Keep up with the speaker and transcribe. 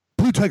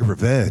Blue Tiger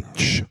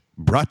Revenge,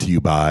 brought to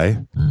you by...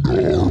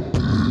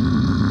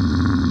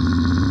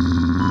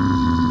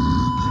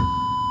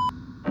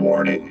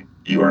 Warning,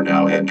 you are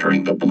now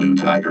entering the Blue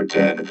Tiger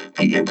Den,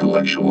 the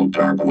intellectual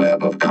dark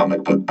web of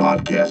comic book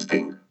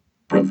podcasting.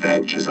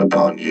 Revenge is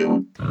upon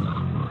you.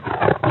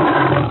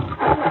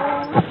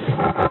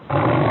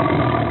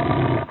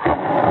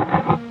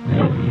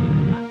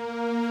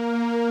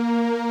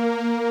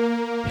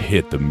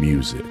 Hit the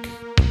music.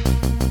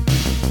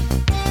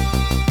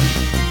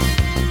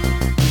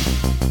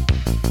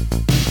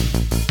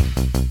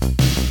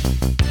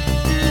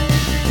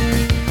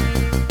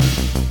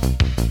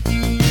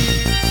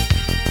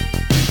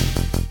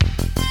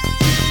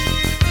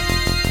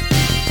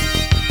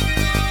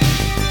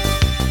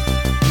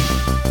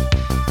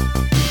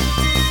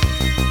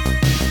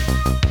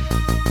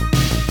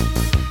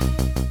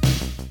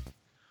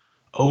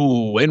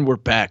 Oh, and we're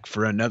back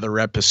for another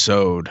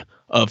episode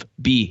of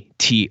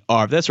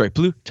BTR. That's right,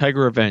 Blue Tiger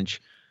Revenge.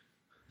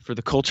 For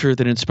the culture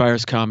that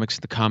inspires comics,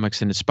 the comics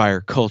that inspire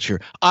culture.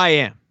 I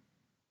am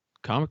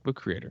comic book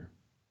creator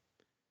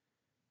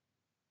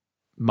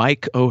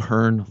Mike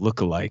O'Hearn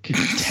lookalike,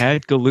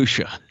 Tad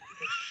Galusha.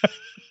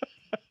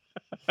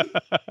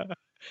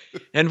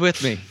 And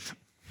with me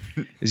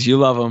is you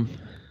love him,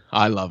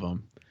 I love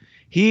him.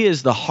 He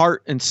is the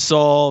heart and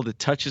soul that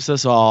touches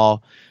us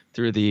all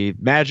through the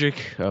magic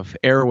of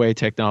airway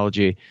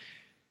technology.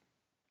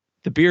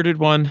 The bearded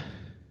one,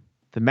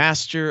 the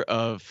master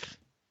of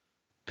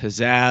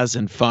pizzazz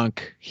and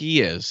funk.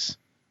 He is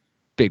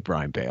Big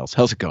Brian Bales.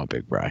 How's it going,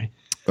 Big Brian?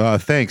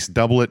 Thanks.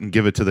 Double it and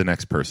give it to the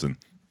next person.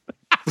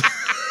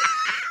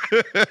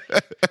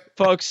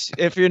 Folks,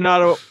 if you're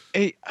not...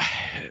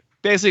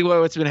 basically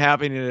what's been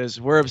happening is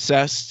we're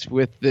obsessed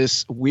with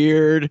this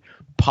weird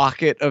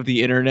pocket of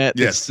the internet.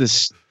 Yes.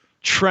 This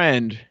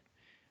trend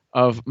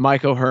of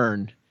Mike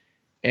O'Hearn.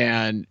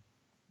 And,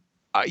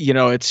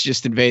 it's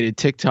just invaded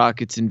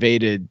TikTok. It's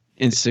invaded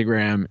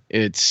Instagram.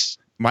 It's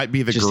might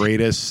be the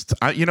greatest.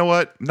 You know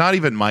what? Not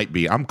even might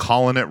be. I'm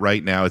calling it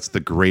right now. It's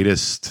the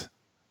greatest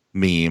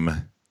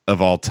meme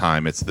of all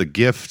time. It's the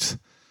gift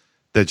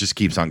that just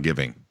keeps on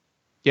giving.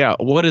 Yeah.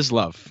 What is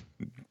love?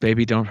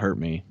 Baby, don't hurt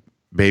me.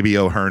 Baby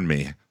O'Hearn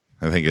me,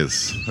 I think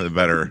is a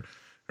better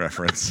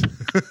reference.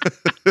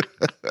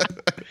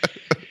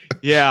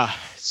 Yeah.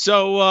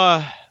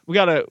 So, we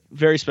got a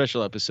very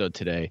special episode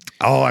today.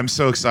 Oh, I'm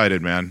so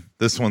excited, man.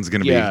 This one's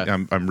going to be,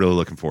 I'm really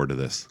looking forward to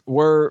this.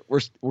 We're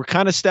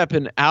kind of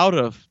stepping out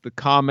of the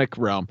comic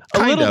realm a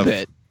little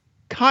bit,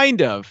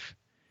 kind of.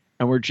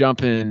 And we're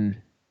jumping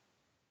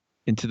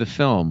into the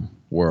film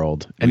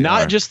world and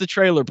not just the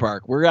trailer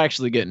park. We're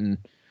actually getting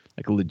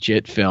like a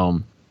legit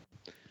film,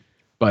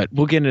 but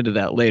we'll get into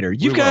that later.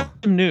 You've got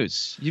some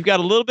news. You've got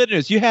a little bit of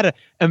news. You had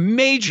a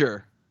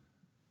major,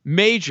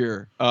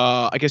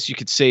 I guess you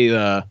could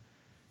say,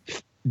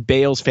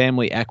 Bale's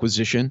family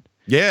acquisition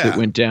that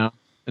went down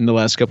in the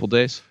last couple of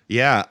days.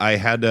 Yeah, I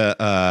had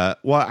to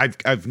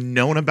I've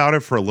known about it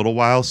for a little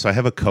while. So I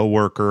have a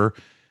coworker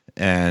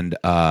and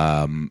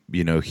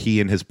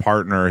he and his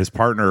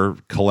partner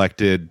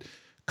collected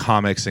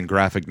comics and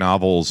graphic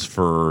novels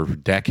for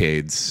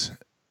decades,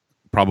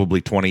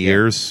 probably 20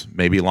 years,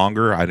 maybe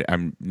longer.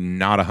 I'm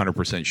not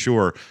 100%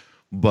 sure,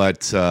 but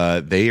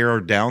they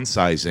are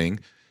downsizing.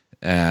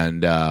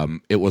 And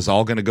it was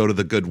all going to go to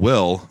the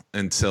Goodwill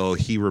until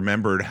he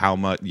remembered how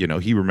much,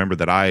 he remembered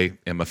that I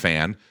am a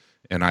fan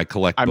and I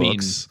collect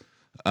books.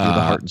 You're the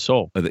heart and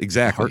soul.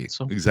 Exactly.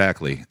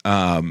 Exactly.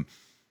 And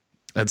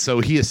so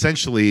he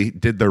essentially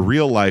did the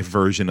real life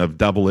version of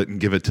double it and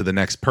give it to the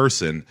next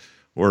person.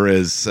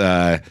 Whereas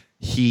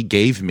he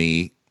gave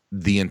me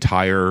the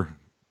entire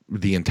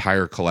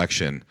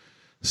collection.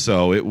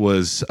 So it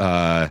was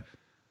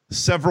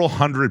several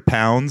hundred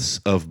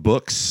pounds of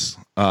books.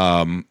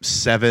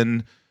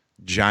 7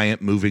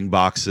 giant moving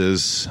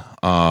boxes,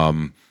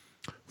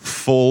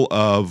 full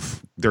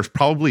of, there's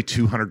probably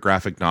 200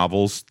 graphic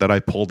novels that I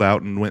pulled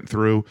out and went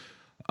through.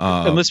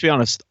 And let's be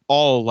honest,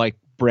 all like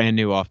brand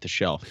new off the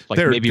shelf. Like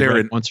they're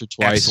read once or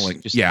twice.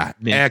 Excellent,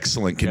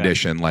 excellent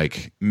condition,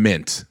 like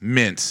mint.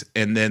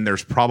 And then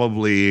there's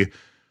probably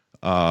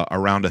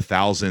around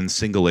 1,000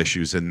 single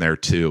issues in there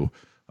too,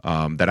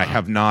 that I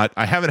haven't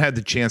had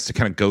the chance to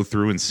kind of go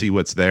through and see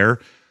what's there.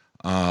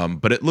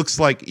 But it looks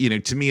like,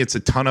 to me, it's a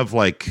ton of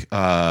like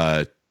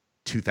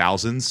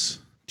 2000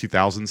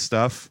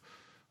 stuff.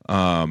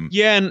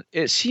 And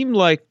it seemed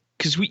like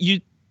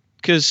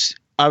because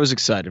I was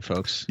excited,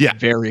 folks. Yeah,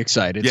 very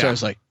excited. Yeah. So I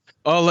was like,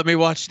 oh, let me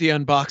watch the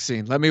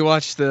unboxing. Let me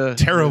watch the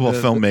terrible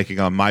filmmaking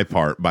on my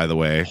part, by the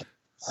way.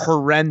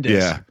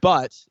 Horrendous. Yeah,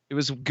 but it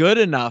was good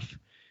enough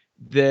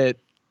that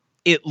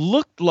it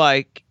looked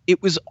like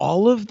it was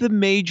all of the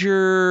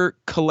major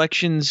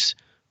collections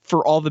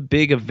for all the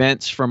big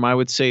events from, I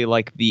would say,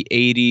 like the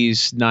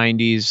 80s,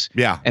 90s.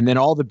 Yeah. And then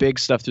all the big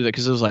stuff through that,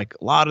 because it was like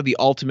a lot of the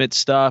Ultimate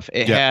stuff.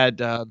 It had...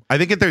 I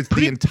think there's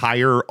the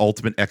entire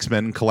Ultimate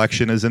X-Men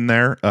collection is in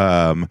there.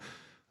 It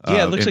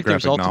looks like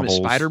there's Ultimate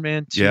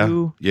Spider-Man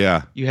too.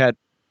 Yeah. You had...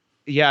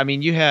 Yeah, I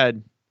mean, you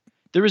had...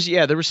 There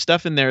was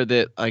stuff in there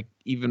that, like,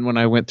 even when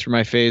I went through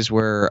my phase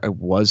where I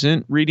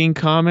wasn't reading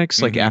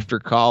comics, like after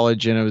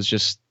college, and I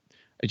just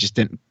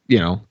didn't,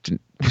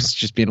 was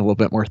just being a little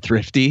bit more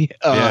thrifty.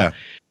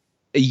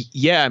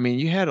 Yeah, I mean,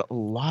 you had a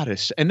lot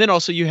of, and then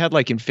also you had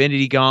like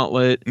Infinity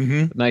Gauntlet,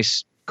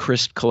 nice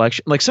crisp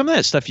collection. Like some of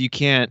that stuff you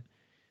can't.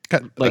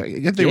 You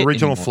get the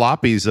original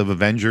floppies of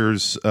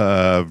Avengers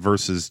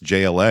versus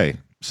JLA,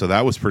 so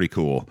that was pretty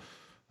cool.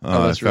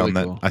 That's really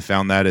cool. I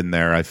found that in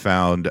there. I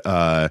found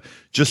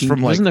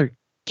wasn't there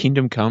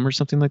Kingdom Come or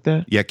something like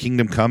that? Yeah,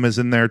 Kingdom Come is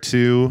in there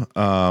too,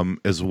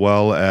 as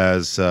well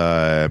as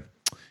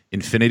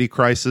Infinity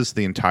Crisis,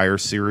 the entire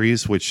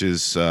series, which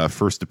is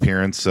first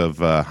appearance of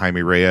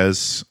Jaime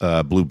Reyes,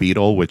 Blue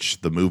Beetle,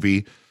 which the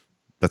movie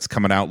that's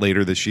coming out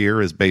later this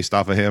year is based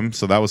off of him.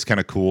 So that was kind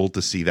of cool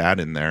to see that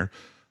in there.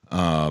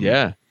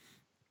 Yeah,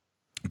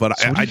 but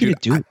so what are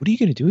you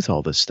gonna do with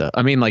all this stuff?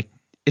 I mean, like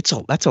that's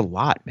a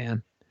lot,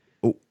 man.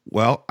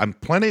 Well, I'm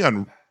planning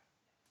on.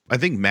 I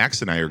think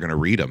Max and I are going to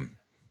read them.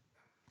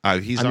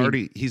 He's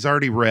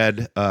already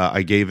read.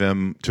 I gave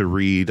him to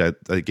read.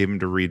 I gave him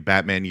to read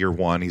Batman Year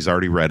One. He's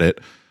already read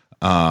it.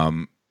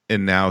 And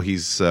now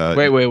he's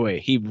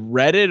wait. He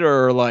read it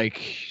or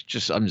like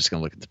just? I'm just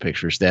gonna look at the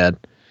pictures, Dad.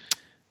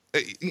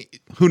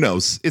 Who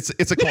knows? It's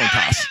a coin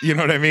toss. You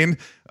know what I mean?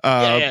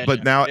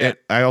 Now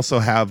I also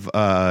have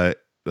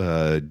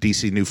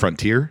DC New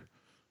Frontier.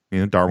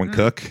 Darwin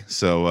Cook.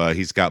 So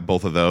he's got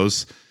both of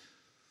those,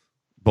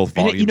 both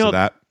volumes of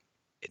that.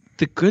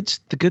 The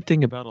good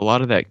thing about a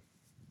lot of that,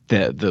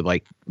 the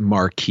like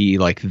marquee,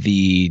 like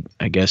the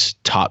I guess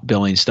top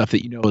billing stuff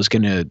that is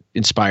going to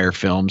inspire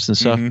films and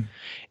stuff.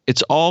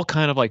 It's all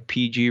kind of like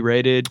PG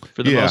rated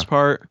for the most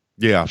part.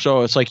 Yeah.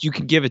 So it's like you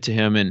can give it to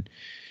him and.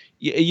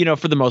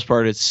 For the most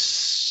part,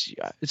 it's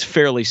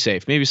fairly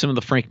safe. Maybe some of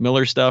the Frank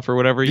Miller stuff or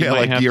whatever. You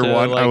might have Year to,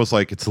 One, I was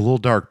like, it's a little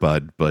dark,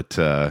 bud, but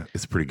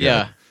it's pretty good.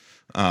 Yeah.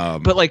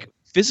 But like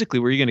physically,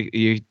 were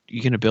you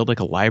gonna build like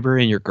a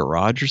library in your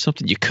garage or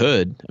something? You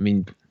could. I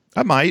mean,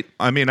 I might.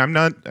 I mean, I'm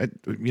not. I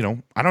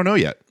don't know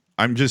yet.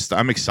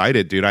 I'm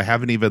excited, dude. I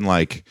haven't even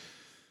like.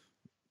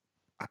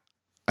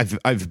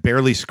 I've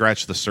barely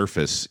scratched the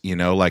surface.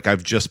 Like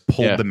I've just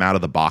pulled them out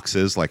of the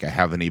boxes. Like I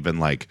haven't even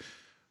like.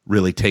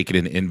 Really taken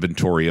an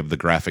inventory of the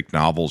graphic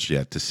novels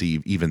yet to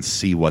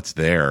see what's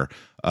there.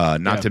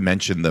 Not to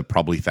mention the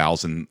probably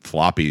 1,000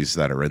 floppies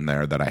that are in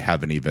there that I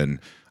haven't even.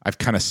 I've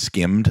kind of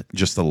skimmed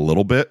just a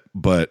little bit,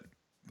 but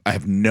I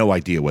have no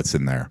idea what's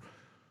in there.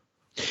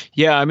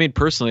 Yeah, I mean,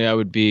 personally,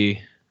 the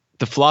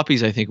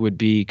floppies. I think would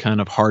be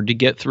kind of hard to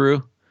get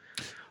through.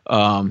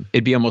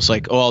 It'd be almost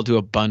like, I'll do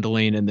a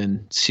bundling and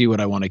then see what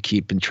I want to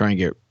keep and try and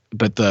get.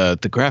 But the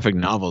graphic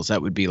novels,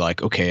 that would be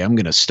like, okay, I'm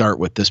going to start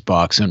with this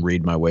box and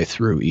read my way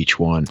through each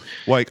one.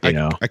 Well,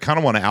 I kind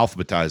of want to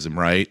alphabetize them,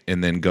 right?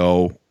 And then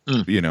go,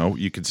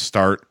 you could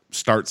start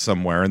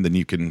somewhere and then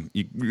you can,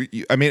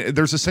 I mean,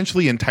 there's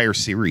essentially an entire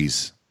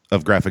series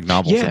of graphic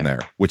novels in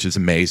there, which is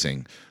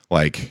amazing.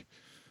 Like,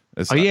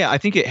 I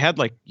think it had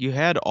like, you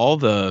had all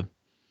the,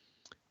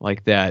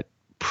 like that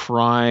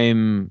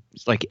prime,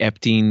 like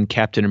Epting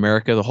Captain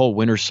America, the whole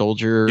Winter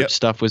Soldier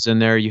stuff was in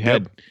there. You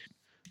had,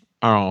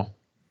 I don't know.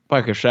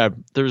 Like I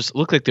said,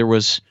 looked like there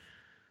was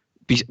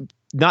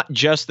not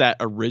just that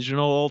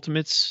original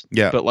Ultimates,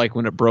 but like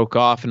when it broke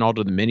off and all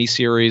of the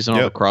miniseries and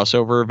all the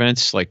crossover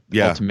events, like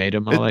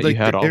Ultimatum, all that, you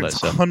had all that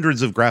stuff.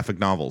 Hundreds of graphic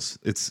novels.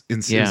 It's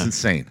insane.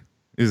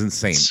 It's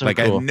insane. So like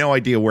cool. I have no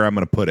idea where I'm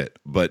going to put it,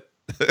 but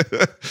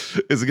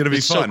it's going to be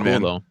fun, so cool,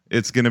 man. Though.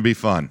 It's going to be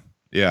fun.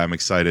 Yeah, I'm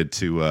excited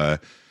to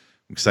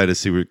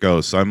see where it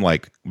goes. So I'm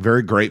like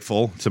very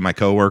grateful to my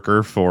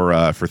coworker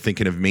for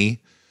thinking of me.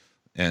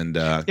 And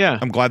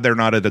I'm glad they're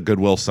not at a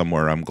Goodwill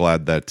somewhere. I'm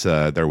glad that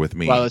they're with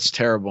me. Wow, that's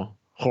terrible.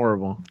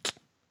 Horrible.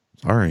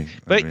 Sorry.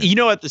 But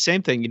the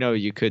same thing,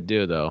 you could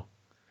do, though.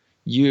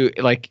 You,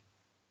 like,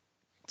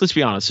 let's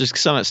be honest, there's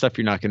some of that stuff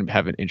you're not going to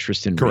have an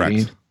interest in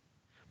reading.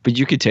 But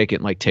you could take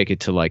it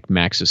to, like,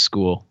 Max's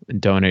school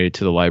and donate it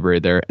to the library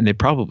there, and they'd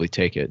probably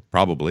take it.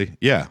 Probably,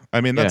 yeah.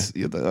 I mean, that's,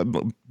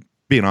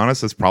 being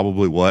honest, that's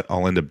probably what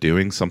I'll end up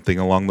doing, something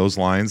along those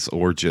lines,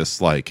 or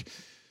just, like,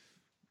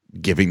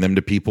 giving them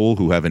to people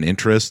who have an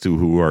interest,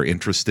 who are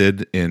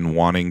interested in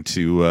wanting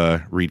to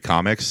read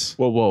comics.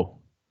 Whoa.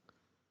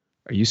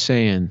 Are you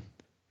saying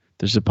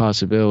there's a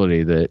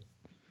possibility that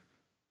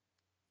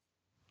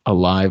a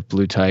live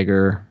Blue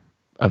Tiger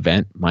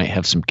event might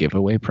have some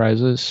giveaway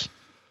prizes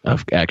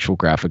of actual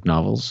graphic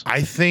novels? I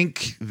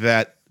think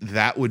that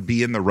would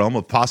be in the realm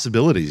of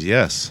possibilities,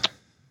 yes.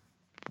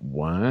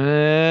 Wow.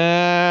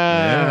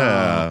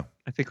 Yeah.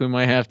 I think we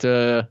might have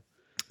to...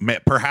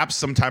 Perhaps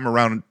sometime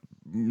around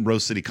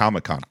Rose City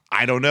Comic Con.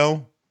 I don't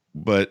know,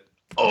 but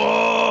we'll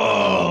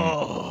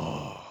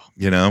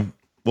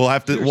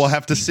have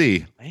to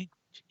see.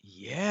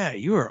 Yeah,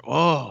 you are.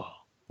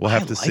 We'll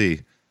have to see.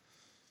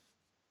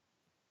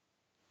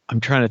 I'm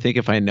trying to think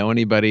if I know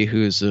anybody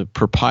who's a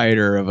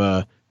proprietor of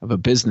a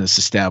business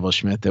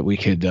establishment that we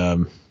could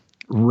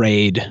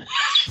raid,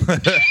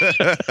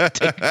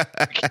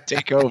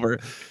 take over.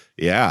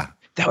 Yeah,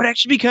 that would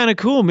actually be kind of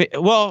cool.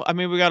 Well, I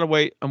mean, we gotta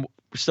wait.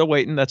 we're still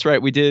waiting. That's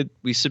right.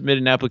 We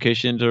submitted an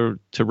application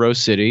to Rose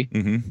City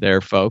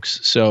there, folks.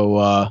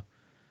 So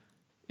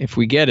if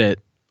we get it,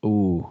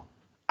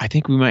 I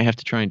think we might have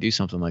to try and do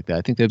something like that.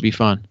 I think that'd be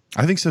fun.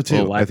 I think so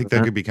too. I think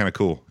that could be kind of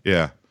cool.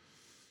 Yeah.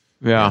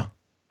 I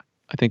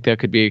think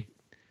that'd be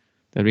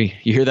you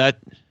hear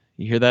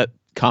that,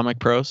 comic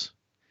pros?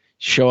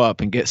 Show up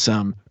and get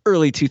some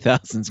early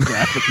 2000s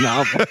graphic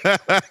novel.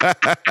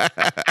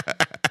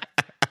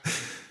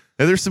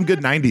 And there's some good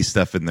 90s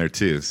stuff in there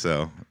too.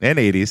 So, and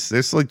 80s.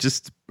 There's like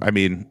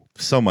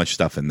so much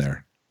stuff in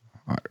there.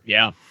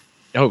 Yeah.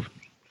 Oh,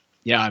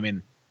 yeah. I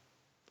mean,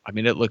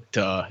 it looked,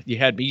 you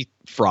had me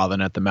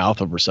frothing at the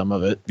mouth over some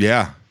of it.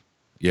 Yeah.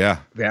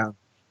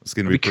 It's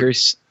going to be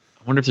curious.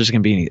 I wonder if there's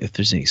going to be if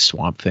there's any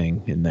Swamp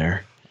Thing in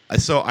there.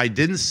 So I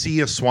didn't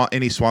see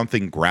any Swamp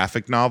Thing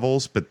graphic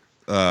novels, but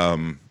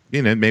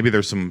maybe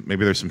there's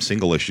some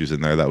single issues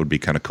in there that would be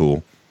kind of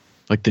cool.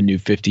 Like the new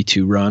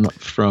 52 run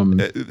from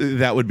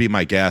that would be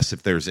my guess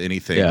if there's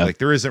anything. Yeah. Like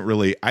there isn't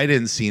really. I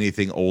didn't see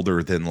anything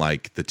older than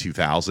like the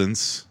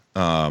 2000s.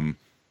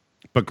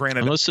 But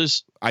granted,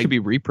 unless could be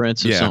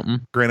reprints or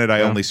something. Granted,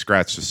 I only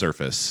scratched the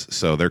surface,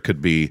 so there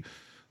could be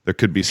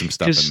some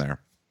stuff in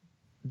there.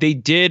 They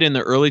did in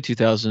the early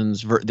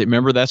 2000s.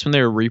 Remember, that's when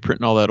they were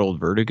reprinting all that old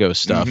Vertigo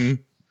stuff.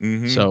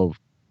 So,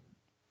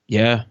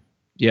 yeah,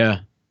 that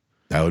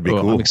would be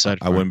cool. I'm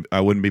excited. I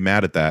wouldn't be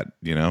mad at that.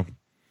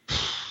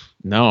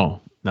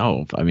 No.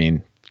 I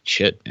mean,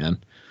 shit,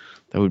 man,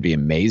 that would be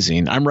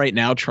amazing. I'm right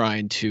now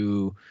trying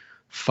to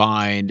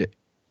find.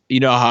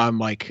 You know how I'm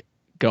like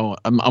going.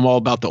 I'm all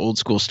about the old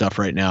school stuff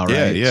right now,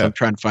 right? Yeah. So I'm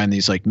trying to find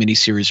these like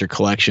miniseries or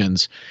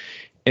collections.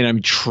 And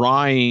I'm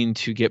trying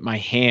to get my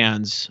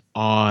hands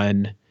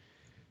on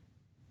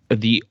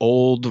the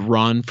old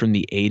run from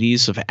the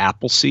 80s of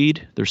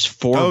Appleseed. There's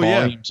 4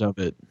 volumes of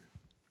it.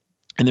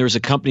 And there was a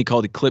company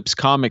called Eclipse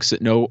Comics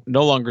that no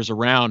longer is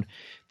around.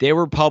 They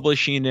were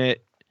publishing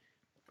it,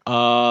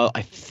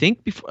 I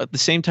think before, at the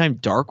same time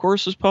Dark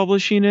Horse was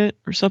publishing it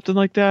or something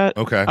like that.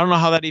 Okay. I don't know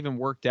how that even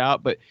worked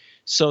out. But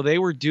so they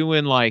were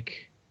doing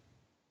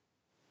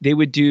they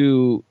would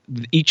do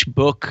each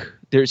book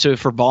there. So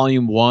for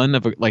volume 1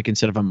 of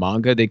instead of a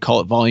manga, they call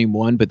it volume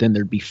 1, but then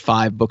there'd be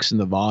 5 books in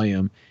the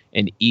volume,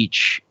 and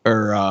each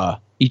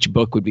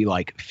book would be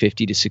like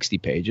 50 to 60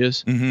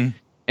 pages.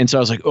 And so I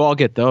was like, I'll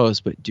get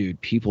those. But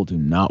dude, people do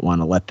not want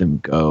to let them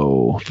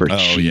go for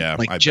cheap. Yeah,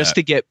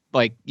 to get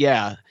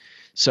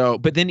So,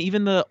 but then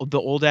even the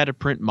old out of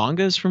print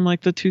mangas from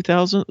like the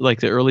 2000, like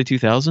the early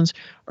 2000s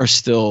are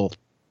still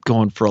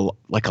going for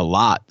a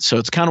lot. So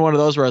it's kind of one of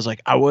those where I was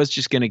like, I was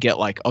just going to get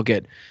I'll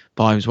get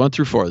volumes 1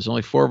 through 4. There's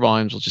only 4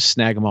 volumes. We'll just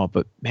snag them all.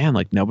 But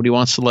man, nobody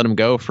wants to let them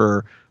go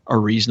for a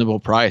reasonable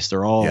price.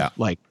 They're all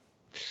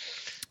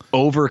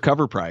over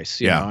cover price,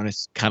 you know, and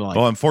it's kind of like,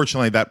 well,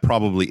 unfortunately that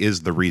probably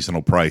is the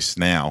reasonable price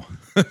now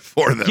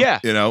for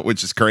them,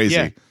 which is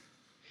crazy.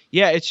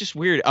 Yeah. It's just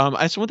weird.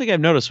 That's one thing I've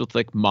noticed with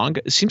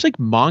manga. It seems like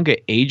manga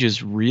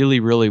ages really,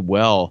 really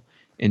well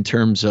in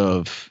terms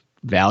of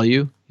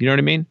value. You know what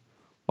I mean?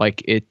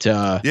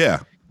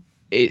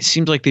 It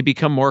seems like they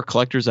become more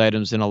collector's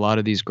items than a lot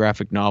of these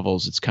graphic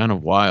novels. It's kind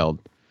of wild.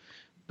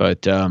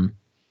 But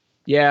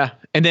yeah.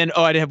 And then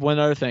I did have one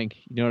other thing.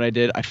 You know what I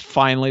did? I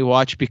finally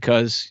watched,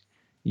 because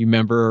you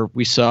remember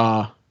we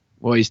saw,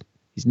 well, he's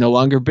no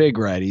longer Big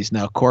Red. He's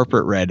now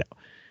Corporate Red.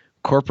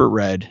 Corporate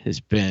Red has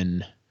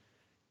been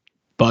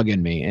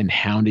bugging me and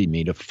hounding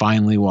me to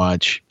finally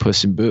watch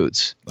Puss in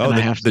Boots. Oh,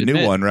 the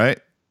new one, right?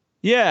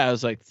 Yeah, it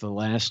was like The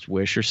Last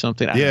Wish or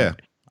something. Yeah.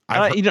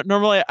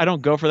 Normally I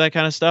don't go for that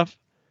kind of stuff,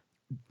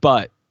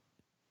 but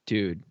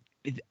dude,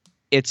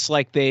 it's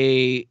like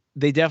they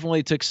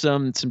definitely took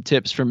some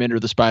tips from Into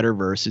the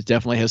Spider-Verse. It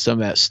definitely has some of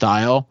that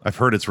style. I've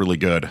heard it's really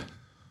good.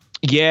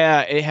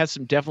 Yeah, it has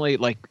some definitely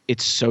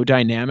it's so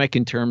dynamic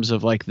in terms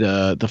of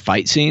the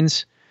fight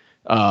scenes.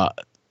 I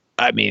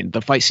mean,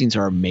 the fight scenes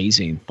are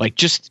amazing.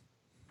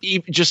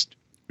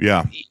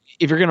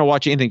 If you're gonna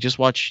watch anything, just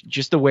watch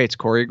the way it's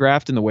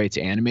choreographed and the way it's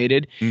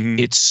animated.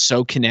 It's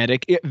so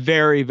kinetic. It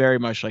very, very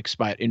much like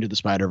Into the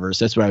Spider-Verse.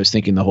 That's what I was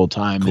thinking the whole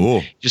time.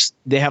 Cool. And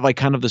they have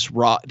kind of this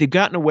raw. They've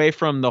gotten away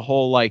from the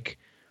whole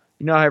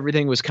how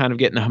everything was kind of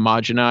getting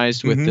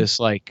homogenized with this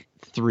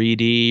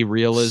 3D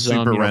realism,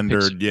 super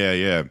rendered.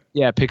 Yeah.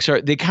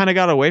 Pixar. They kind of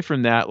got away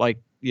from that,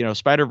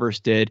 Spider-Verse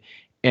did.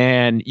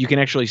 And you can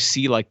actually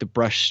see the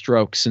brush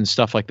strokes and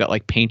stuff like that,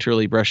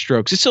 painterly brush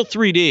strokes. It's still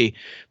 3D,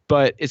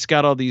 but it's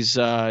got all these,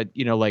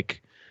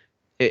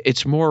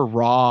 it's more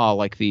raw.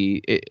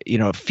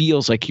 It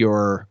feels like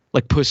you're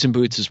Puss in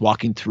Boots is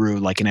walking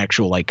through an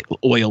actual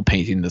oil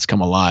painting that's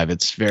come alive.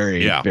 It's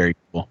very, very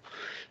cool.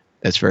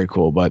 That's very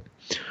cool. But,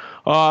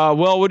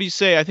 well, what do you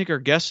say? I think our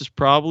guest is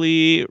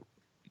probably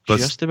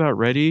just about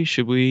ready.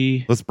 Should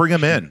we? Let's bring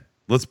him in.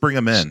 Let's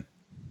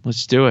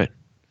do it.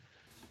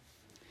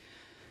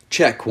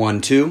 Check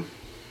 1, 2.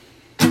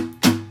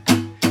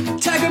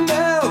 Tiger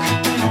milk,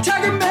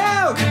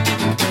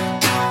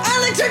 I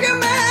like tiger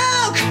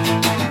milk.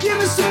 Give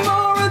me some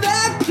more of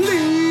that,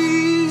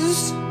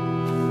 please.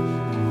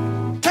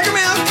 Tiger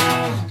milk.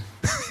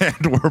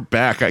 And We're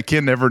back. I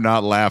can never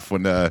not laugh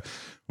when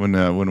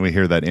we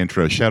hear that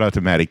intro. Shout out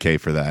to Matty K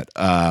for that.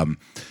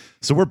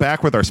 So we're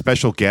back with our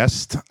special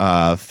guest,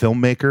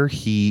 filmmaker.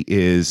 He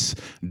is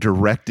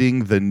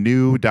directing the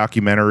new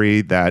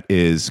documentary that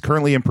is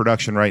currently in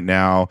production right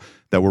now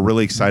that we're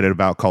really excited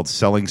about called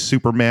Selling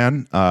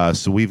Superman.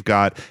 So we've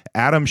got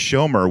Adam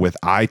Schomer with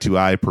Eye to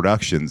Eye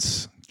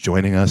Productions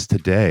joining us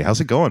today. How's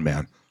it going,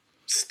 man?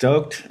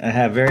 Stoked.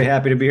 Very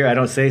happy to be here. I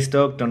don't say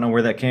stoked. Don't know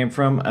where that came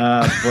from.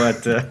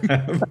 But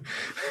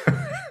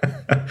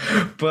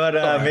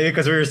maybe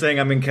because we were saying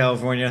I'm in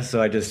California, so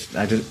I just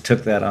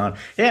took that on.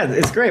 Yeah,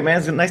 it's great, man.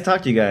 It's nice to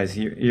talk to you guys.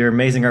 You're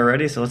amazing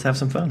already, so let's have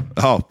some fun.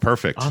 Oh,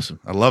 perfect.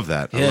 Awesome. I love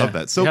that. Yeah. I love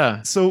that.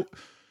 So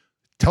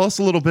tell us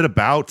a little bit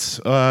about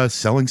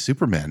Selling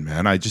Superman,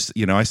 man. I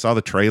saw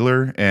the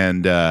trailer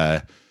and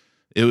I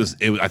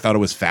thought it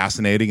was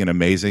fascinating and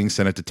amazing.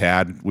 Sent it to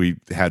Tad. We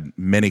had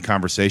many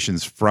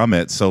conversations from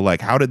it. So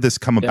like, how did this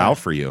come about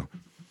for you?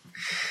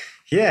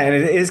 Yeah, and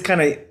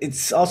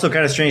it's also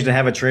kind of strange to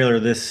have a trailer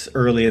this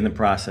early in the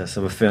process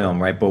of a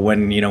film, right? But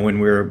when we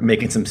were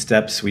making some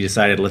steps, we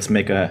decided let's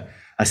make a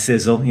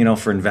sizzle,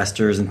 for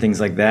investors and things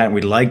like that. And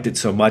we liked it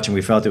so much and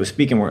we felt it was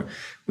speaking.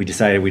 We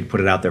decided we'd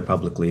put it out there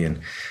publicly and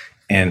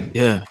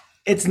yeah.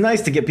 It's nice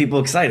to get people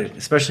excited,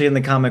 especially in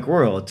the comic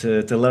world,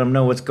 to let them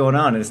know what's going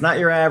on. And it's not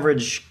your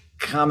average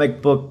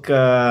comic book.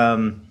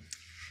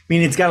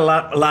 It's got a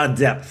lot of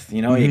depth.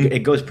 It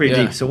goes pretty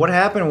deep. So what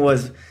happened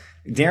was,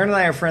 Darren and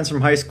I are friends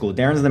from high school.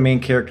 Darren's the main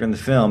character in the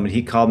film, and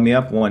he called me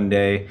up one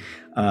day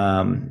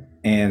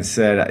and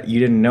said, "You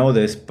didn't know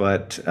this,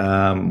 but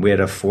we've had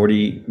a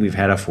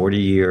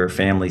 40-year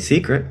family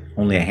secret.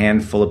 Only a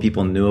handful of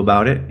people knew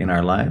about it in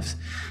our lives."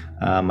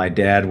 My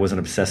dad was an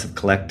obsessive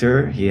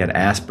collector. He had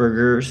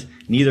Asperger's,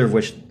 neither of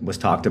which was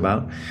talked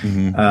about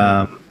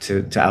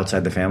to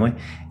outside the family.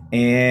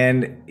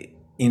 And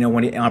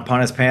upon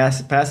his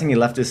passing, he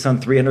left his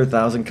son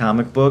 300,000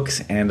 comic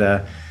books,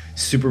 and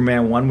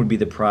Superman 1 would be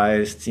the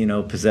prized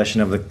possession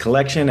of the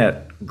collection.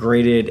 At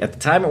the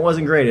time it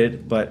wasn't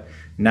graded, but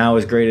now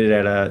is graded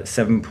at a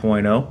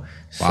 7.0.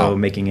 So wow.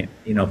 Making it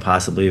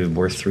possibly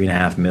worth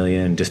 $3.5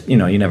 million. Just you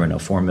never know,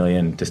 $4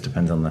 million. Just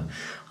depends on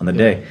the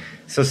day.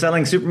 So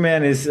Selling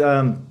Superman is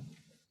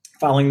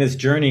following this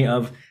journey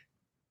of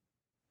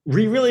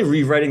really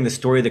rewriting the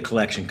story of the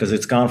collection, because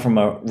it's gone from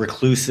a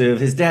reclusive.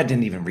 His dad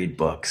didn't even read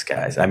books,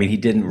 guys. I mean, he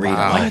didn't read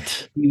them.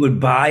 He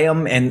would buy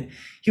them, and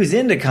he was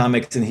into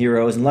comics and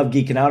heroes and loved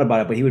geeking out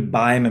about it, but he would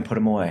buy them and put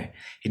them away.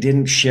 He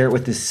didn't share it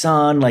with his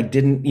son.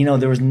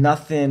 There was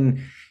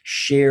nothing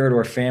shared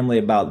or family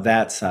about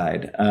that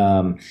side.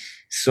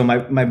 So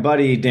my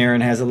buddy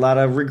Darren has a lot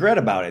of regret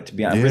about it, to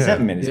be honest. Yeah.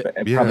 Resentment is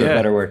probably a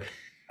better word.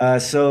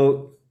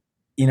 So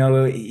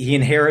he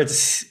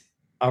inherits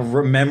a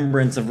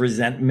remembrance of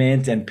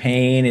resentment and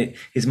pain.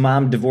 His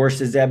mom divorced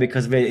his dad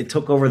because of it. It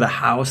took over the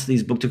house.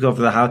 These books took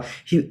over the house.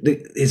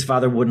 His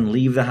father wouldn't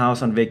leave the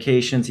house on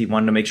vacations. He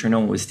wanted to make sure no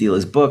one would steal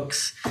his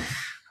books.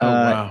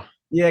 Wow.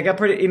 Yeah, it got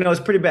pretty. It was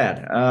pretty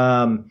bad.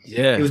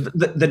 It was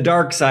the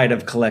dark side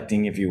of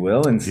collecting, if you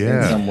will, in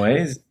some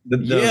ways.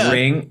 The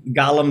ring,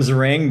 Gollum's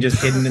ring,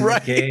 just hidden in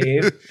the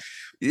cave.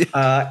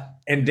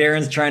 And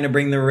Darren's trying to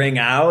bring the ring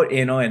out,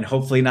 and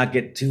hopefully not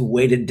get too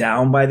weighted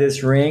down by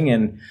this ring,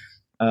 and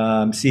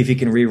see if he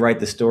can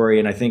rewrite the story.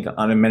 And I think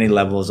on many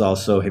levels,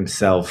 also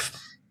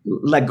himself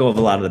let go of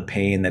a lot of the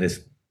pain that his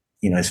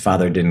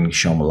father didn't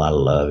show him a lot of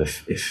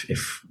love.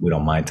 If we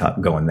don't mind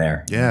going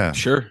there. Yeah,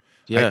 sure.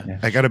 Yeah,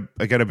 I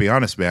gotta be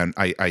honest, man.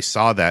 I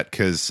saw that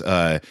because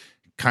Tad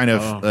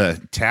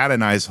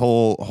and I's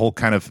whole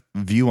kind of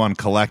view on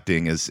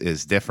collecting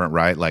is different,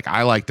 right? Like,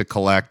 I like to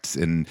collect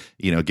and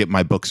get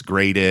my books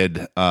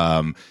graded.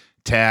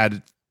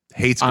 Tad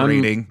hates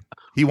grading.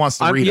 He wants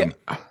to read them.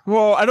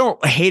 Well, I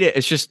don't hate it.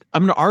 It's just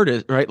I'm an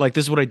artist, right? Like,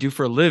 this is what I do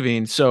for a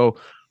living. So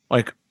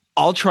like,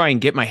 I'll try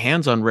and get my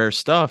hands on rare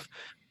stuff,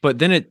 but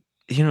then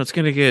it's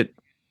gonna get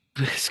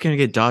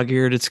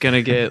dog-eared. It's going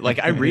to get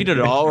I read it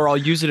all, or I'll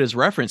use it as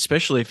reference,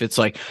 especially if it's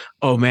like,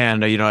 oh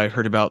man, I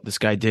heard about this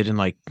guy did in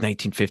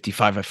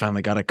 1955. I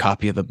finally got a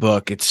copy of the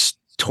book. It's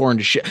torn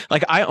to shit.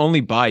 I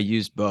only buy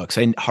used books.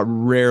 I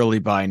rarely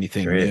buy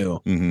anything new,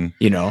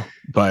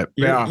 but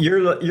you're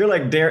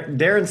like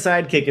Darren's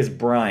sidekick is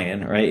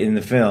Brian, right? In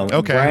the film.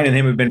 Okay. Brian and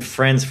him have been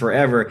friends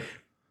forever.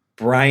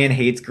 Brian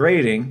hates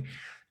grading.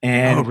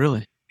 And oh,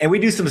 really? And we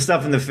do some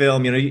stuff in the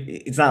film,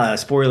 it's not a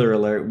spoiler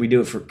alert. We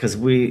do it because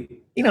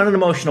in an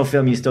emotional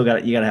film, you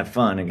gotta have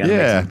fun and you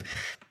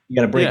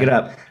gotta break it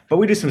up. But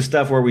we do some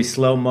stuff where we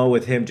slow-mo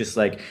with him, just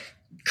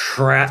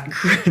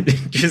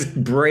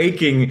just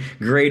breaking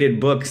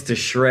graded books to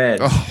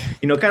shreds. Oh.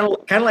 Kind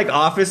of like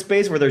Office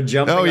Space, where they're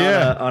jumping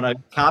on a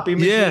copy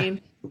machine.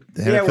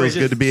 Yeah, it feels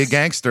good to be a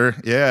gangster.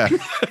 Yeah.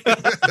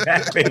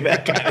 Exactly,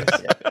 that kind of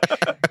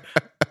shit.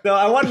 So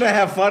I wanted to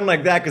have fun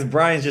like that, because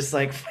Brian's just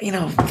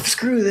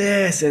screw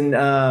this. And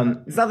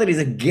it's not that he's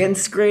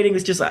against grading.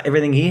 It's just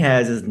everything he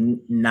has is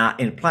not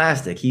in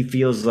plastic. He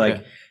feels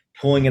like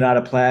pulling it out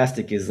of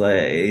plastic is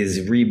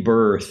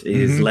rebirth,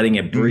 is letting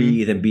it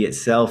breathe and be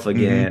itself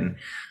again.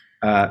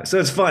 So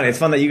it's fun. It's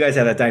fun that you guys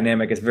have that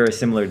dynamic. It's very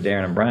similar to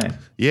Darren and Brian.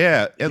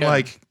 Yeah, and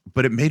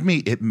but it made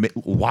me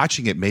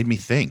watching it made me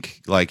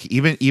think. Like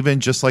even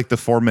just like the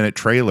 4-minute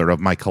trailer of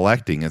my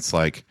collecting, it's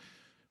like,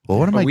 well,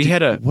 what am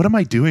what am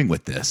I doing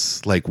with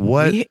this? Like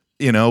what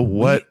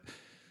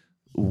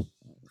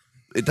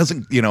it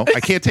doesn't, I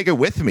can't take it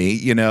with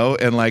me,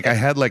 and like I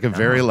had like a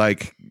very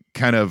like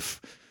kind of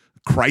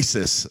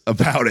crisis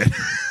about it.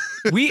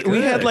 we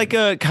had like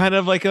a kind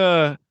of like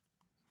a,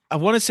 I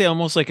want to say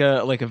almost like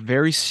a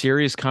very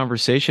serious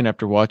conversation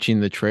after watching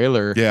the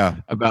trailer. Yeah.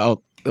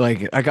 About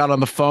like, I got on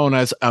the phone.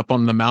 I was up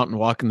on the mountain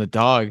walking the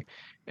dog,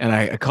 and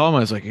I called him. I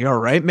was like, "You all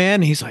right,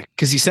 man?" He's like,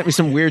 because he sent me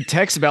some weird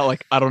text about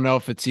like, I don't know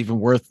if it's even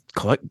worth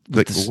like,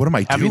 what am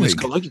I doing?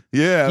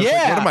 Yeah.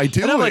 Like, what am I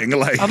doing?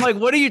 I'm like,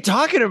 what are you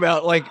talking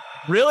about? Like,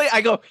 really?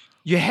 I go,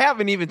 you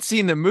haven't even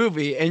seen the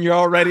movie, and you're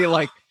already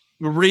like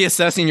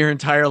reassessing your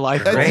entire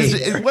life.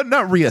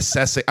 Not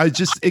reassessing.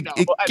 It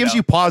gives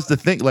you pause to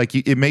think. Like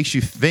it makes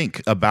you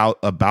think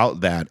about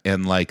that,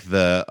 and like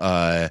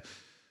the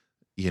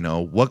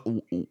what,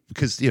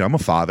 because I'm a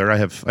father. I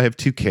have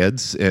 2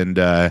 kids, and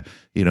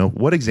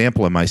what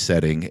example am I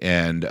setting,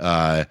 and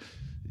how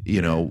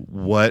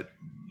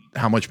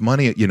much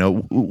money,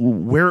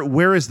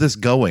 where is this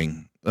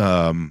going?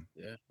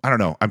 I don't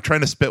know. I'm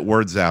trying to spit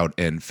words out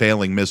and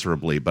failing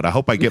miserably, but I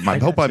hope I'm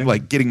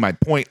like getting my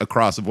point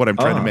across of what I'm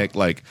trying to make.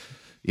 Like,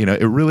 it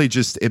really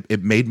just,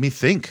 it made me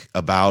think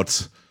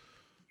about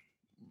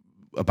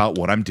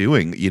what I'm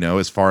doing,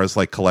 as far as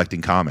like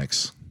collecting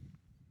comics.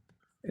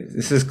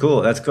 This is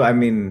cool. That's cool. I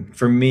mean,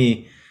 for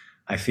me,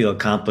 I feel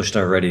accomplished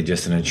already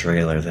just in a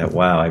trailer that,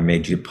 wow, I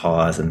made you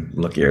pause and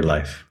look at your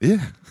life.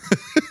 Yeah.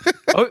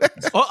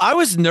 I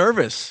was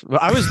nervous.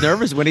 I was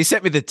nervous when he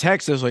sent me the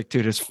text. I was like,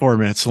 dude, it's 4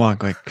 minutes long.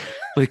 Like,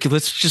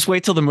 let's just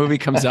wait till the movie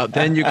comes out.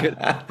 Then you could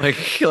like.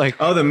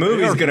 Oh, the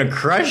movie's going to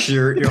crush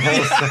your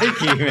whole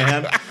psyche,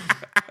 man.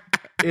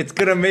 It's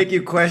going to make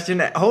you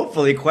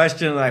hopefully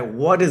question, like,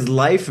 what does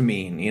life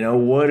mean?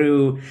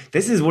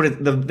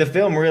 The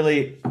film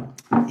really,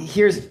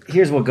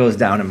 here's what goes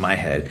down in my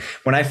head.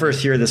 When I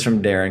first hear this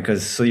from Darren,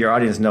 so your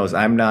audience knows,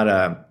 I'm not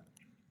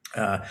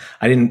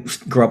I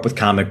didn't grow up with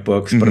comic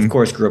books, but of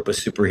course grew up with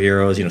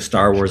superheroes.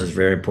 Star Wars is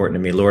very important to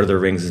me. Lord of the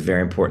Rings is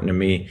very important to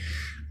me.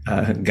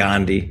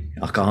 Gandhi,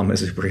 I'll call him a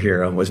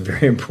superhero, was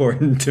very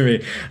important to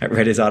me. I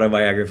read his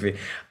autobiography.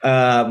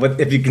 But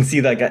if you can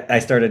see, like, I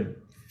started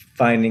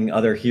finding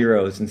other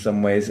heroes in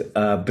some ways.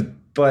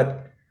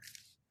 But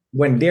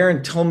when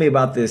Darren told me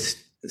about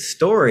this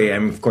story,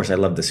 and of course I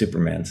love the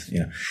Supermans,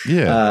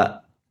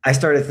 I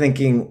started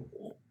thinking,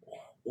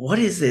 what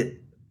is it?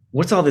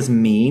 What's all this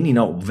mean?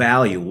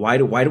 Value. Why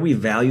do we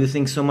value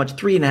things so much?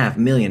 $3.5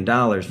 million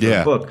for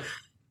a book.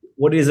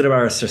 What is it about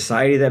our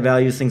society that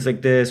values things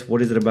like this?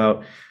 What is it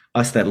about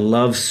us that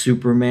love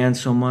Superman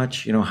so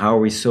much? How are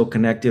we so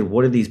connected?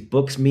 What do these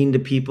books mean to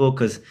people?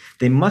 Because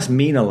they must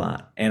mean a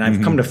lot. And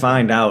I've come to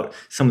find out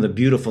some of the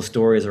beautiful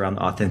stories around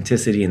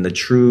authenticity and the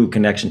true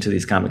connection to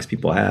these comics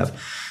people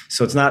have.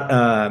 So it's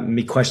not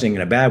me questioning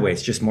in a bad way.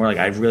 It's just more like,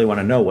 I really want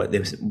to know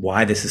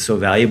why this is so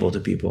valuable to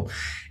people.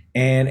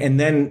 And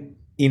then,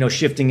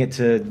 shifting it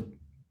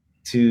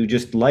to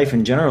just life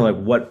in general,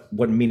 like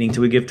what meaning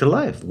do we give to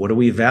life? What do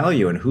we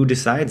value, and who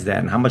decides that?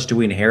 And how much do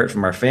we inherit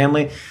from our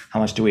family? How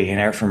much do we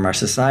inherit from our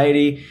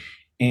society?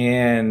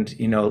 And,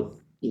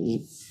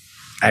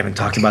 I haven't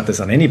talked about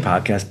this on any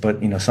podcast, but,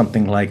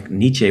 something like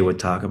Nietzsche would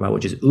talk about,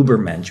 which is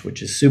Übermensch,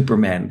 which is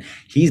Superman.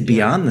 He's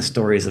beyond the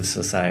stories of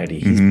society.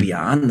 He's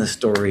beyond the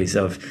stories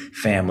of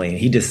family.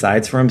 He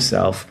decides for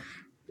himself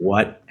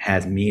what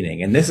has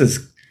meaning. And this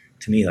is,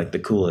 to me, like the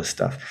coolest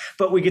stuff,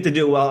 but we get to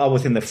do it well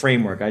within the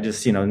framework. I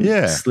just,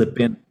 slip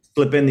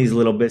in these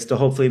little bits to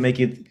hopefully make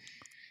you,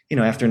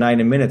 after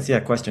 90 minutes,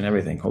 question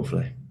everything.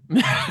 Hopefully.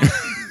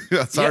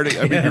 That's already,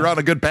 you're on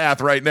a good path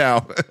right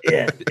now.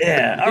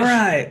 Yeah. All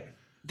right.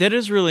 That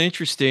is really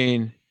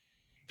interesting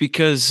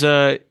because,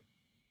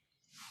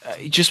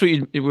 just what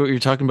you're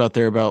talking about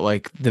there about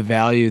like the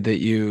value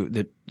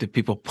that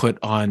people put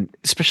on,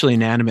 especially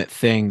inanimate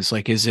things.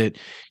 Like, is it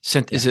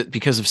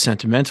because of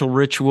sentimental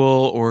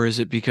ritual, or is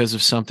it because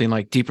of something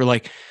like deeper?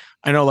 Like,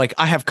 I know, like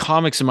I have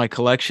comics in my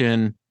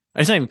collection.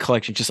 It's not even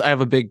collection, just I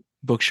have a big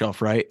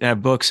bookshelf, right? And I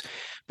have books,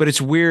 but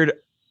it's weird.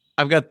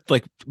 I've got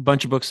like a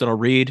bunch of books that I'll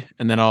read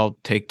and then I'll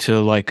take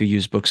to like a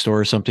used bookstore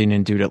or something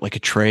and do it like a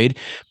trade.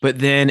 But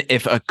then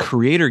if a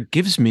creator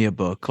gives me a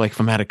book, like if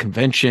I'm at a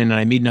convention and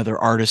I meet another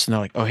artist and they're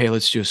like, oh, hey,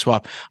 let's do a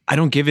swap, I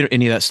don't give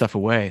any of that stuff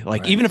away.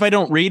 Like, even if I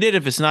don't read it,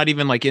 if it's not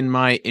even like in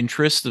my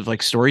interest of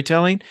like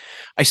storytelling,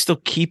 I still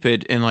keep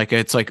it. And like,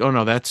 it's like, oh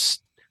no,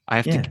 I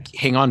have to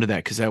hang on to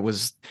that. Cause that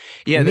was,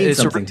 it means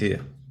something to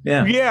you.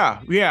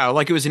 Yeah.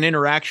 Like it was an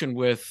interaction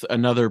with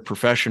another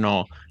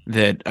professional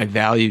that I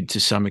valued to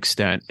some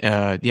extent.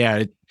 I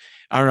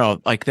don't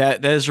know, like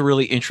that is a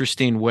really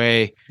interesting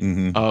way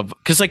of,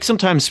 because like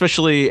sometimes,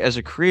 especially as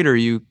a creator,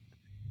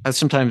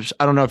 sometimes,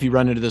 I don't know if you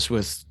run into this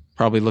with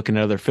probably looking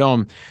at other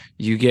film,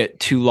 you get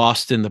too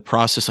lost in the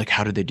process. Like,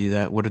 how did they do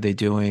that? What are they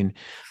doing?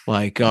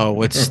 Like, oh,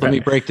 let me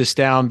break this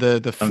down, the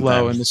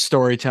flow and the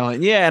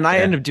storytelling. Yeah. And I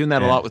end up doing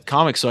that a lot with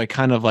comics. So I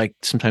kind of like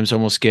sometimes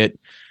almost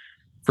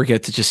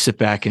forget to just sit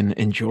back and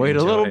enjoy it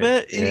a little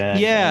bit.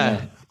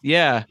 Yeah.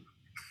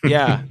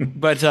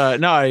 But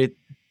no,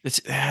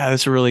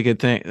 that's a really good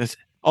thing. That's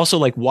also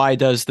like, why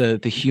does the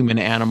human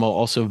animal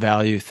also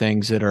value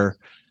things that are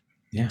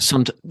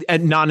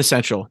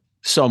non-essential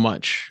so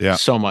much?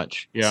 So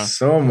much. You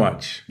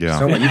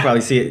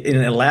probably see it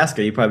in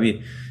Alaska. You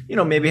probably,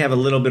 maybe have a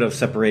little bit of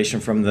separation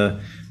from the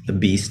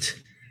beast.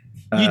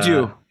 You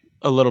do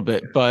a little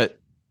bit, but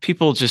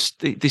people just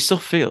they still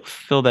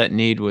feel that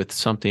need with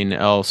something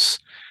else.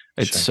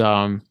 It's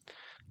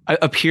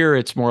up here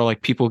it's more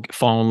like people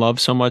fall in love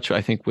so much,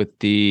 I think, with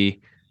the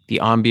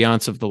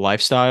ambiance of the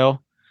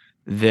lifestyle,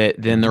 that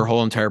then their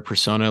whole entire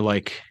persona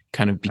like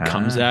kind of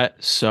becomes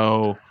that.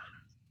 So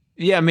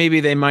yeah,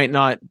 maybe they might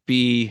not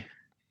be,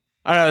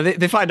 I don't know,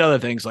 they find other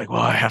things like,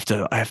 well, I have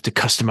to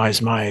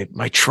customize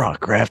my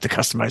truck, or I have to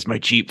customize my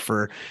Jeep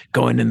for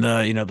going in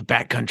the the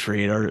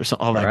backcountry or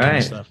all that kind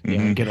of stuff.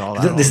 Yeah, get all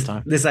that all the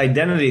time. This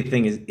identity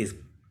thing is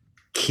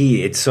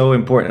key. It's so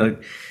important.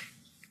 Like,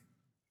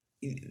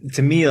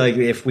 to me, like,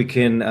 if we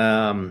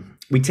can,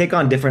 we take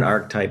on different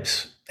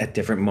archetypes at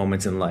different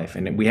moments in life,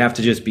 and we have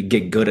to just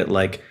get good at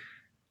like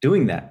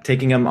doing that,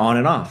 taking them on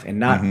and off, and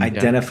not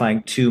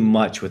identifying too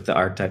much with the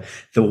archetype.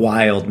 The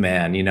wild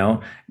man,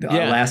 the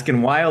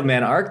Alaskan wild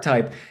man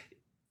archetype.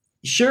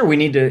 Sure, we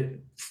need to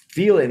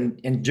feel it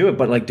and do it,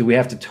 but like, do we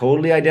have to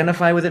totally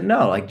identify with it?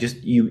 No, like, just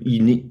you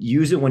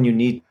use it when you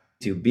need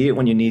to, be it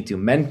when you need to,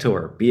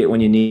 mentor, be it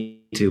when you need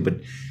to, but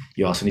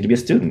you also need to be a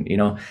student,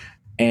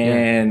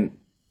 and.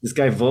 This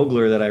guy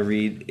Vogler that I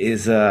read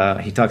is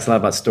he talks a lot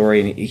about story,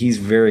 and he's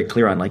very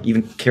clear on like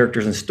even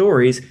characters and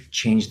stories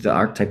change the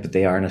archetype that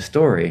they are in a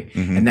story,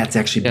 and that's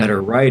actually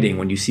better writing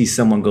when you see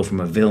someone go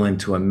from a villain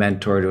to a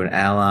mentor to an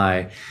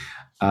ally.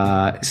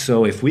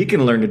 So if we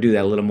can learn to do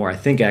that a little more, I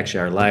think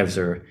actually our lives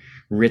are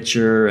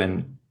richer.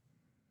 And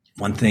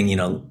one thing,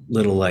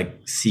 little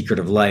like secret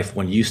of life: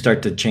 when you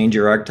start to change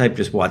your archetype,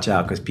 just watch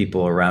out, because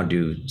people around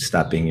you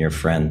stop being your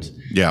friends.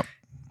 Yeah.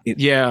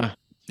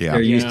 They're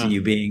used to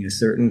you being a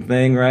certain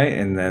thing, right?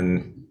 And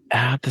then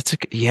that's a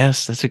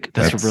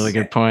really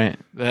good point.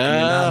 You're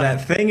not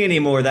that thing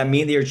anymore. That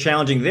means you're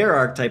challenging their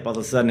archetype all of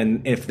a sudden,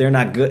 and if they're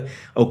not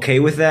okay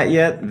with that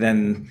yet,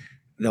 then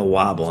they'll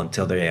wobble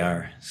until they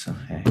are. So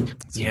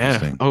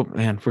Oh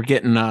man, we're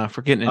getting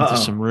into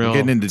some real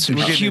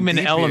human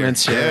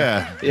elements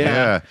here.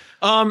 Yeah.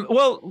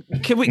 Well,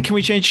 can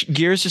we change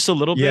gears just a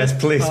little bit? Yes,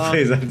 please.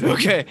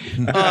 Okay.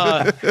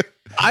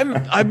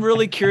 I'm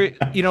really curious.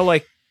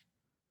 Like,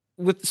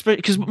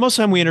 because most of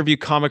the time we interview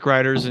comic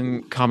writers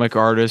and comic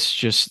artists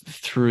just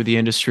through the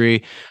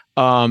industry.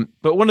 But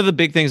one of the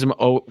big things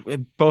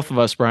both of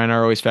us, Brian,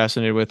 are always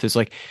fascinated with is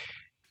like,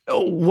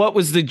 what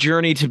was the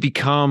journey to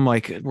become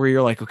like, where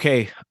you're like,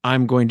 okay,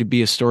 I'm going to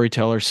be a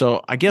storyteller.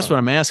 So I guess what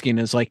I'm asking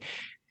is like,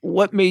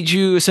 what made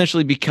you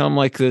essentially become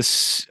like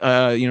this,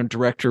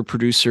 director,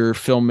 producer,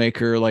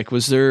 filmmaker? Like,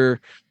 was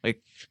there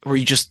like, were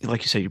you just,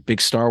 like you said, you're a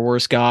big Star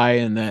Wars guy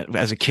and that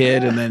as a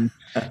kid, and then,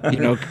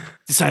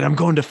 decide I'm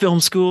going to film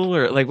school,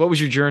 or like, what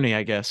was your journey,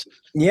 I guess?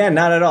 Yeah,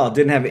 not at all.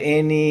 Didn't have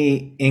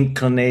any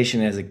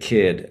inclination as a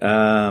kid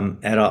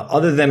at all,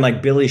 other than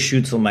like Billy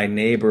Schutzel, my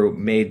neighbor,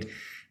 made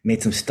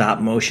some stop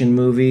motion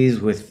movies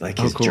with like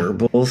his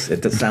gerbils.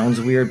 It sounds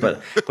weird,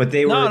 but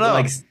they were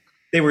like,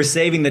 they were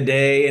saving the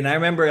day. And I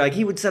remember like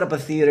he would set up a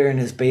theater in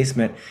his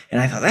basement,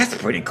 and I thought, that's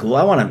pretty cool.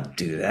 I want to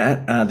do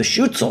that. The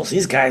Schutzels,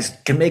 these guys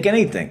can make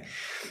anything.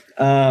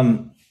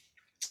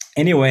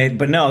 Anyway,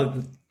 but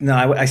no,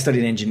 I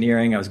studied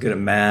engineering. I was good at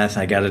math.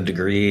 I got a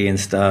degree and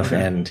stuff,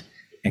 and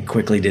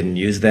quickly didn't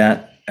use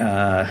that.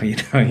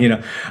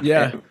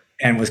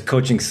 And was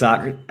coaching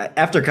soccer.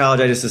 After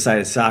college, I just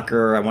decided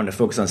I wanted to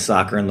focus on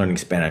soccer and learning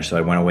Spanish. So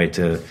I went away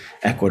to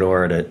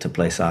Ecuador to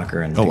play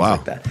soccer and things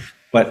like that.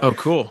 But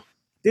cool.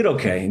 Did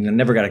okay.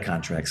 Never got a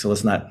contract. So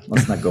let's not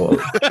go.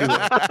 Let's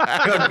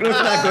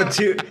not go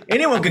too.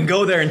 Anyone can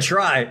go there and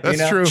try.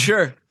 That's true.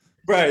 Sure.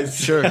 Right.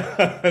 Sure.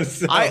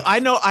 So, I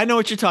know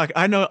what you're talking.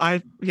 I know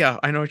what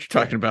you're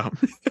talking about.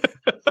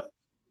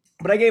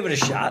 But I gave it a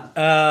shot.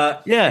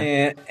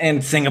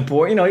 And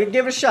Singapore, you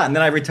give it a shot. And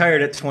then I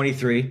retired at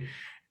 23.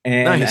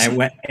 And nice.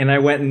 I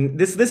went and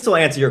this will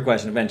answer your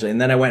question eventually.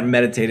 And then I went and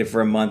meditated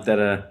for a month at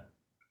a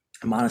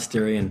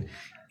monastery in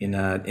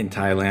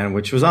Thailand,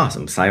 which was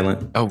awesome.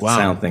 Silent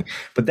thing.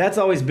 But that's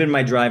always been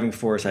my driving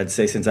force, I'd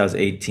say, since I was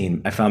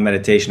 18. I found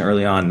meditation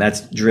early on.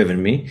 That's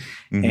driven me.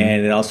 Mm-hmm.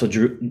 And it also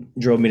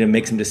drove me to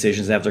make some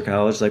decisions after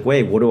college. Like,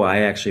 wait, what do I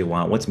actually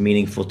want? What's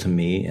meaningful to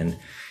me? And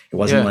it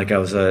wasn't like I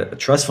was a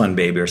trust fund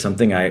baby or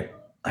something. I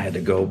had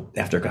to go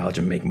after college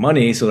and make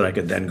money so that I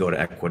could then go to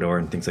Ecuador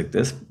and things like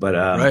this.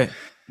 But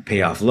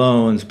pay off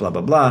loans, blah,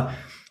 blah, blah.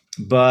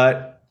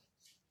 But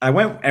I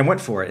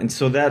went for it. And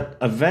so that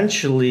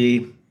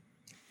eventually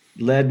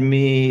led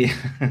me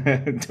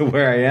to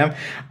where I am.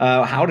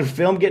 How did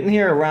film get in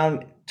here?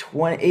 Around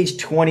age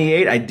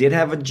 28, I did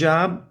have a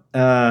job.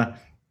 I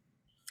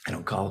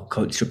don't call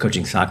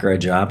coaching soccer a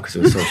job because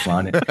it was so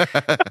fun.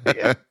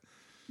 Yeah.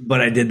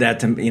 But I did that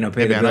to pay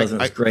the bills,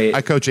 and it's great.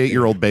 I coach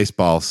 8-year-old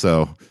baseball,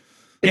 so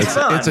it's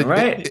fun,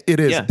 right? It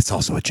is. Yeah. It's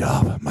also a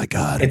job. My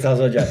God, It's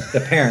also a job.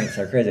 The parents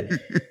are crazy.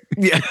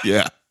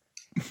 yeah.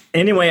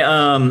 Anyway,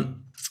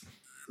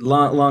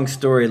 long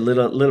story,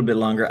 little bit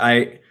longer.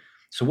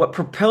 So what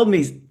propelled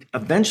me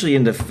eventually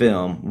into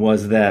film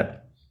was that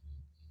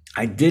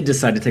I did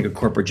decide to take a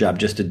corporate job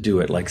just to do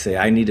it. Like, say,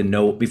 I need to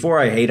know before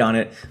I hate on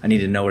it. I need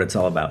to know what it's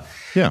all about.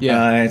 Yeah.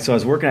 And so I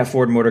was working at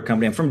Ford Motor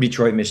Company. I'm from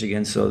Detroit,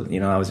 Michigan. So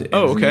I was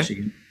in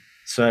Michigan.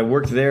 So I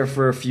worked there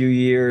for a few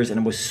years, and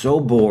I was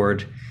so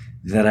bored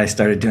that I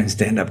started doing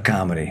stand-up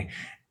comedy.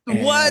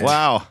 What?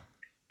 Wow.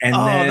 And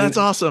then, that's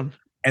awesome.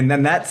 And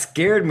then that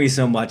scared me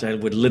so much, I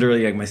would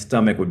literally, like, my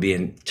stomach would be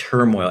in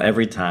turmoil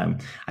every time.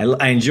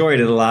 I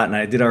enjoyed it a lot, and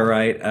I did all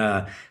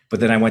right. But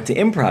then I went to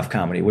improv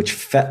comedy, which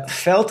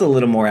felt a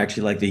little more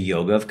actually like the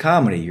yoga of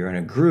comedy. You're in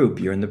a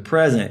group, you're in the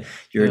present,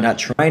 you're not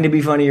trying to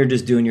be funny, you're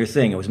just doing your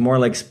thing. It was more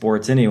like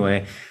sports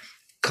anyway.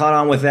 Caught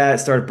on with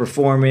that, started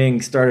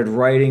performing, started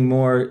writing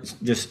more,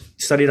 just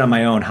studied on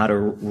my own how to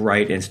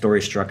write and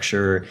story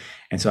structure.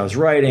 And so I was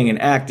writing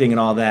and acting and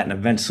all that, and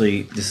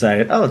eventually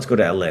decided, let's go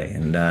to LA.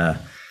 And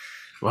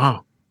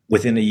wow.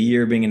 Within a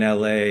year being in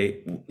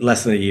LA,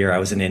 less than a year, I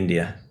was in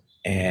India.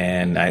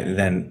 And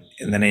then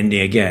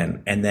India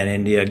again, and then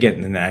India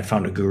again. And then I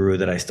found a guru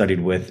that I studied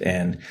with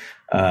and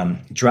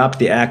dropped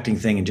the acting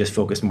thing and just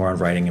focused more on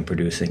writing and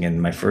producing.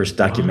 And my first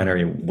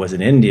documentary was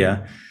in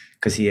India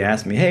because he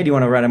asked me, hey, do you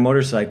want to ride a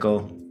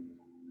motorcycle?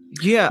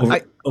 Yeah.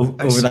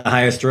 Over the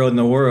highest road in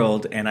the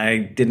world. And I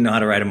didn't know how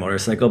to ride a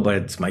motorcycle, but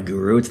it's my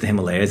guru. It's the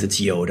Himalayas. It's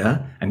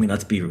Yoda. I mean,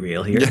 let's be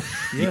real here.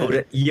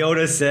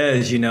 Yoda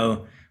says,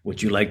 would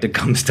you like to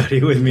come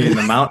study with me in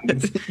the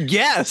mountains?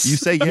 Yes. You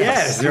say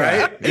yes. Yes,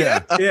 right?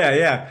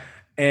 Yeah.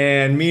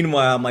 And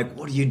meanwhile, I'm like,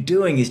 what are you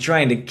doing? He's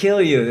trying to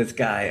kill you, this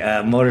guy,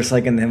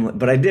 motorcycling him.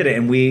 But I did it.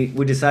 And we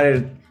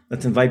decided,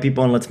 let's invite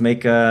people and let's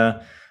make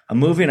a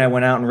movie. And I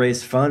went out and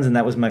raised funds. And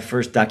that was my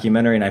first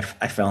documentary. And I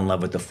fell in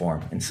love with the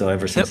form. And so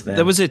ever since then.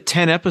 That was a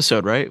 10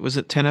 episode, right? Was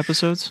it 10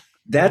 episodes?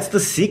 That's the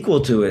sequel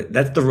to it.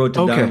 That's The Road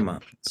to Dharma.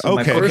 So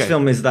my first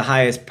film is The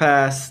Highest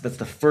Pass. That's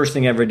the first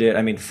thing I ever did.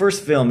 I mean,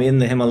 first film in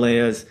the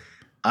Himalayas.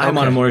 I'm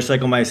on a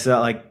motorcycle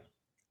myself. Like,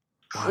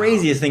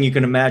 craziest thing you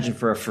can imagine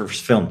for a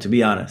first film, to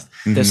be honest.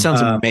 That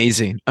sounds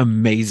amazing.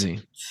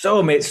 Amazing.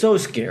 So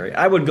scary.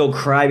 I would go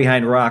cry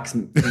behind rocks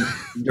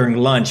during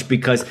lunch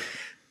because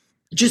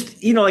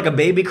just, like a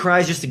baby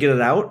cries just to get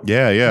it out.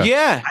 Yeah.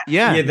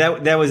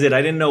 That was it.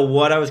 I didn't know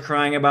what I was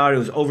crying about. It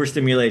was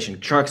overstimulation.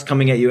 Trucks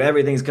coming at you.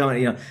 Everything's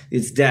coming.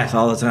 It's death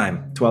all the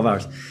time. 12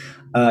 hours.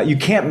 You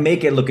can't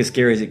make it look as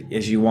scary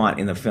as you want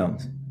in the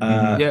films.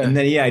 And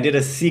then, I did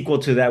a sequel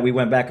to that. We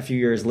went back a few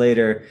years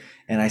later,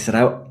 and I said,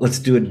 let's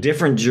do a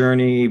different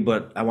journey,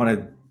 but I want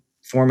to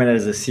format it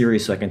as a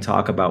series so I can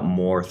talk about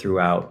more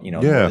throughout,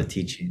 the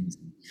teachings.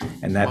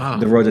 And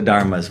that The Road to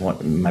Dharma is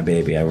my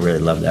baby. I really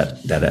love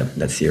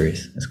that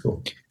series. That's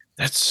cool.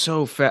 That's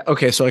so fast.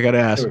 Okay, so I got to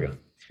ask. There we go.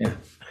 Yeah.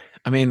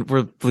 I mean,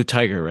 we're Blue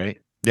Tiger, right?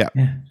 Yeah.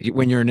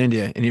 When you're in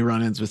India and you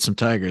run ins with some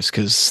tigers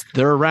because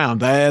they're around,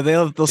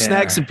 they'll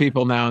snag some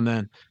people now and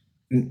then.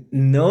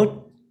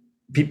 No,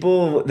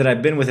 people that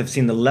I've been with have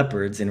seen the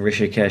leopards in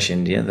Rishikesh,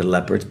 India. The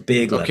leopards,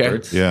 big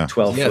leopards,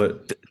 12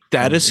 foot.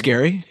 That is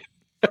scary.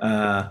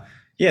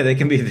 They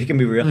can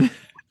be real.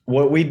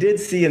 What we did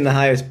see in the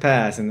Highest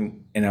Pass, and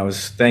I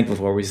was thankful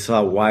for, we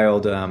saw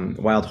wild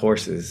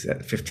horses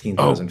at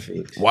 15,000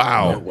 feet.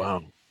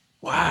 Wow.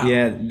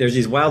 Yeah, there's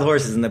these wild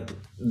horses in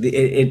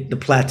the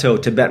plateau,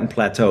 Tibetan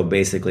plateau.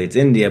 Basically, it's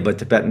India, but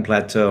Tibetan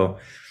plateau.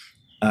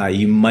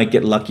 You might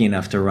get lucky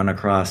enough to run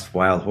across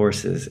wild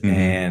horses,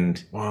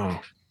 and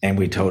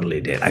we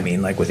totally did. I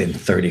mean, like within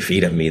 30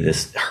 feet of me,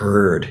 this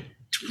herd.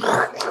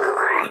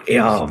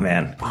 Oh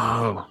man!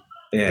 Wow.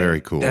 Yeah.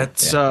 Very cool.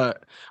 That's. I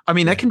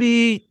mean, that can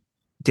be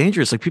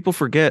dangerous. Like people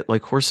forget,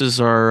 like horses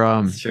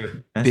are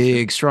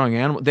big, strong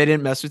animals. They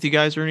didn't mess with you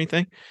guys or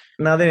anything?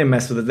 No, they didn't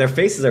mess with it. Their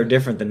faces are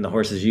different than the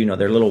horses.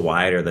 They're a little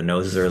wider. The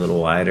noses are a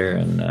little wider.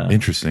 And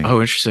interesting.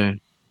 Oh,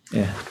 interesting.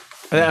 Yeah.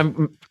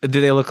 Do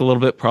they look a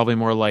little bit probably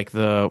more like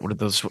the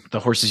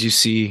horses you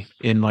see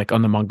in like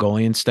on the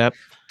Mongolian steppe?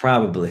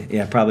 Probably.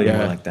 Yeah, probably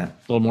more like that. A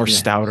little more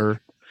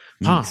stouter.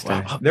 Huh.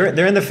 Wow.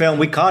 They're in the film.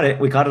 We caught it.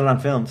 We caught it on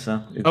film.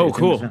 So.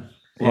 Cool.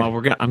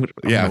 Well, I'm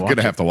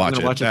gonna have to watch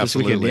it. Watch it this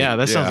weekend. Yeah,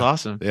 that sounds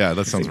awesome. Yeah,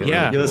 that sounds really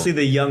You'll see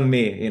the young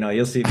me.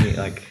 You'll see me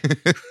like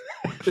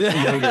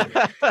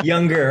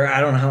younger. I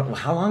don't know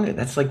how long.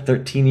 That's like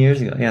 13 years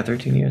ago. Yeah,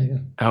 13 years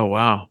ago. Oh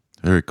wow.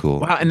 Very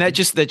cool. Wow, and that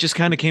just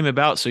kind of came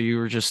about. So you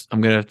were just,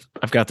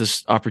 I've got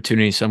this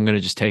opportunity, so I'm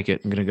gonna just take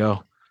it. I'm gonna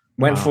go.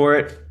 Went for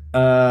it.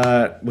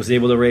 Was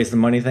able to raise the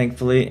money,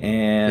 thankfully,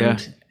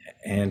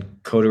 and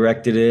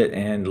co-directed it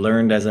and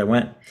learned as I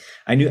went.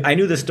 I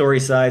knew the story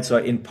side, so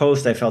in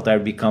post I felt I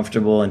would be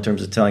comfortable in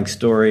terms of telling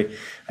story.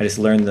 I just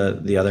learned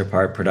the other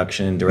part,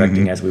 production and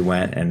directing, as we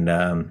went,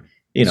 and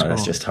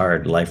that's just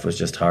hard. Life was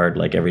just hard.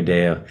 Like every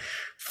day of,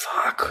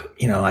 fuck,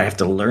 I have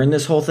to learn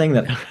this whole thing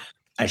that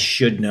I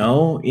should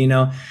know,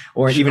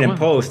 or even in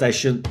post, I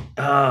should,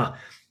 I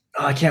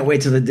can't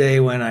wait till the day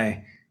when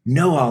I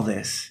know all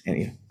this.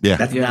 And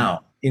that's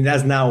now. And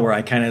that's now where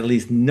I kind of at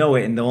least know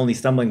it. And the only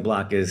stumbling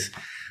block is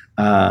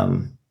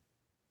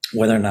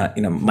whether or not,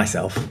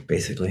 myself,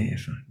 basically,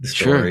 the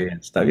story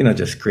and stuff,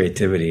 just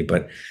creativity.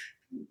 But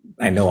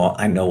I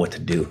know what to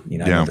do. I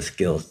know the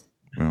skills.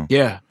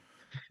 Yeah.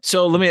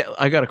 So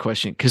I got a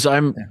question because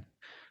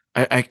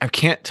I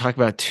can't talk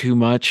about too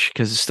much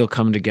because it's still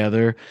coming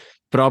together,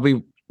 but I'll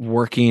be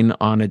working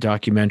on a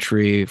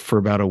documentary for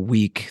about a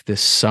week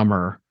this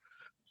summer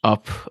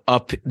up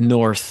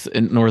north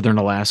in northern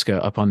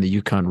Alaska, up on the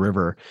Yukon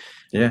River.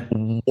 Yeah.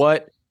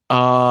 What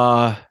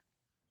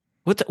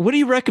do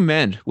you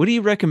recommend? What do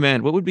you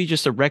recommend? What would be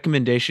just a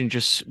recommendation,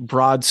 just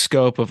broad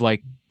scope of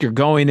like, you're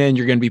going in,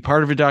 you're going to be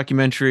part of a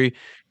documentary,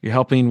 you're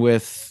helping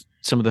with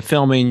some of the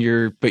filming,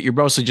 but you're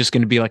mostly just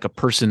going to be like a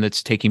person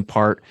that's taking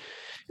part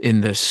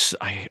in this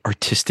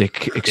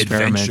artistic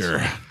experiment.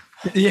 Adventure.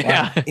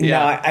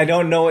 Yeah. I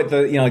don't know what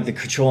the like the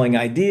controlling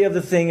idea of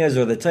the thing is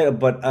or the title,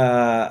 but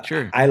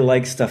I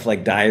like stuff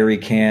like diary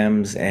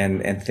cams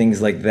and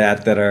things like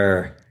that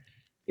are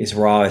as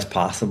raw as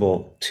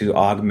possible to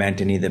augment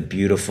any of the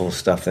beautiful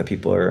stuff that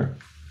people are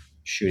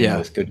shooting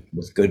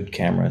with good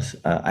cameras.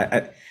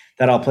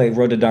 That I'll play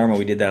Road to Dharma.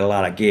 We did that a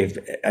lot. I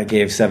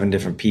gave 7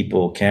 different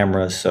people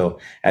cameras, so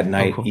at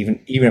night,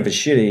 even if it's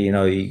shitty,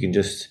 you can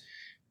just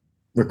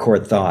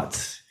record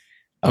thoughts.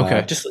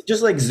 Okay.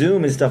 Just like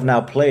Zoom and stuff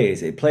now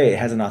plays. It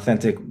has an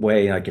authentic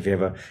way. Like if you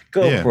have a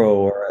GoPro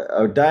or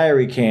a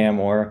diary cam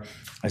or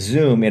a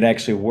Zoom, it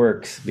actually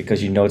works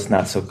because it's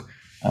not so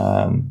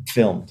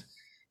filmed.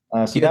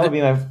 So that would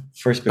be my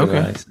first bit of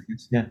advice, I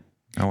guess.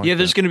 Yeah.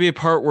 There's going to be a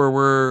part where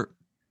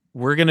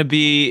we're going to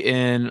be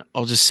in,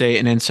 I'll just say,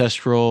 an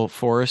ancestral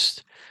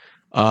forest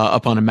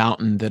up on a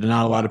mountain that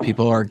not a lot of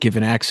people are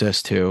given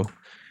access to.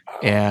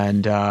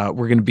 And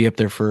we're going to be up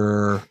there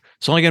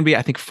it's only going to be,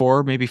 I think,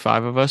 4, maybe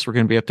 5 of us. We're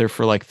going to be up there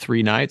for like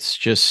 3 nights,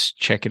 just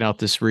checking out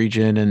this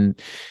region and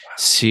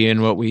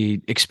seeing what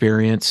we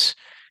experience.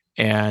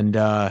 And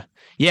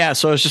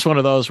so it's just one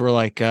of those where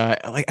like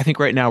I think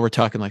right now we're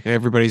talking like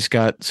everybody's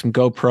got some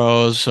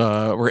GoPros.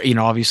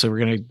 We're, obviously we're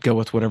going to go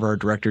with whatever our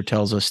director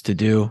tells us to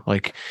do.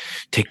 Like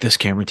take this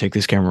camera,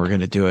 we're going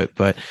to do it.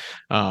 But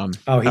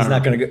he's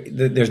not going to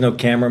go. There's no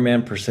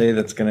cameraman per se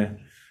that's going to.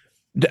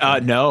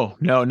 No,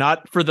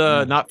 not for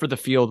the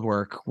field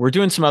work. We're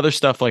doing some other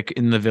stuff like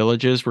in the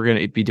villages. We're going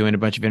to be doing a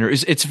bunch of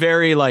interviews. It's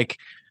very like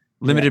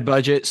limited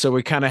budget. So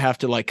we kind of have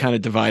to like kind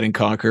of divide and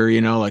conquer,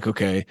 like,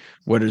 okay,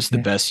 what is the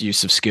best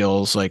use of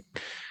skills? Like,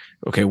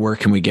 okay, where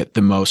can we get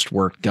the most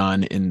work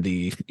done in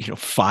the,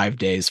 5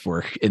 days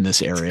work in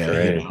this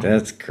area?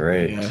 That's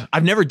great. Yeah.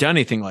 I've never done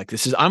anything like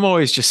this. I'm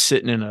always just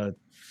sitting in a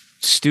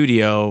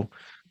studio,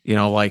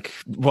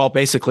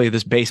 basically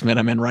this basement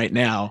I'm in right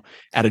now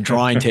at a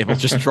drawing table,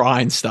 just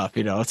drawing stuff,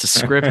 it's a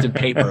script and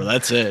paper.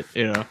 That's it,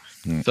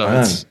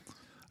 So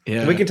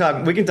we can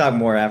talk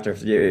more after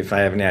if I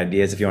have any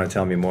ideas. If you want to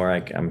tell me more,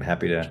 I'm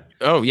happy to.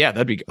 Oh yeah.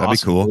 That'd be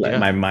cool. Let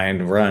my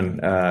mind run.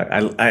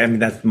 I mean,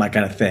 that's my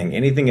kind of thing.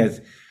 Anything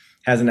has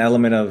an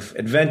element of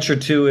adventure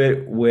to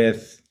it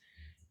with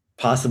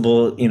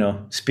possible,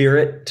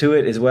 spirit to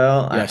it as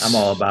well. Yes. I'm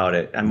all about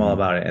it.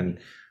 And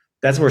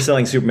that's what we're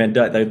selling Superman.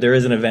 There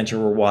is an adventure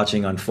we're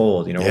watching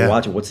unfold. We're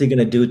watching what's he going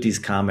to do with these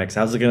comics?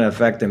 How's it going to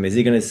affect him? Is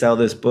he going to sell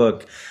this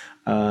book?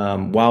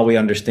 While we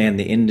understand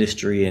the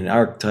industry and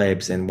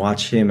archetypes and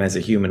watch him as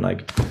a human,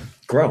 like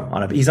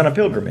grow he's on a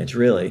pilgrimage,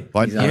 really.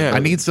 Well, I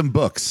need some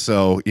books,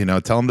 so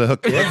tell him to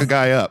hook a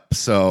guy up.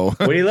 So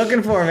what are you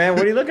looking for, man?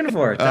 What are you looking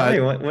for? Tell me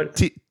what.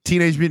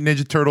 Teenage Mutant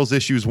Ninja Turtles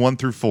issues 1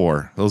 through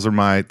 4. Those are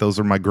my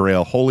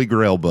holy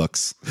grail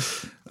books.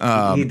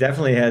 He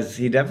definitely has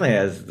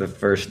the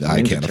first.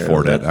 I can't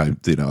afford it. I'm.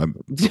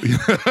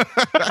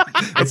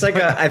 It's like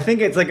I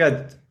think it's like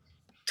a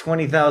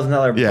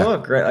 $20,000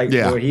 book, right? Like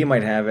where he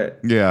might have it.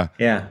 Yeah.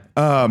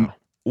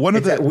 One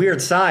of that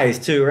weird size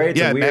too, right?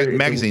 It's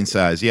magazine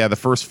size. Yeah, the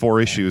first 4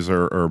 issues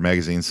are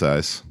magazine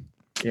size.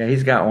 Yeah,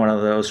 he's got one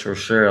of those for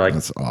sure. Like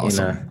that's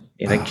awesome.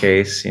 In a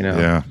case,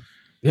 Yeah.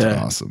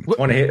 Yeah, awesome.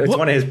 One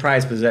of his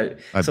prized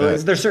possessions. So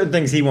there's certain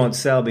things he won't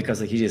sell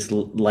because he just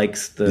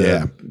likes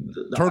the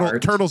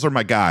turtles are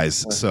my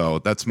guys. So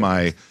that's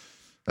my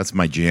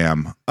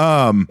jam.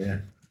 I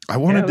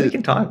wanted to. We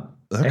can talk.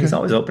 Okay. He's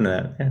always open to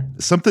that. Yeah.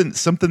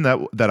 Something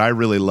that I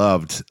really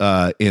loved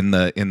in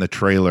the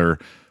trailer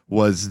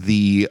was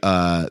the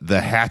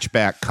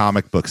hatchback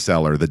comic book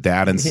seller, the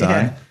dad and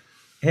son.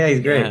 Yeah,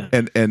 he's great.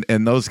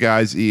 And those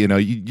guys, you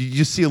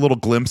just see a little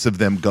glimpse of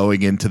them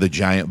going into the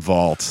giant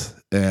vault.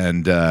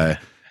 And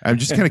I'm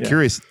just kind of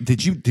curious.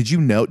 Did you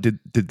know? Did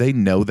they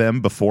know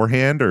them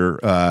beforehand, or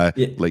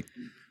like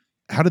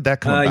how did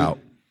that come about?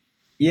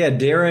 Yeah,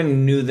 Darren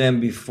knew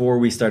them before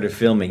we started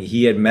filming.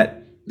 He had met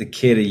the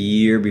kid a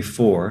year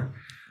before.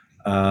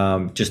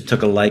 Just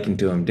took a liking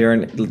to him.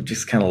 Darren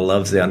just kind of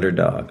loves the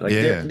underdog.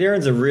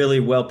 Darren's a really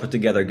well put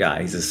together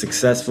guy. He's a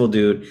successful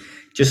dude.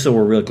 just so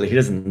we're real clear, he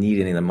doesn't need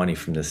any of the money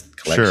from this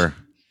collection. Sure.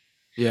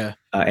 Yeah.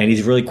 And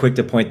he's really quick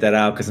to point that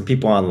out because some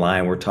people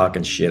online were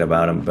talking shit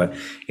about him. But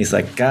he's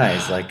like,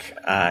 guys, like,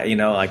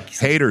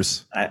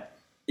 Haters.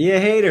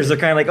 Haters. They're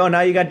kind of like, oh,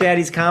 now you got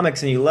Daddy's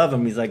comics and you love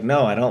him. He's like,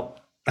 no, I don't.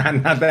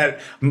 I'm not that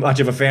much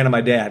of a fan of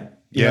my dad.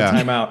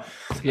 Time out.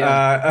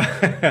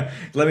 Yeah.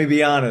 Let me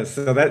be honest.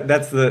 So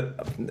that's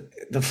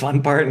the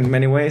fun part in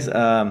many ways.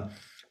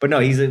 But no,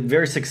 he's a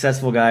very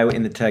successful guy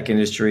in the tech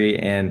industry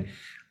and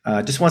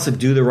just wants to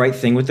do the right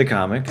thing with the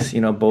comics,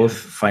 both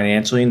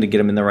financially and to get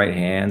them in the right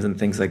hands and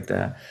things like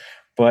that.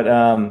 But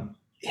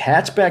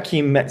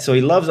Hatchback, so he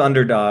loves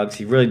underdogs.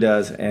 He really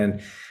does. And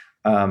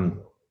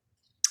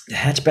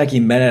Hatchback, he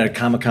met at a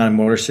Comic-Con in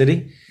Motor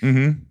City.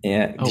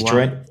 Yeah,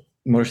 Detroit. Wow.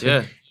 Motor City.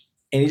 Yeah.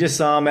 And he just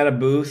saw him at a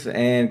booth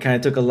and kind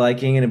of took a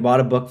liking and bought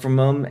a book from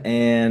him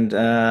and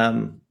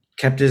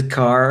kept his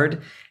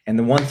card. And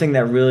the one thing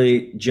that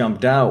really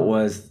jumped out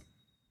was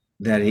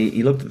that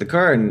he looked at the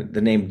card and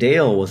the name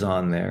Dale was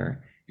on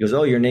there. He goes,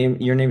 "Oh, your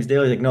name's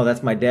Dale." He's like, "No,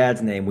 that's my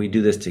dad's name. We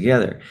do this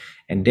together."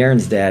 And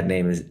Darren's dad's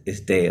name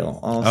is Dale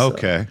also.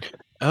 Okay.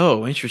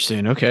 Oh,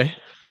 interesting. Okay.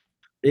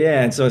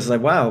 Yeah, and so it's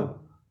like, wow,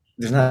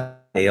 there's not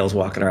Dales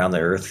walking around the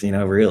earth,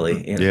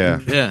 really. Yeah.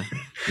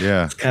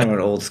 Yeah. It's kind of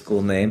an old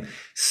school name.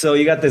 So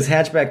you got this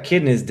Hatchback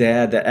kid and his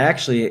dad that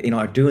actually,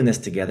 are doing this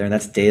together, and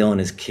that's Dale and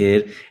his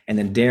kid, and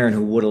then Darren,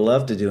 who would have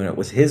loved to do it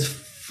with his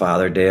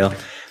father, Dale.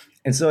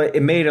 And so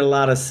it made a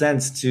lot of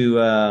sense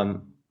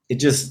to. It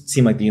just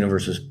seemed like the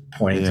universe was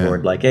pointing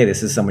toward, like, hey,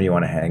 this is someone you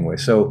want to hang with.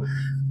 So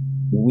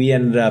we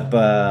ended up.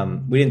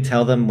 We didn't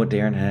tell them what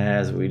Darren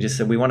has. We just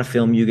said we want to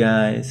film you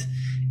guys.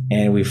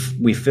 And we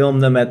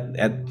filmed them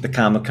at the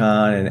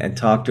Comic-Con and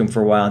talked to him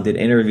for a while and did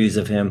interviews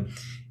of him,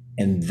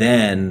 and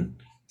then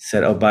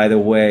said, "Oh, by the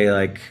way,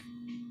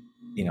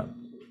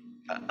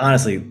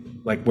 honestly,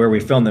 like where we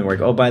filmed them, we're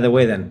like, oh, by the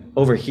way, then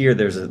over here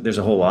there's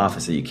a whole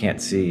office that you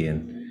can't see,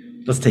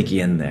 and let's take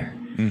you in there."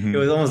 Mm-hmm. It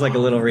was almost like a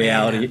little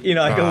reality,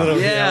 like a little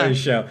reality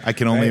show. I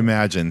can only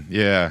imagine.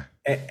 Yeah.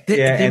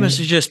 They must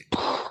have just.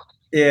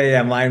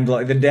 Yeah, mind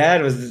blowing. The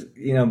dad was,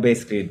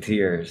 basically in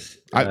tears.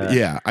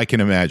 I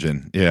can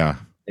imagine. Yeah.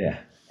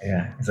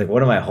 Yeah. It's like,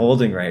 what am I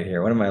holding right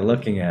here? What am I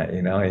looking at?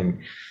 And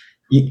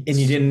you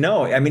didn't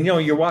know. I mean,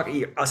 you're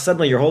walking.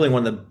 Suddenly, you're holding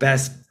one of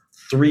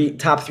the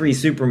top three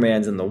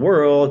Supermans in the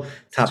world,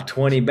 top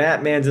 20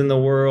 Batmans in the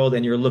world,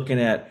 and you're looking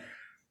at,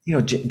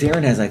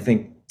 Darren has, I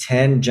think,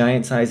 10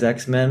 giant-size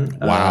X-Men.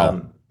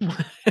 Wow.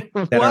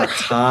 That are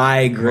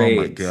high grade.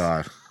 Oh my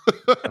god.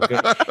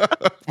 Okay.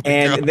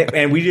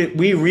 And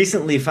we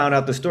recently found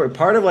out the story.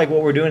 Part of like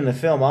what we're doing in the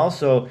film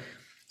also.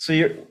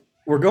 So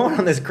we're going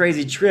on this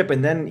crazy trip,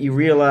 and then you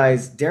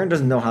realize Darren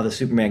doesn't know how the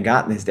Superman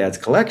got in his dad's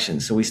collection.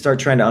 So we start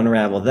trying to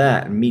unravel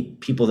that and meet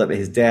people that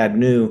his dad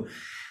knew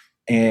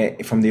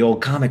from the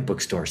old comic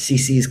book store,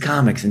 CC's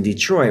Comics in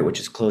Detroit, which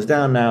is closed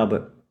down now.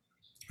 But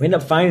we end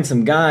up finding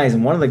some guys,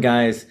 and one of the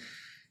guys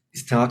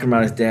is talking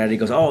about his dad. He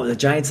goes, "Oh, the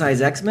giant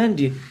size X-Men?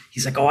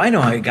 He's like, "Oh, I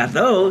know how you got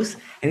those."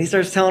 And he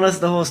starts telling us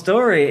the whole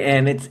story,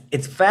 and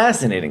it's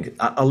fascinating.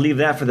 I'll leave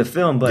that for the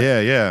film, but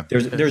yeah.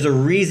 There's a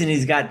reason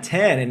he's got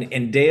 10,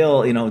 and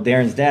Dale,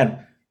 Darren's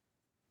dad,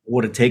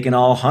 would have taken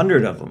all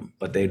 100 of them,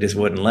 but they just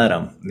wouldn't let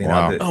him.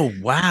 Wow.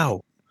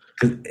 Wow.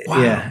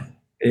 Yeah.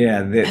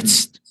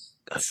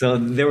 So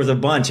there was a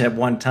bunch at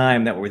one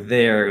time that were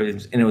there,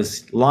 and it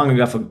was long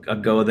enough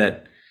ago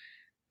that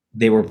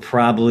they were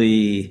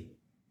probably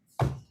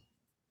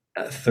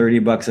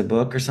 $30 a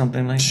book or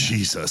something like that.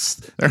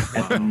 Jesus.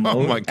 At the most,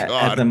 oh my God.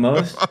 At the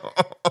most.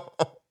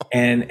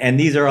 And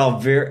these are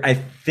all I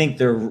think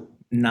they're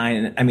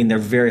they're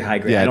very high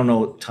grade. Yeah. I don't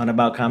know a ton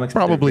about comics.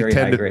 Probably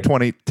 $10 to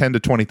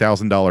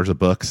 $20,000 a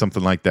book,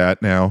 something like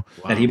that now.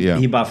 Wow. That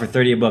he bought for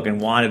 $30 a book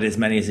and wanted as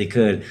many as he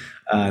could.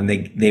 And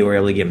they were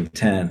able to give him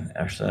 10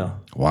 or so.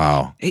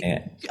 Wow.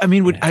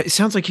 It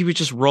sounds like he would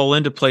just roll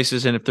into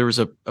places, and if there was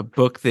a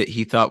book that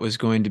he thought was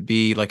going to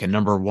be like a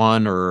number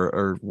one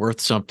or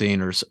worth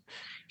something, or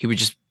he would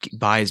just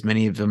buy as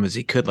many of them as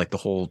he could, like the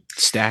whole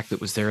stack that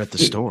was there at the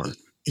store.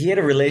 He had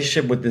a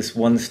relationship with this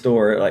one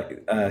store,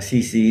 like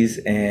CC's,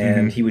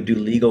 and he would do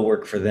legal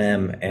work for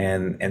them,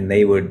 and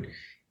they would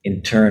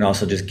in turn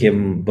also just give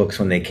him books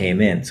when they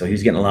came in. So he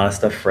was getting a lot of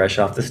stuff fresh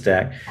off the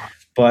stack.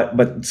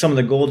 But some of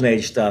the Golden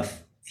Age stuff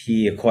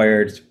he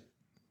acquired,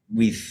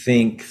 we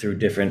think, through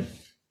different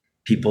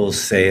people's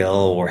sale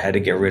or had to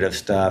get rid of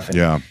stuff.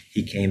 And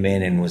he came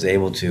in and was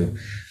able to.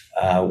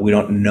 We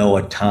don't know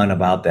a ton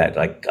about that.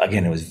 Like,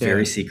 again, it was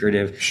very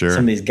secretive. Sure.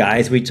 Some of these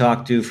guys we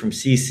talked to from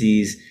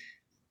CC's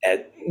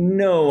had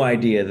no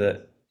idea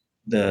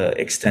the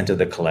extent of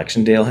the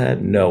collection Dale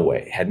had. No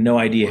way. Had no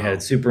idea he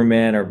had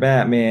Superman or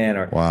Batman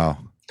or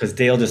because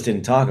Dale just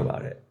didn't talk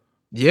about it.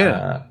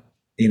 Yeah.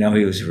 He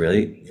was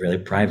really, really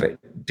private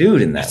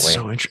dude in that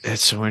way.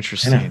 That's so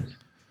interesting.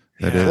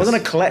 It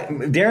wasn't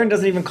Darren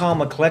doesn't even call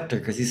him a collector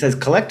because he says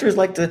collectors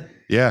like to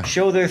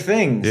show their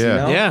things.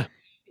 Yeah.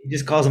 He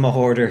just calls him a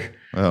hoarder.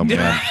 Oh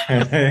man.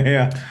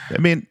 Yeah. I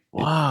mean,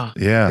 wow.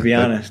 Yeah. To be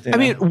honest. I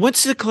mean,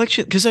 what's the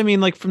collection? Because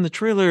like from the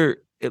trailer,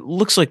 it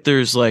looks like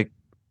there's like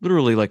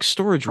literally like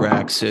storage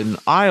racks and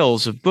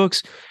aisles of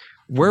books.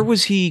 Where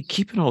was he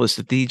keeping all this?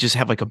 Did he just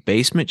have like a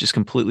basement just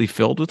completely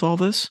filled with all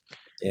this?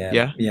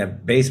 Yeah.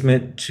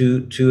 Basement,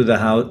 two of the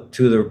house,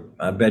 two of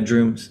the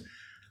bedrooms.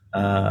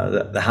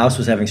 The house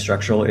was having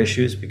structural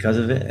issues because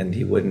of it, and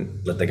he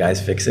wouldn't let the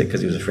guys fix it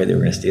because he was afraid they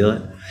were going to steal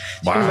it.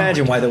 So you can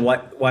imagine why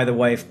the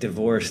wife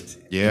divorced.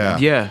 Yeah.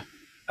 Yeah.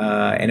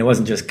 And it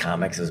wasn't just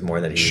comics; it was more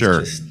that he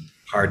was just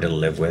hard to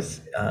live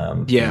with.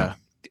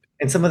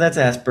 And some of that's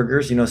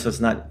Asperger's, so it's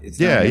not. It's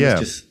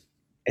just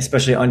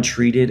especially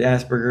untreated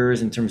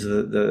Asperger's in terms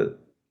of the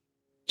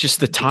just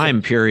the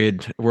time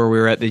period where we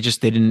were at. They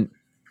didn't.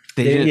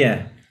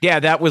 Yeah,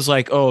 that was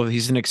like, oh,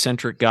 he's an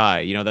eccentric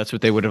guy. That's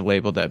what they would have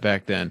labeled that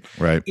back then.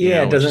 Right.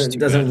 Yeah,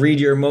 doesn't read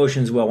your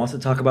emotions well. Wants to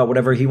talk about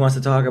whatever he wants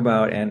to talk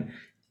about, and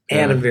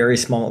a very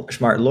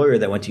smart lawyer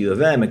that went to U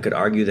of M and could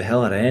argue the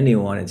hell out of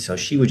anyone. And so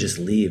she would just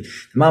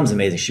leave. The mom's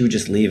amazing. She would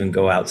just leave and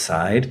go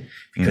outside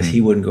because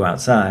he wouldn't go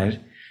outside.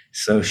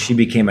 So she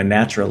became a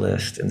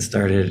naturalist and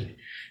started,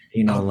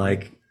 she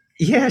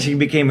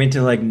became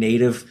into like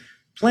native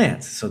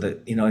plants. So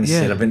that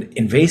instead of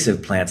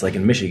invasive plants like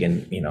in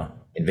Michigan,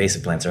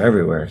 invasive plants are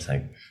everywhere. It's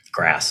like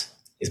grass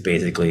is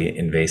basically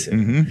invasive.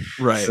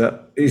 Mm-hmm.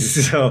 Right.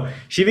 So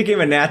she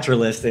became a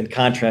naturalist in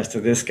contrast to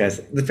this guy's.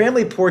 The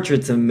family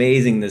portrait's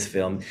amazing, this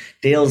film.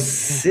 Dale's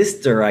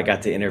sister I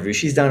got to interview.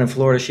 She's down in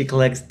Florida. She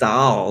collects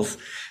dolls.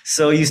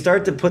 So you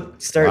start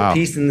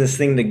piecing this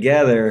thing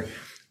together.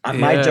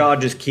 My jaw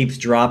just keeps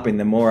dropping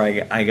the more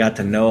I got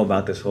to know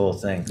about this whole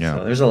thing. Yeah.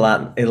 So there's a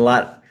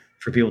lot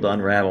for people to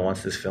unravel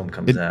once this film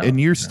comes out. And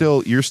you're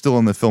still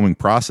in the filming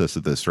process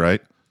of this,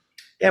 right?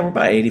 Yeah, we're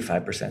about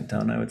 85%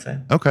 done, I would say.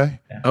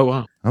 Okay. Yeah. Oh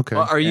wow. Okay.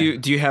 Well,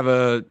 do you have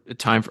a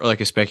time for like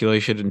a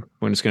speculation and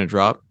when it's going to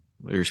drop?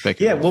 You're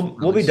speculating. Yeah,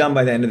 we'll be done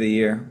by the end of the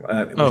year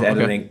with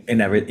editing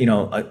and everything.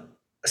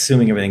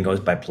 Assuming everything goes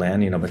by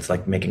plan. But it's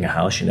like making a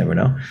house. You never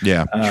know.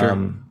 Yeah.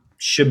 Sure.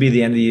 Should be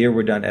the end of the year.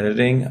 We're done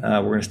editing.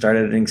 We're going to start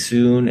editing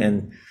soon,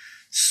 and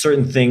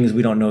certain things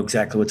we don't know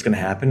exactly what's going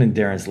to happen in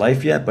Darren's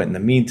life yet. But in the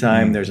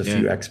meantime, there's a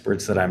few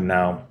experts that I'm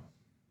now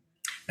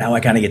I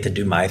kind of get to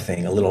do my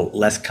thing, a little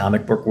less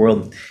comic book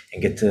world,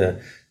 and get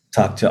to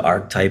talk to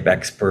archetype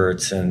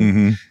experts.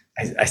 And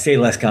I say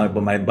less comic,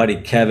 but my buddy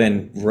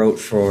Kevin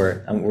wrote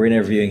we're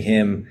interviewing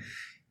him.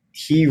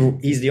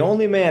 He's the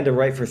only man to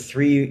write for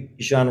 3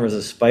 genres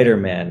of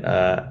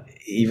Spider-Man.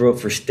 He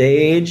wrote for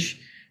stage,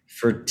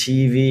 for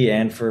TV,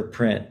 and for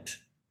print.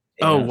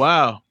 Oh,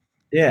 wow.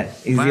 Yeah,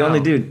 he's the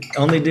only dude.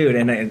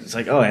 And it's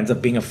like, it ends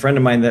up being a friend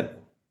of mine that,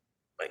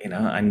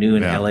 I knew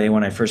in LA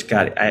when I first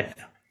got it.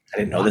 I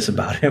didn't know this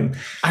about him.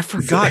 I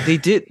forgot they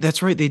did.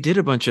 That's right. They did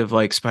a bunch of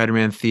like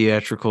Spider-Man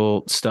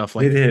theatrical stuff,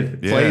 like they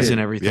did plays and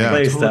everything. Yeah.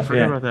 I totally totally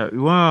forgot about that.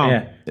 Wow.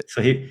 Yeah.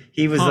 So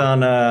he was on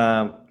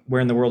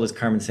Where in the World is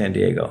Carmen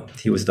Sandiego.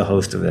 He was the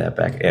host of that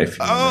back. I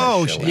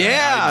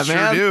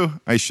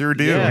sure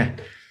do. Yeah.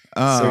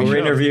 So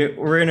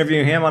we're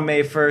interviewing him on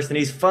May 1st, and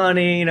he's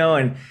funny,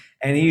 and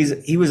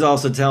he was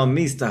also telling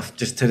me stuff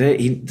just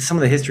today. Some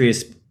of the history of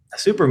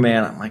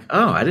Superman. I'm like,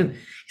 I didn't.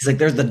 He's like,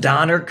 there's the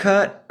Donner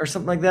cut or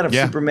something like that of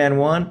Superman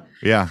 1.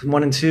 Yeah.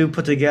 1 and 2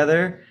 put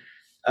together.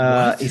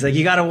 He's like,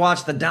 you got to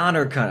watch the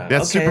Donner cut.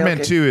 That's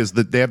Superman 2 is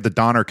they have the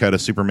Donner cut of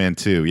Superman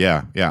 2.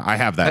 Yeah. Yeah. I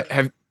have that.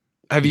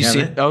 Have you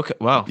seen it? Okay.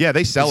 Wow. Yeah.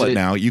 They sell it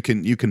now. You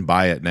can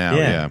buy it now.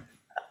 Yeah.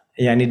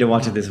 Yeah. I need to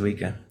watch it this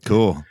weekend.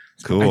 Cool.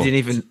 I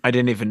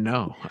didn't even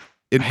know.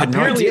 I had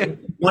no idea.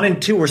 1 and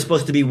 2 were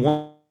supposed to be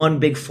one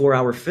big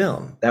 4-hour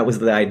film. That was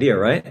the idea,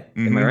 right?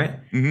 Am I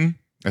right? Mm-hmm.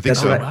 I think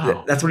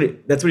so. That's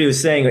what he was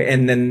saying,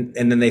 and then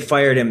they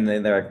fired him.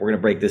 And they're like, "We're going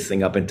to break this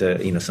thing up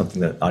into something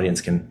that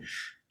audience can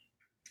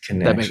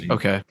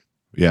okay,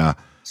 yeah,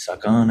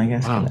 suck on." I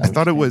guess. Wow. I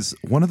thought it was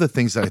one of the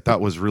things that I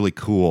thought was really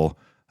cool.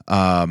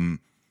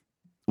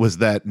 Was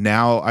that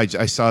now I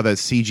saw that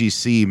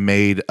CGC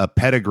made a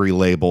pedigree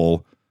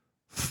label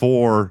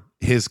for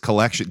his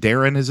collection.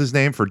 Darren is his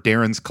name, for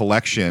Darren's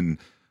collection.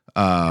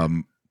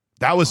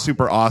 That was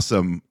super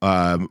awesome.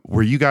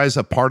 Were you guys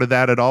a part of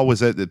that at all?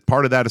 Was it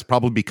part of that is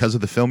probably because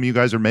of the film you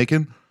guys are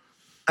making?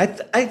 I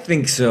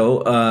think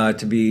so,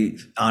 to be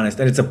honest.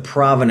 And it's a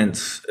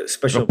Provenance,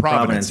 special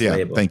Provenance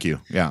label. Thank you.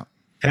 Yeah.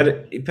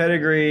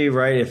 Pedigree,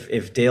 right?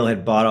 If Dale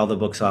had bought all the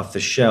books off the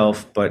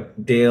shelf,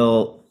 but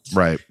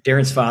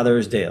Darren's father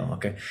is Dale.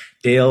 Okay.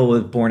 Dale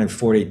was born in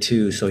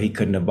 42, so he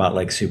couldn't have bought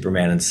like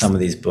Superman and some of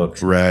these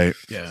books. Right.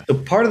 Yeah. So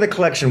part of the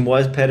collection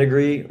was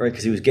pedigree, right?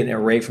 Because he was getting it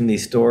right from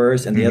these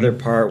stores, and the other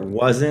part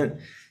wasn't.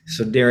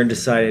 So Darren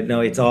decided,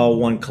 no, it's all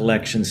one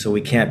collection, so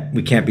we can't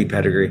be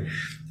pedigree.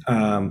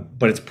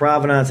 But it's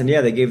provenance, and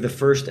they gave the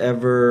first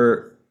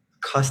ever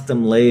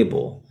custom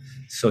label.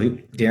 So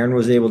Darren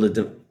was able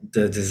to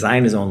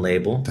design his own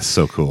label. That's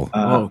so cool.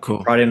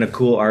 Cool. Brought in a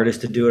cool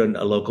artist to do it,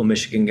 a local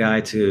Michigan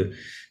guy to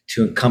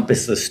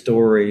encompass the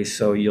story.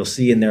 So you'll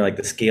see in there like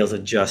the scales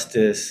of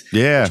justice,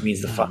 which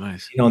means the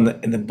nice.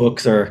 And the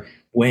books are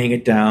weighing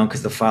it down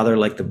because the father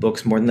liked the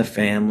books more than the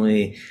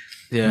family.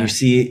 Yeah,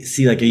 and you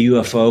see like a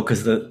UFO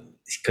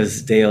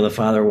because Dale, the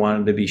father,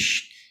 wanted to be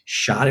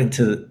shot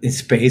into in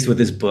space with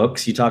his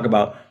books. You talk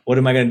about what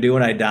am I going to do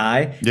when I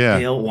die? Yeah.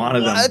 Dale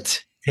wanted them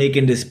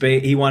taken to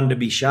space. He wanted to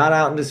be shot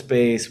out into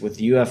space with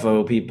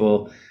UFO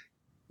people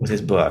with his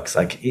books.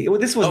 Like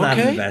this was not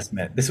an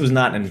investment. This was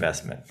not an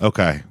investment.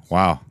 Okay.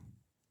 Wow.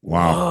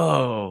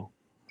 Whoa.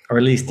 Or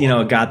at least, the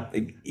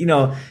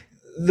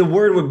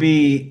word would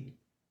be,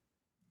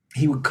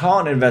 he would call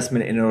it an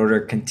investment in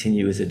order to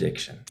continue his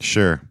addiction.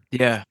 Sure.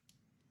 Yeah.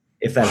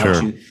 If that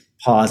helps you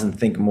pause and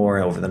think more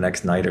over the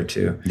next night or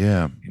two.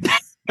 Yeah.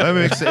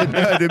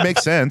 It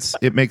makes sense.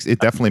 It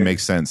definitely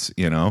makes sense.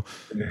 I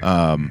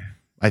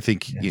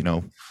think,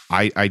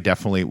 I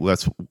definitely,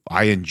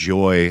 I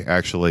enjoy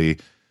actually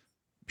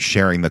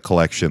sharing the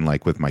collection,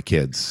 like with my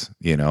kids,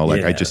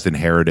 I just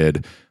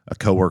inherited a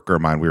coworker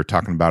of mine. We were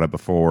talking about it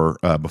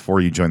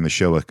before you joined the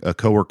show. A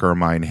coworker of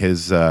mine,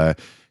 his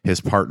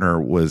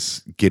partner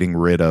was getting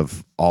rid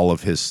of all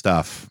of his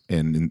stuff,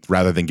 and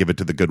rather than give it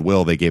to the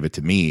Goodwill, they gave it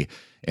to me.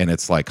 And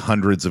it's like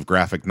hundreds of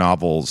graphic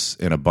novels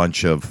and a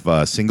bunch of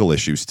single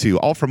issues too,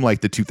 all from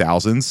like the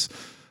 2000s.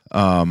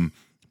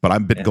 But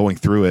I've been going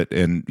through it,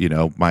 and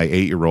my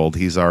 8-year-old,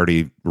 he's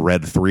already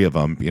read 3 of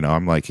them.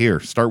 I'm like, here,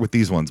 start with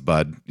these ones,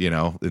 bud.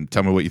 And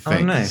tell me what you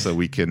think, so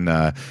we can.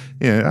 I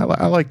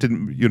like to,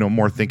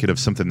 more thinking of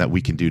something that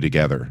we can do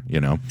together.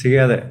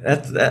 Together,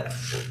 that's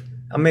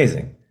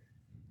amazing.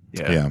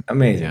 Yeah.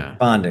 Amazing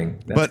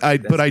bonding. But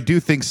I do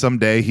think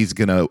someday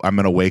I'm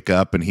gonna wake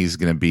up and he's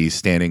gonna be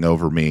standing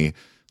over me,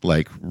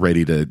 like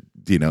ready to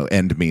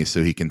end me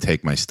so he can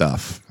take my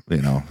stuff.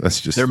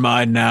 That's just, they're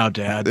mine now,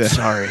 Dad.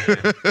 Sorry.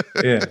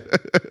 Yeah.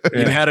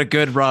 You had a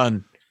good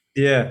run.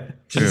 Yeah.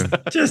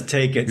 Just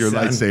take it. Your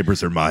son.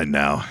 lightsabers are mine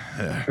now.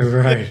 Yeah.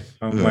 Right.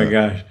 Oh my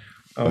gosh.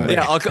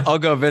 I'll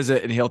go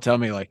visit and he'll tell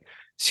me, like,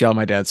 see all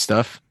my dad's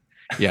stuff.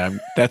 Yeah,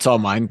 that's all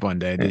mine one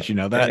day. Did you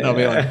know that? And I'll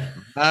be like,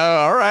 oh,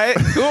 all right,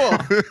 cool.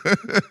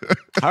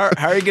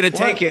 How are you going to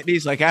take it? And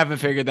he's like, I haven't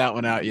figured that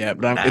one out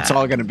yet, but it's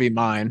all going to be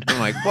mine.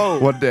 I'm like, whoa.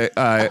 One day,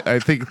 I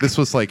think this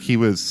was like he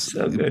was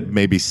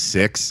maybe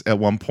 6 at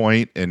one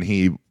point, and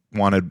he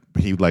wanted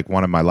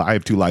my. I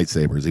have 2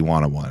 lightsabers. He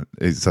wanted one.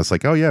 It's just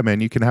like, oh yeah,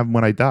 man, you can have them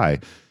when I die.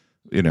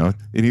 And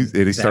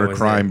he started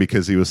crying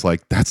because he was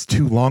like, that's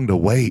too long to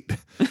wait.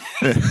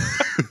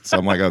 So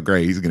I'm like, oh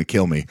great, he's going to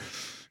kill me.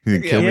 He's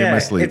going to kill me in my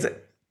sleep.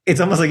 It's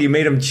almost like you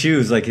made him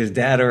choose, like his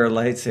dad or a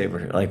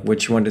lightsaber. Like,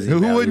 which one does he?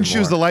 Who wouldn't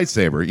choose the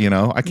lightsaber?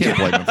 I can't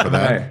blame him for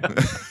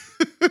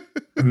that.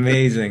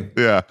 Amazing.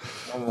 Yeah.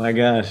 Oh my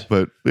gosh.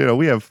 But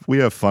we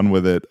have fun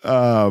with it.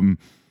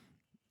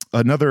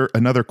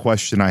 Another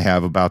question I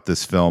have about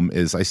this film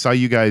is, I saw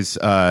you guys,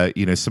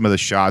 some of the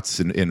shots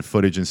and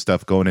footage and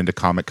stuff going into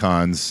Comic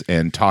Cons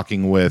and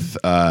talking with,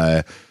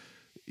 I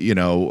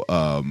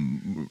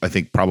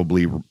think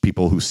probably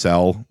people who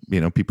sell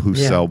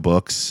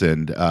books.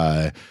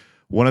 And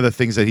one of the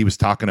things that he was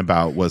talking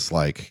about was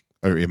like,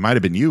 or it might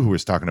have been you who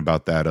was talking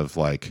about that, of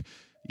like,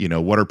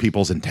 what are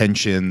people's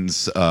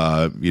intentions?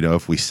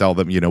 If we sell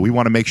them, we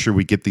want to make sure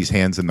we get these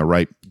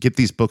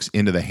books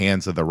into the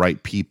hands of the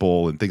right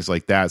people and things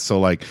like that.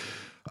 So like,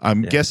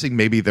 I'm guessing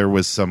maybe there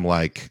was some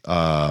like,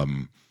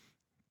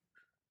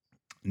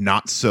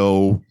 not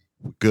so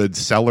good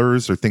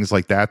sellers or things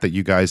like that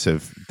you guys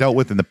have dealt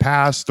with in the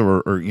past,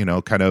 or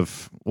kind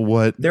of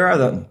what?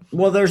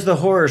 There's the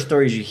horror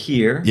stories you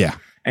hear. Yeah.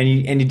 And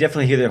you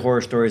definitely hear the horror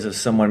stories of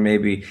someone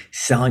maybe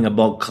selling a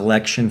bulk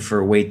collection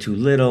for way too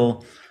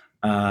little,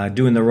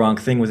 doing the wrong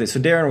thing with it. So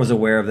Darren was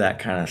aware of that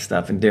kind of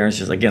stuff. And Darren's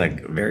just, again,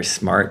 a very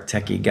smart,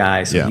 techie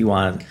guy. So he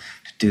wanted to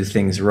do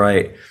things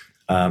right.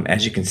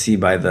 As you can see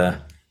by the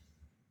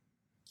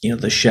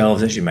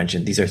shelves, as you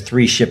mentioned, these are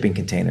 3 shipping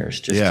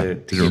containers. They're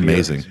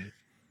amazing.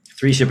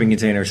 3 shipping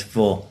containers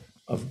full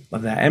of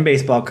that, and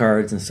baseball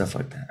cards and stuff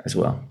like that as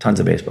well. Tons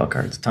of baseball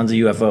cards, tons of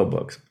UFO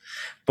books.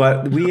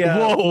 But we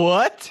whoa,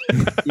 what?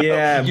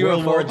 Yeah,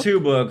 World War II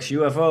books,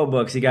 UFO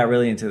books. He got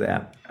really into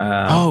that.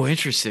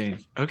 Interesting.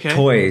 Okay.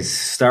 Toys,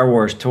 Star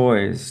Wars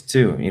toys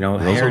too.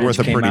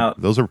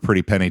 Those are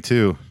pretty penny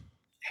too.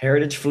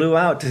 Heritage flew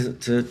out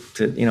to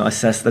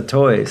assess the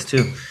toys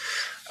too.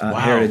 Wow.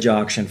 Heritage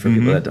auction for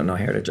people that don't know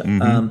Heritage.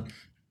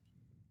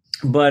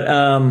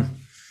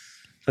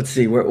 Let's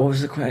see. What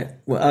was the question?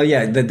 Well,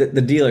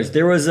 the dealers.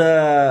 There was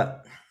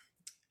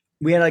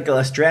we had like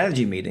a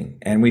strategy meeting,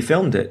 and we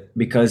filmed it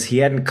because he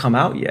hadn't come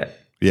out yet.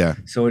 Yeah.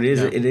 So it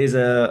is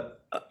a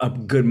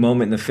good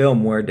moment in the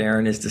film where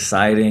Darren is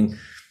deciding,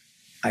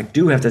 I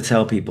do have to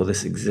tell people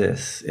this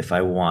exists if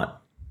I want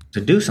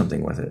to do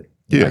something with it.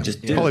 Yeah. I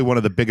just do. Probably one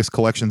of the biggest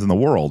collections in the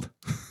world.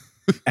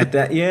 At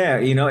that,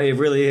 it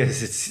really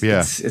is.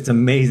 It's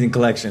amazing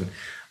collection.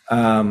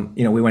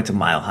 We went to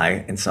Mile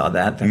High and saw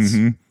that. That's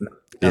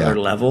another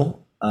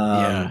level.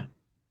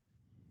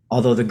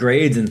 Although the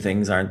grades and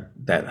things aren't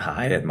that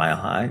high at Mile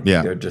High.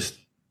 Yeah. They're just.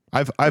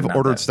 I've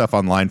ordered stuff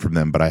online from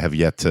them, but I have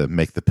yet to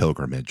make the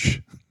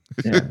pilgrimage.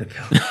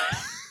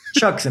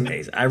 Chuck's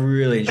amazing. I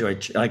really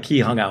enjoyed. Like, he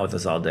hung out with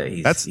us all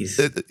day. That's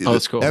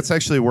cool. That's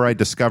actually where I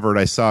discovered.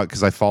 I saw it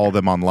because I follow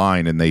them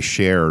online, and they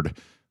shared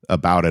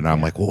about it. And I'm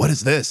like, well, what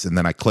is this? And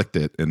then I clicked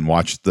it and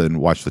watched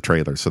the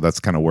trailer. So that's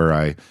kind of where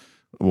I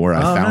where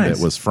I found nice.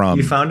 it was from.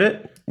 You found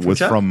it?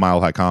 From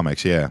Mile High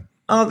Comics. Yeah.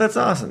 Oh, that's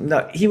awesome.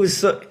 No,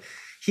 he's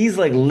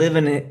like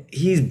living it.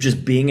 He's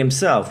just being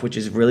himself, which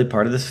is really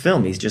part of this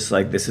film. He's just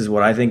like, this is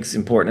what I think is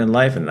important in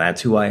life, and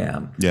that's who I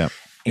am. Yeah.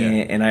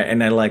 And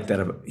I like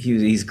that.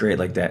 He's great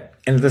like that.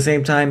 And at the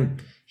same time,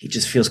 he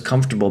just feels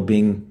comfortable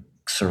being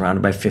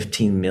surrounded by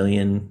 15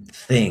 million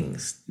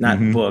things, not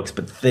books,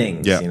 but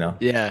things, Yeah. you know?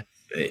 Yeah.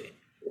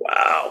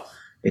 Wow.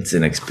 It's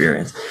an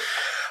experience.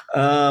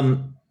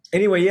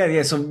 Anyway,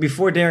 yeah. So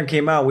before Darren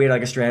came out, we had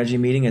like a strategy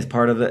meeting as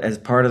part of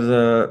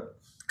the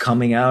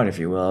coming out, if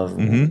you will.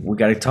 We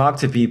got to talk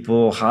to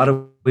people. How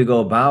do we go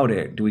about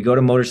it? Do we go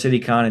to Motor City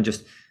Con and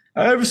just,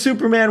 I have a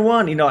Superman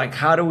 1, you know, like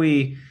how do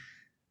we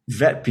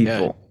vet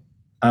people?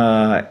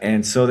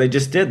 And so they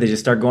just did. They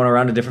just start going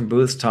around to different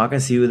booths, talking,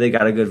 see who they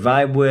got a good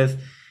vibe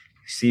with,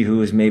 see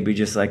who is maybe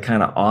just like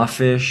kind of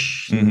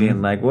offish and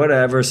being like,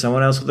 whatever,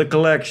 someone else with a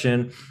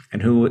collection,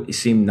 and who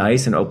seemed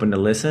nice and open to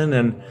listen.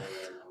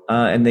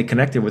 And they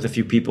connected with a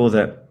few people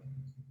that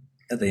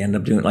they end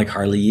up doing, like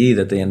Harley Yee,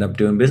 that they end up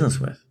doing business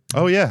with.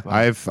 Oh yeah,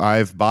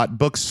 I've bought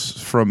books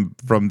from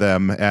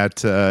them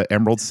at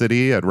Emerald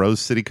City, at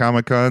Rose City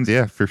Comic Cons.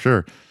 Yeah, for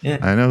sure. Yeah,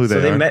 I know who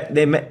they are.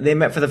 They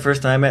met for the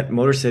first time at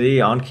Motor City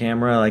on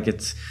camera. Like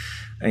it's,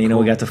 you know,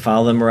 we got to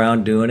follow them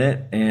around doing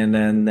it, and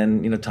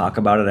then you know, talk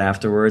about it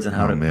afterwards and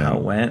how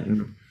it went.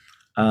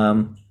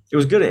 And it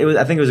was good.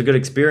 I think it was a good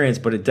experience,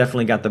 but it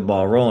definitely got the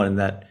ball rolling.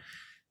 And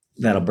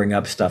that'll bring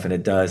up stuff, and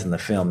it does in the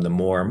film. The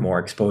more and more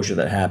exposure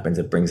that happens,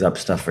 it brings up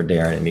stuff for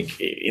Darren, and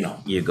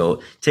you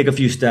go take a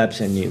few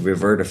steps and you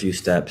revert a few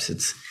steps.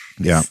 It's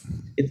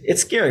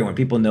scary when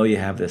people know you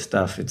have this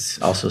stuff.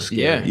 It's also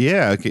scary.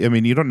 Yeah. I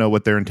mean, you don't know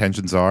what their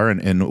intentions are,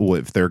 and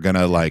if they're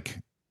gonna like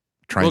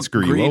try and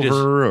screw you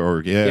over,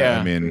 or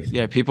I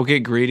mean, people get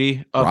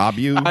greedy, rob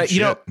you.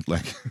 You know,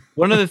 like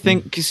one of the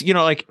things, because you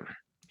know, like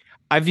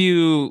I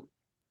view.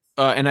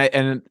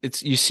 And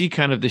it's, you see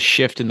kind of the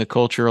shift in the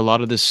culture. A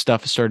lot of this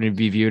stuff is starting to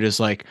be viewed as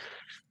like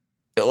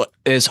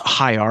as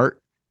high art,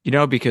 you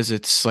know, because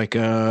it's like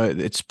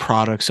it's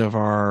products of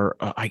our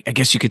I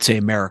guess you could say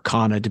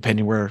Americana,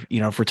 depending where, you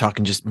know, if we're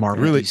talking just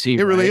Marvel, DC,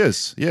 it really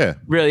is,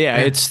 really,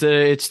 it's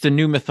the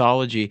new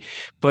mythology.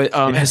 But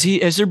has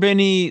there been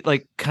any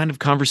like kind of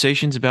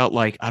conversations about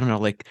like, I don't know,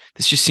 like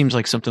this just seems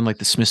like something like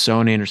the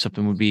Smithsonian or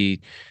something would be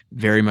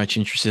very much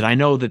interested. I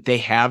know that they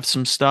have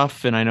some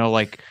stuff, and I know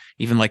like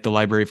even like the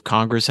Library of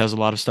Congress has a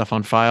lot of stuff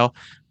on file.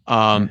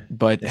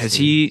 But has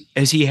he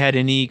had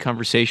any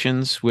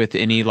conversations with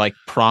any like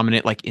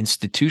prominent like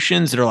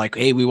institutions that are like,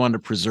 hey, we want to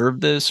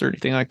preserve this or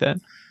anything like that?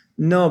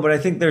 No, but I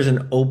think there's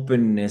an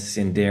openness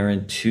in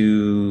Darren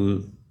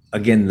to,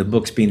 again, the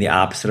books being the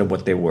opposite of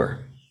what they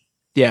were.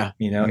 Yeah.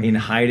 You know, in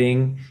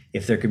hiding,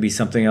 if there could be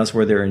something else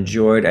where they're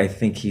enjoyed, I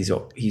think he's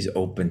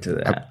open to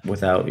that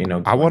without, you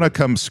know. I want to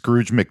come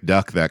Scrooge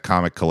McDuck that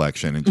comic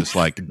collection and just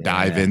like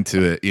dive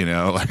into it, you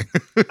know.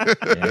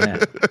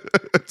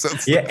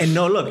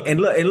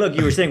 And look,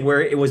 you were saying where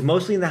it was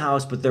mostly in the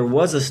house, but there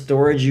was a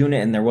storage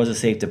unit and there was a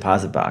safe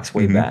deposit box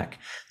way back.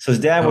 So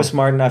his dad was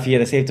smart enough. He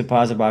had a safe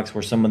deposit box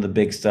where some of the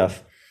big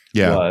stuff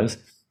was.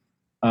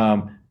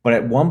 But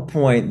at one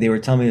point, they were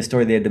telling me the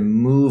story. They had to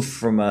move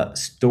from a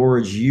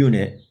storage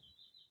unit,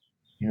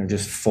 you know,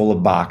 just full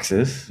of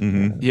boxes.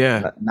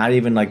 Not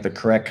even like the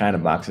correct kind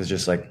of boxes,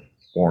 just like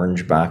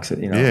orange boxes,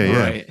 you know.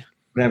 Right.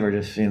 Whatever.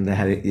 Just, you know,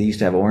 they used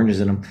to have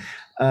oranges in them,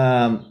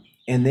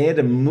 and they had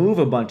to move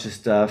a bunch of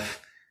stuff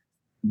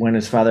when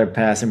his father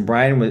passed. And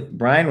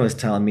Brian was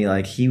telling me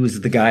like he was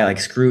the guy like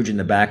Scrooge in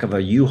the back of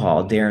a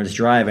U-Haul. Darren's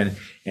driving,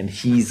 and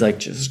he's like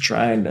just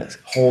trying to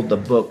hold the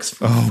books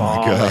from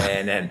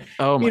falling. And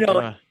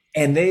God.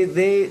 And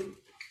they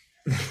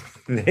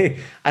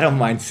I don't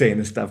mind saying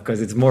this stuff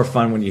because it's more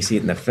fun when you see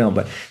it in the film.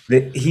 But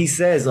he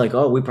says like,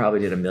 "Oh, we probably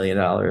did $1 million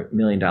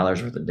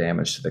worth of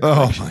damage to the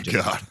collection."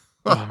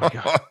 Oh my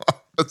god!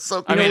 That's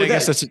so. I mean, I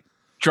guess that's a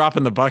drop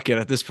in the bucket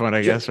at this point.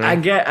 I guess. Right?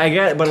 I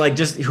get, but like,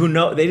 just who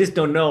know? They just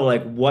don't know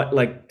like what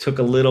like took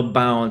a little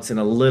bounce in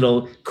a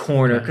little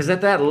corner because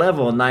at that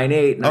level,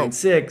 9.8,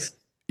 9.6.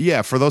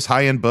 Yeah, for those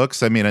high end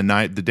books, I mean,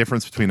 the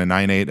difference between a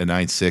 9.8 and a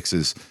 9.6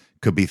 is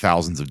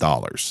thousands of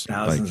dollars.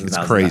 It's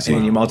crazy.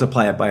 And you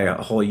multiply it by a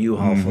whole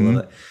U-Haul full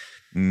of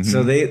it.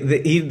 So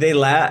he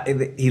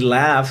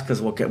laughs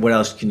because what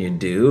else can you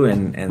do?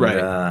 And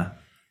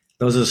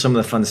those are some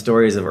of the fun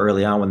stories of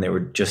early on when they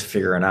were just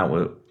figuring out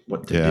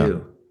what to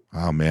do.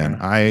 Oh man,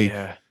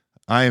 I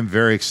am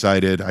very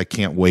excited. I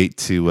can't wait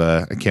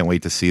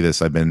to see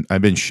this. I've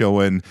been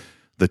showing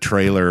the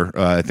trailer.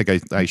 I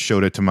think I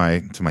showed it to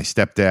my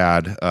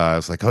stepdad. I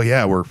was like, oh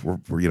yeah,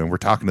 we're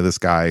talking to this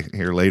guy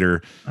here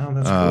later. Oh,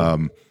 that's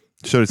cool.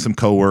 Showed it to some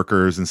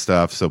coworkers and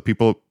stuff. So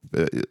people,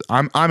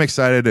 I'm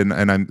excited, and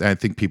I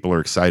think people are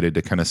excited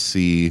to kind of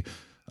see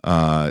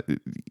the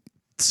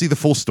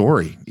full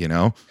story, you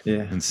know,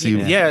 and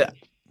see. Yeah.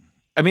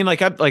 I mean,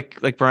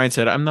 like Brian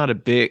said, I'm not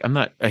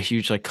a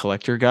huge like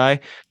collector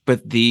guy,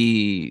 but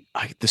the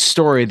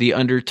story, the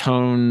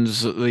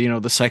undertones,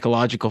 the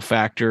psychological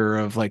factor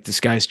of like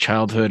this guy's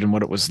childhood and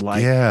what it was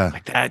like, Yeah.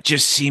 like that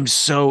just seems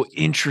so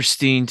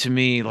interesting to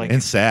me. Like,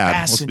 And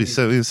sad. Must be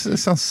fascinating. so. It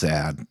sounds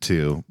sad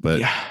too,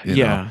 but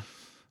Yeah.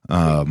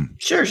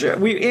 Sure.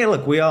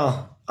 We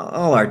all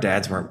our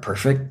dads weren't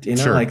perfect,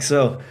 Sure. like,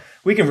 so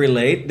we can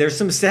relate. There's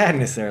some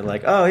sadness there,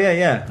 like, oh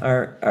yeah.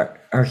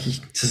 Our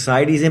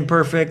society's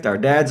imperfect. Our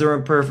dads are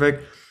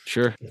imperfect.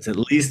 Sure. Let's at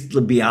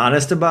least be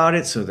honest about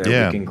it so that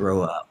Yeah. we can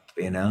grow up,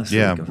 So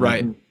Yeah. we can-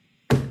 Right.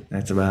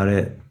 That's about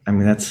it. I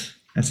mean, that's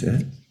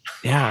it.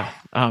 Yeah.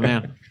 Oh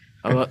man.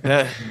 I love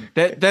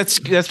that.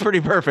 That's pretty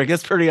perfect.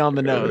 That's pretty on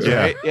the nose, yeah,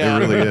 right? it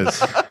really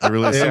is. It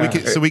really is.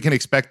 Yeah. So we can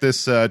expect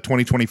this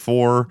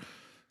 2024.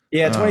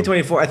 Yeah,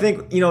 2024. I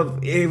think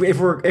if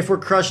we're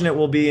crushing it,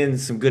 we'll be in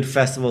some good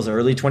festivals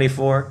early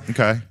 24.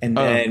 Okay. And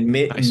then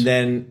nice.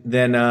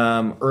 then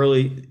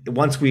early,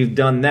 once we've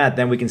done that,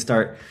 then we can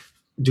start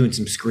doing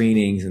some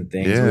screenings and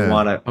things. Yeah.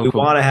 We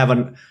cool. want to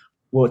have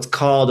what's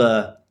called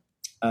a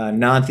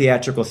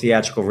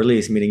non-theatrical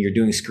release, meaning you're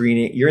doing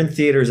screening. You're in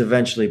theaters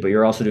eventually, but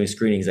you're also doing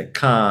screenings at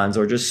cons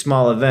or just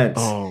small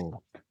events.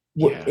 Oh.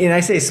 And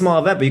I say small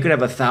event, but you could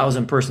have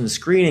 1,000-person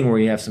screening where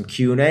you have some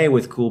Q&A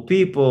with cool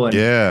people. And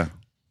Yeah.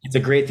 it's a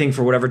great thing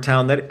for whatever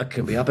town that it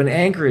could be up in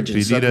Anchorage. And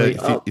If you need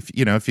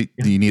suddenly,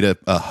 you need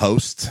a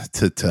host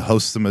to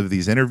host some of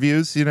these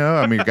interviews,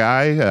 I'm your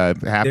guy.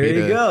 Happy there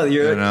you to, go.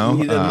 You're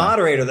the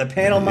moderator, the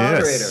panel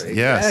moderator.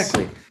 yes.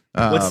 Exactly.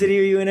 What city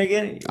are you in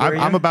again? Where are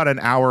you? I'm about an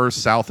hour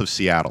south of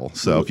Seattle.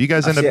 So if you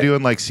guys end up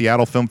doing like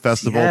Seattle Film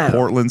Festival,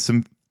 Portland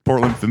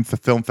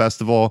Film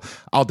Festival,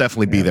 I'll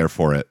definitely be there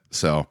for it.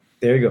 So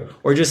There you go.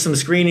 Or just some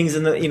screenings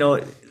in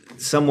the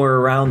somewhere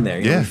around there.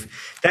 Yeah.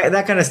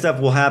 That kind of stuff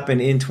will happen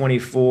in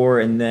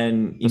 24, and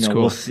then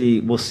cool. we'll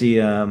see.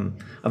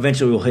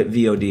 Eventually, we'll hit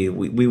VOD.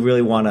 We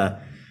really want to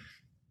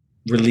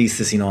release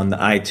this, on the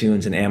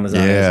iTunes and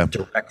Amazon as a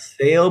direct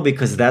sale,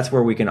 because that's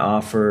where we can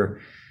offer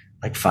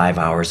like 5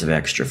 hours of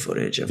extra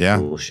footage of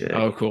cool shit.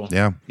 Oh, cool.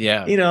 yeah.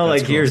 Yeah.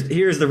 Like cool.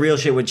 here's the real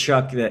shit with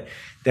Chuck that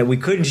we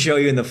couldn't show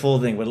you in the full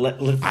thing.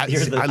 But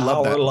here's the I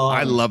love that. hour-long.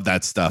 I love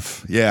that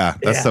stuff. Yeah,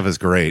 that stuff is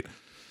great.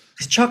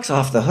 Chuck's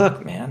off the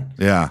hook, man.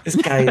 Yeah. This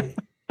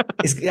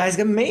guy's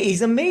amazing.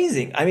 He's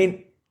amazing. I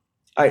mean,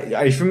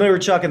 are you familiar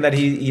with Chuck and that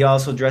he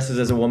also dresses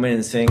as a woman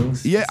and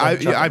sings? Yeah,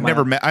 I've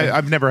never met.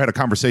 I've never had a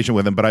conversation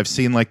with him, but I've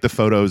seen like the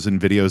photos and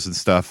videos and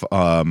stuff.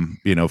 From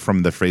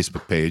the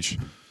Facebook page.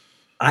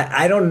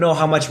 I don't know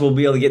how much we'll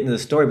be able to get into the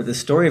story, but the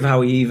story of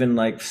how he even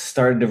like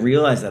started to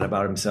realize that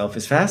about himself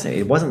is fascinating.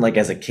 It wasn't like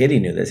as a kid he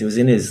knew this. He was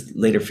in his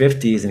later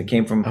 50s, and it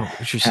came from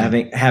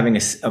having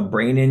a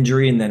brain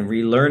injury and then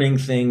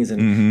relearning things,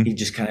 and he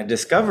just kind of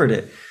discovered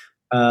it.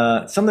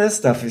 Some of this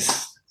stuff is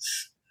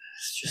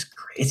just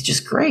great. It's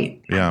just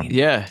great. Yeah. I mean,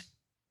 Yeah.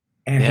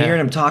 and hearing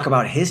him talk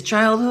about his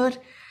childhood,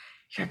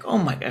 you're like, oh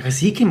my God, because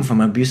he came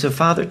from an abusive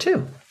father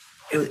too.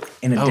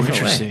 In a different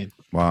interesting. way.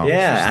 Wow.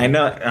 Yeah,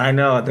 I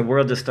know. The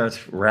world just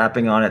starts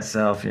wrapping on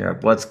itself. You're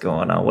like, what's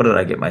going on? What did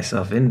I get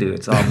myself into?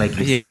 It's all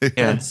making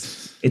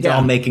sense. It's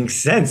all making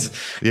sense.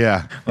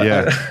 Yeah.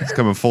 It's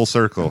coming full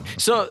circle.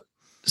 So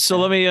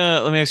let me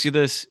ask you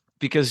this,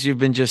 because you've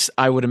been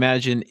I would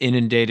imagine,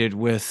 inundated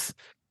with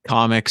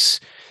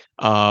comics,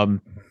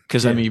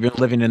 because I mean, you've been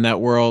living in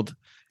that world.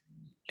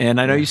 And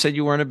I know you said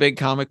you weren't a big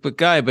comic book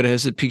guy, but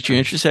has it piqued your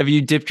interest? Have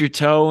you dipped your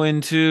toe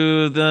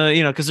into the,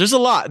 because there's a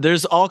lot,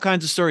 there's all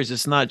kinds of stories.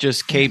 It's not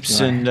just capes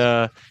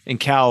and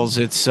cowls.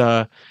 It's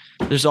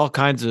there's all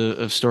kinds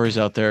of stories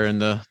out there in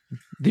the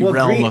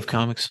realm of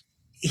comics.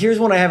 Here's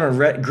one I haven't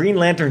read. Green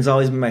Lantern's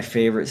always been my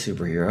favorite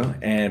superhero,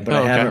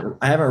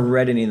 I haven't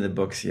read any of the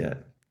books yet,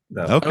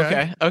 though.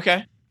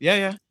 Okay.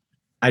 Yeah.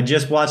 I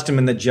just watched him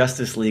in the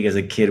Justice League as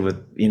a kid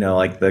with,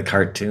 like the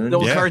cartoon. The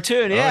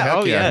cartoon, yeah.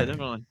 Oh, Yeah,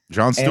 definitely.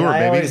 John Stewart,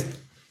 baby.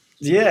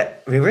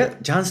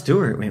 John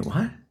Stewart. Wait,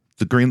 what?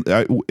 The Green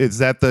is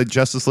that the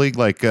Justice League,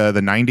 like the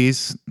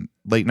 90s,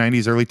 late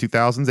 90s, early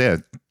 2000s? Yeah.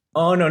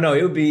 Oh no,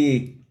 it would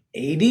be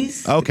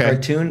 80s. Okay. The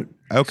cartoon.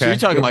 Okay. So you're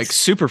talking like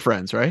Super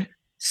Friends, right?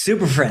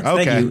 Super Friends.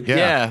 Okay. Thank you.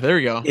 Yeah, there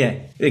we go. Yeah.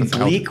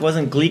 Gleek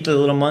wasn't Gleek the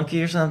little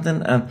monkey or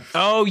something?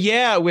 Oh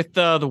yeah, with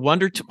the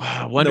Wonder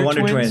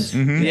Twins.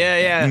 Mhm.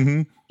 Yeah.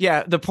 Mhm.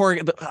 Yeah,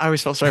 I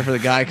always felt sorry for the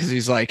guy, because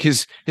he's like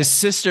his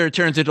sister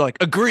turns into like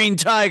a green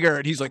tiger,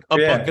 and he's like a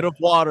bucket of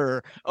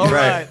water. All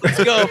right,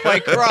 let's go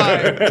fight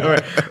crime.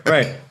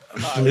 right.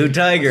 Blue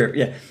tiger.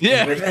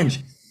 Yeah.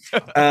 Revenge.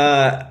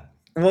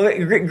 Well,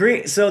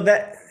 great. So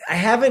that I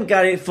haven't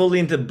got it fully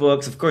into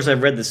books. Of course,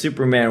 I've read the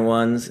Superman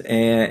ones,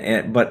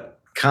 but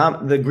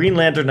the Green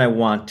Lantern I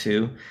want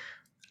to.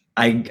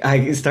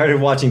 I started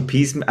watching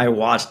I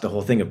watched the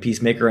whole thing of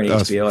Peacemaker on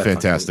HBO.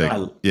 Fantastic.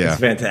 It's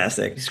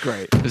fantastic. It's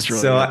great. It's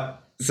really good.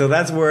 So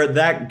that's where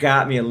that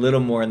got me a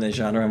little more in the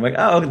genre. I'm like,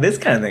 oh, this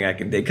kind of thing I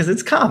can dig, because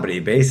it's comedy,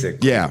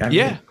 basically. Yeah. I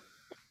mean,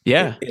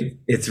 Yeah.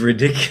 It's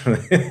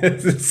ridiculous.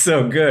 It's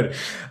so good.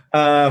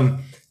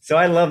 So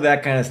I love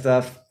that kind of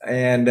stuff.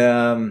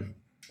 And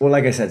Well,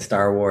 like I said,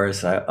 Star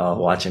Wars. I'll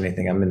watch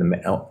anything. I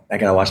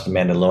gotta watch The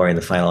Mandalorian,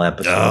 the final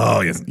episode.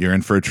 Oh, yes. You're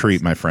in for a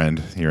treat, my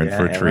friend. You're in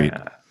for a treat.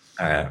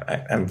 All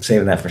right, I'm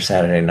saving that for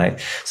Saturday night.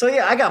 So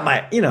yeah, I got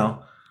my,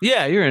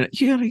 Yeah, you're in.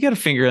 You got a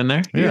finger in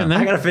there. You're in there.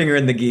 I got a finger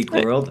in the geek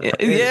world.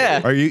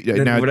 Yeah. Are you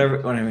now?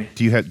 Whatever. What I mean.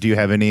 Do you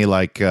have any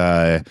like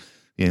the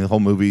whole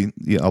movie?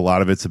 A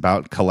lot of it's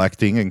about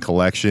collecting and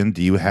collection.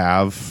 Do you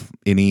have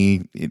any?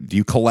 Do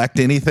you collect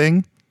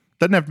anything?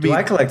 Doesn't have to be. Do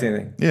I collect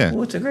anything? Yeah.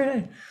 Well, it's a great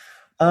idea.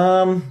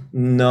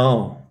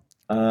 No,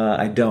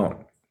 I don't.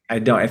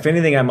 If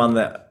anything,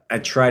 I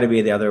try to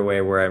be the other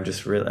way, where I'm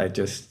just a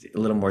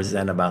little more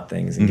zen about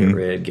things and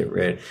get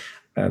rid.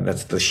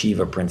 That's the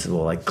Shiva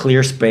principle. Like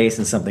clear space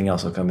and something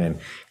else will come in.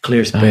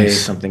 Clear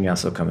space, something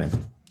else will come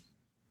in.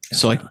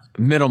 So like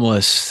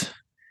minimalist.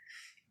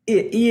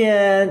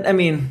 Yeah, I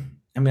mean,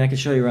 I can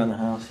show you around the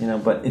house,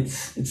 but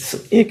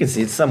it's you can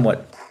see it's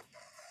somewhat.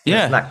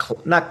 Yeah,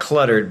 it's not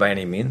cluttered by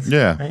any means.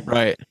 Yeah,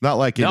 right. Not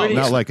like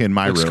in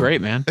my looks room.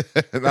 great, man.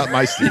 Not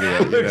my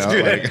studio.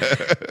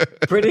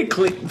 Pretty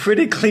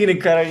clean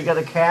and cut. You got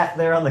a cat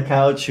there on the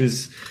couch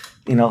who's,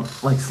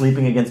 like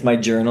sleeping against my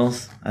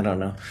journals. I don't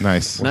know.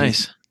 Nice.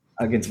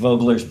 Against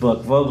Vogler's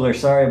book. Vogler,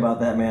 sorry about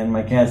that, man.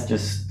 My cat's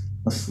just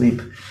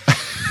asleep.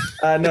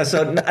 No,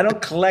 so I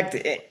don't collect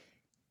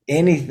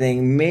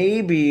anything.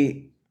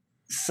 Maybe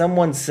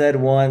someone said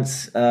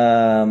once,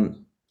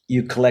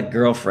 you collect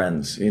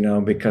girlfriends,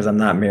 because I'm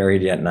not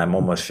married yet and I'm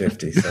almost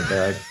 50. So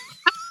they're like,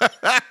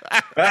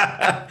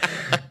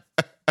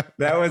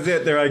 that was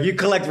it. They're like, you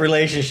collect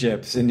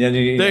relationships. And then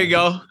there you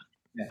go.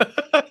 Yeah.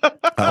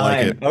 I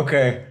like it.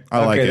 Okay.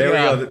 I like it. There we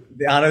go.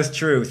 The honest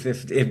truth.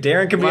 If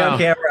Darren can be on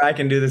camera, I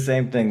can do the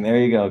same thing. There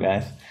you go,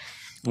 guys.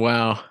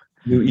 Wow.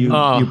 You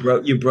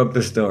broke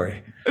the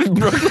story.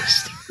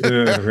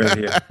 Right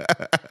here.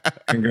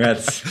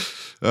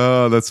 Congrats.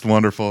 Oh, that's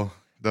wonderful.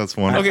 That's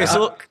wonderful. Okay,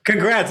 so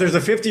congrats. There's a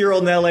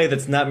 50-year-old in LA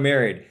that's not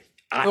married.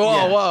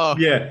 Whoa.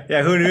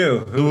 Yeah. Who knew?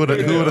 Who would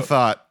have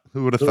thought?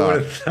 Who would have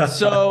thought?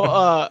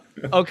 So,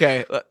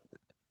 okay,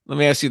 let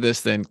me ask you this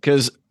then,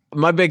 because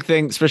my big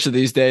thing, especially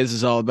these days,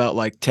 is all about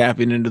like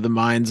tapping into the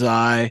mind's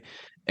eye,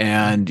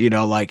 and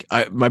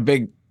my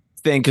big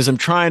thing, because I'm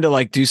trying to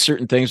like do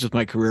certain things with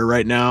my career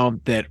right now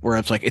where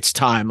it's like it's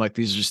time. Like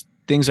these are just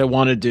things I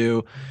want to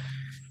do,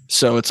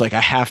 so it's like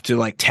I have to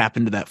like tap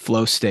into that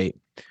flow state.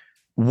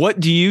 What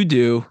do you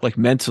do like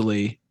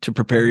mentally to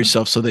prepare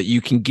yourself so that you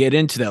can get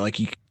into that,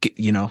 like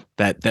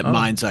that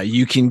mind's eye?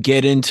 You can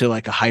get into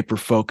like a hyper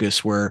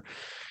focus where,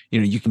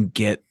 you can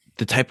get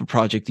the type of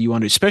project that you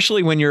want to,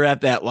 especially when you're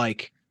at that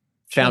like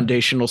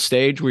foundational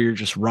stage where you're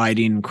just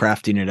writing and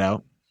crafting it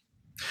out.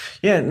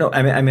 Yeah, no,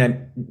 I mean, I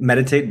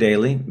meditate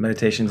daily.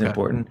 Meditation is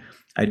important.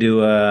 I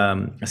do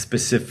a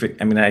specific,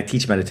 I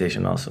teach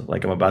meditation also.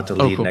 Like I'm about to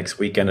lead next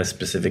weekend a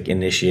specific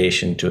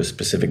initiation to a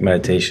specific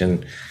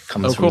meditation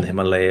comes from the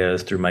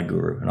Himalayas through my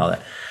guru and all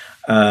that.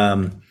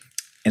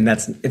 And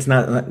it's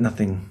not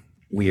nothing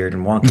weird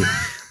and wonky.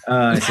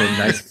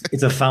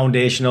 It's a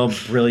foundational,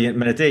 brilliant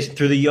meditation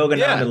through the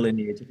Yogananda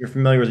lineage. If you're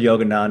familiar with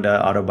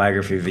Yogananda,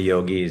 autobiography of the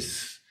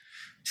yogis,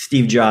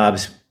 Steve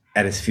Jobs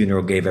at his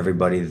funeral gave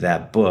everybody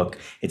that book.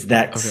 It's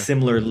that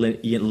similar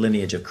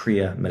lineage of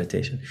Kriya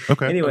meditation.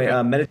 Okay. Anyway,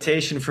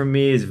 meditation for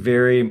me is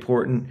very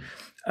important.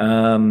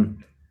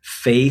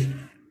 Faith,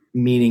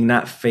 meaning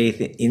not faith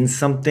in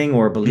something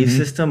or a belief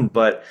system,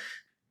 but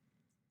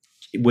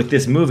with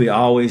this movie,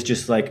 always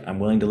just like, I'm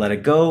willing to let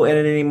it go at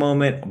any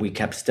moment. We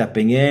kept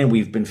stepping in.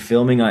 We've been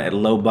filming at a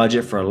low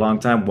budget for a long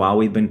time while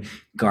we've been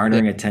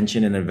garnering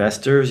attention and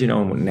investors,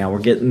 now we're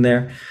getting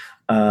there.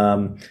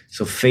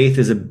 So faith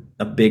is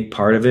a big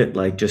part of it,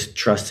 like just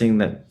trusting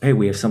that, hey,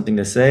 we have something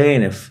to say.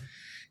 And if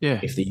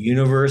the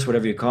universe,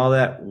 whatever you call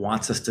that,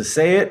 wants us to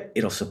say it,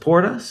 it'll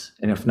support us.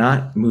 And if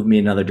not, move me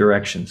another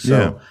direction.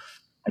 So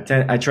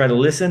I try to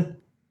listen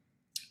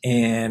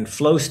and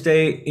flow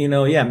state,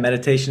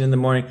 meditation in the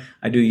morning.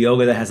 I do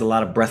yoga that has a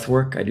lot of breath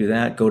work. I do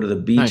that, go to the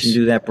beach and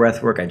do that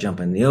breath work. I jump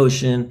in the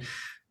ocean.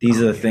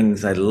 These are the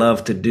things I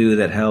love to do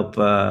that help,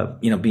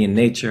 be in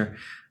nature,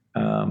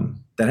 that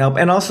help.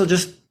 And also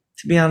just,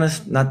 to be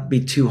honest, not be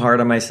too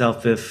hard on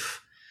myself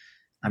if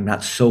I'm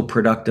not so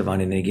productive on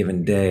any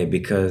given day,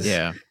 because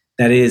that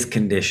is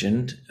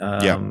conditioned.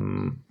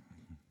 And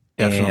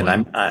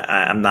I'm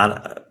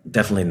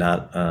definitely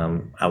not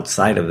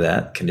outside of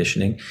that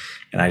conditioning.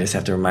 And I just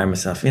have to remind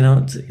myself,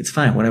 it's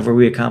fine. Whatever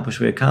we accomplished,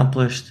 we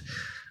accomplished.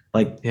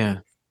 Like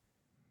to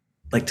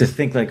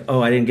think like,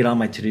 oh, I didn't get all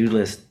my to-do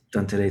list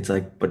done today. It's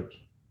like, but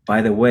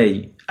by the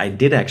way, I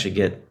did actually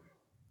get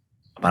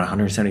about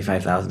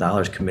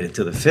 $175,000 committed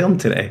to the film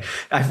today.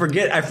 I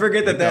forget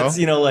that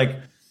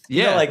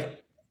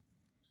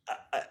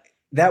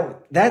that's,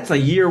 that's a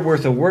year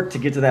worth of work to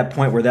get to that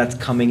point where that's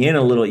coming in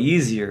a little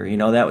easier.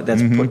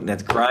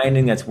 That's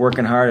grinding, that's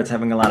working hard, it's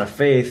having a lot of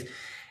faith.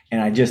 And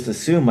I just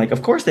assume, like,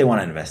 of course they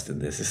want to invest in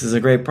this. This is a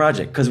great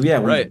project because we've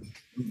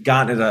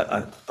gotten it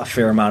a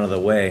fair amount of the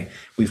way.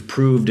 We've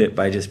proved it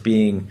by just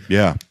being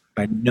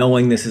by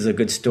knowing this is a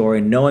good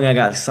story, knowing I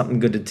got something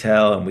good to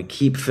tell, and we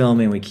keep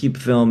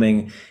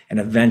filming, and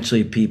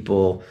eventually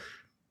people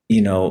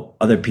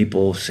other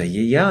people say,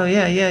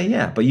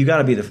 yeah. But you got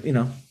to be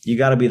you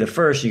got to be the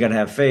first. You got to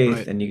have faith,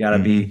 Right. and you got to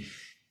be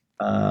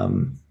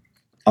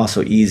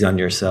also easy on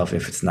yourself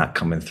if it's not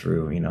coming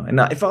through. And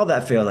if all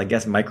that fails, I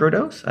guess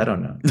microdose. I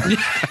don't know.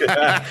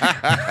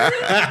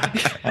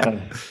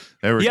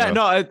 There we go.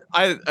 No,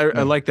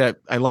 I like that.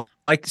 I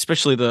like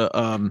especially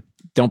the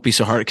don't be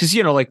so hard, because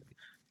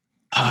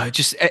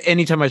just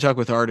anytime I talk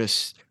with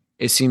artists,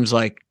 it seems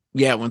like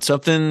when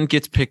something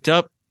gets picked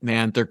up,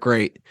 man, they're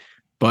great,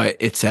 but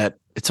it's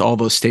all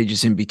those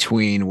stages in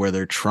between where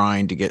they're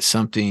trying to get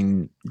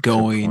something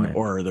going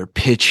or they're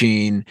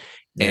pitching.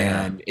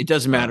 Yeah. And it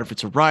doesn't matter if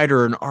it's a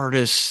writer, an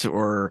artist,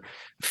 or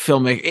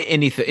filmmaker,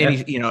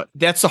 anything,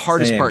 that's the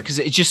hardest part, because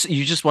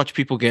you just watch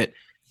people get.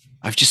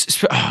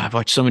 I've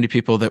watched so many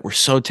people that were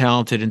so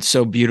talented and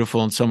so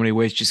beautiful in so many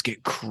ways just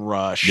get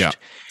crushed. Yeah,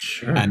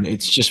 sure. And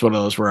it's just one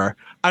of those where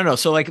I don't know.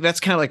 So that's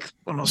kind of like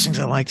one of those things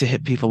I like to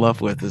hit people up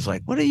with is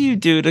like, what do you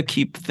do to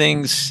keep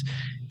things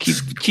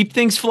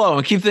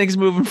flowing, keep things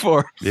moving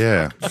forward?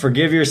 Yeah.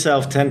 Forgive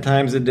yourself 10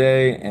 times a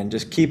day and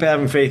just keep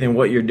having faith in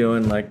what you're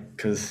doing.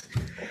 Because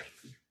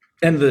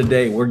end of the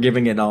day, we're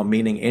giving it all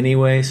meaning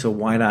anyway. So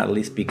why not at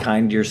least be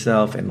kind to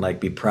yourself and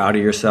be proud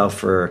of yourself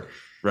for,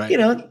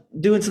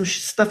 doing some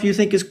stuff you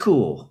think is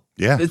cool.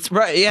 Yeah. It's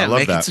right. Yeah.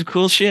 Making some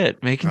cool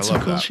shit. Making some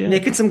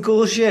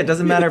cool shit.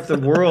 Doesn't matter if the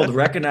world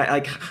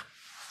recognize,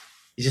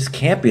 you just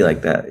can't be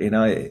like that.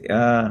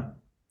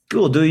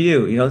 Cool. Do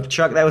you,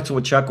 Chuck, that's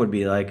what Chuck would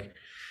be like.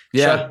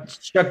 Yeah.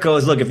 Chuck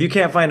goes, look, if you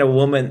can't find a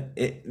woman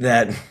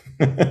that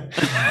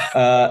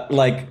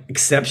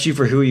accepts you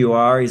for who you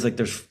are, he's like,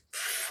 there's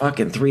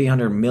fucking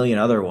 300 million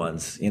other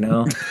ones,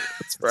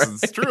 That's right.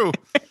 It's true.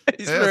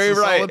 He's very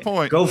right. Solid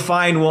point. Go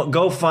find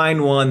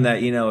one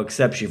that,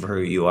 accepts you for who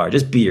you are.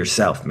 Just be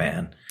yourself,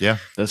 man. Yeah.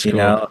 That's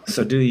cool.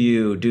 So do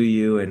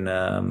you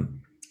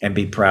and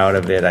be proud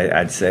of it.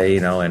 I'd say,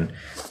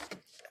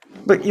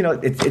 but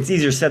it's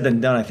easier said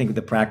than done. I think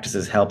the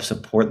practices help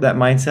support that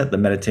mindset, the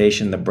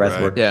meditation, the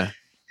breath work. Yeah.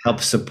 Help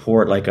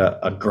support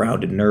a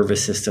grounded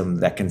nervous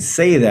system that can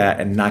say that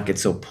and not get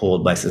so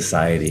pulled by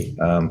society.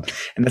 And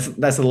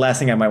that's the last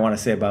thing I might want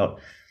to say about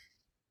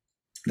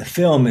the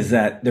film is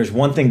that there's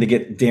one thing to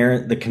get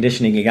Darren, the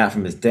conditioning he got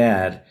from his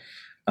dad.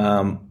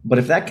 But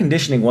if that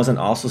conditioning wasn't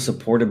also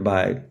supported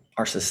by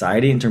our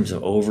society in terms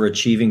of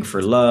overachieving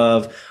for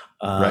love,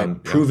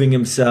 proving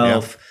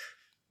himself,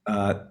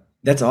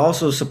 that's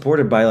also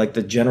supported by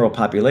the general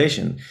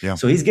population. Yeah.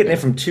 So he's getting it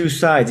from two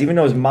sides, even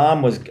though his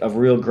mom was a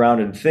real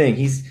grounded thing.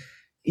 He's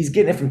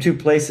getting it from two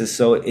places.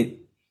 So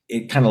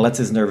it kind of lets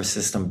his nervous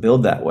system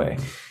build that way.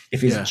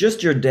 If it's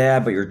just your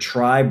dad, but your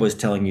tribe was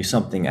telling you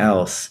something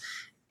else,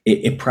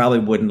 it probably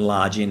wouldn't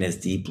lodge in as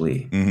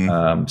deeply.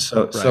 Mm-hmm.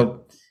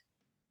 So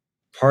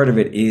part of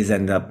it is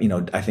end up,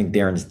 I think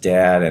Darren's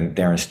dad and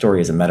Darren's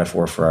story is a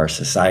metaphor for our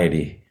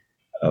society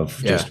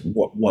of just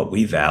what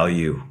we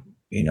value.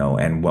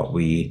 And what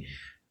we,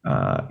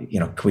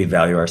 can we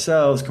value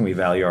ourselves? Can we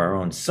value our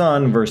own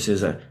son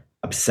versus a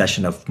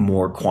obsession of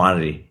more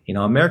quantity?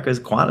 America is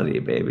quantity,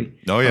 baby.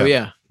 Oh yeah. Oh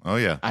yeah. Oh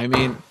yeah. I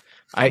mean,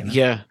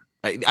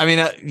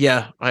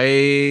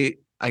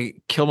 I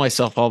kill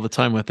myself all the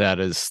time with that.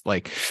 Is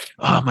like,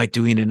 oh, am I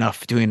doing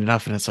enough? And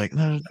it's like,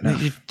 no,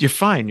 you're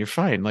fine. You're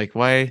fine. Like,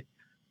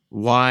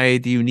 why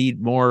do you need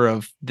more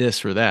of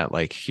this or that?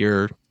 Like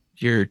you're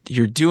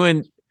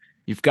doing,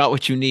 you've got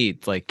what you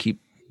need. Like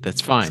that's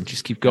fine.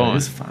 Just keep going. It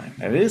is fine.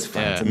 Yeah.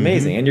 It's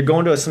amazing. And you're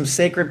going to some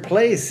sacred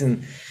place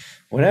and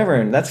whatever.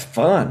 And that's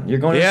fun. You're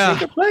going to a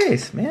sacred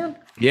place, man.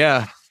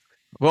 Yeah.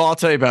 Well, I'll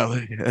tell you about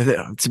it.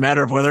 It's a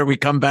matter of whether we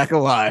come back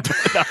alive.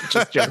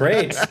 Just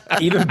great.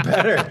 Even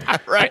better.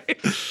 Right.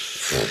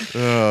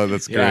 Oh,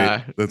 that's great.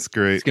 Yeah. That's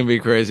great. It's going to be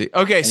crazy.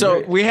 Okay. So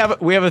we have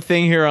a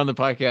thing here on the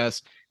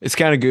podcast. It's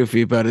kind of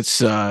goofy, but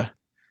it's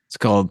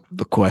called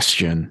The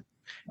Question.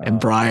 And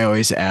Bri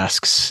always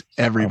asks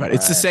everybody.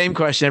 It's the same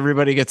question.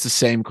 Everybody gets the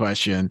same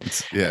question.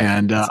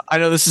 And I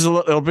know this is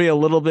it'll be a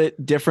little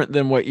bit different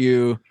than what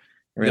you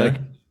really.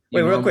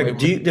 Wait, real quick.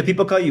 Do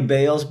people call you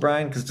Bales,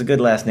 Brian? Because it's a good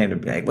last name to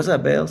be. What's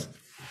up, Bales?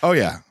 Oh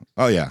yeah.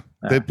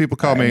 People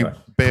call me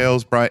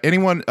Bales, Brian.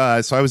 Anyone.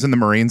 So I was in the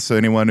Marines. So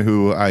anyone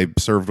who I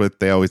served with,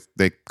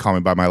 they call me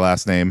by my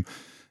last name,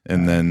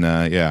 and then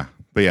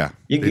But yeah,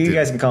 you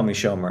guys can call me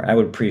Schomer. I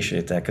would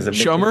appreciate that because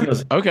Schomer.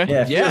 Feels, okay,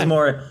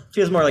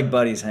 feels more like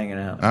buddies hanging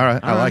out. All right,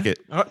 I like it.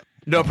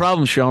 No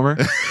problem, Schomer.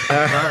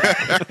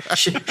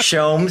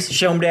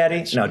 Shom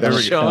Daddy. No, don't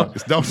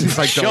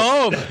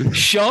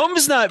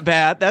Shom's not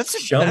bad.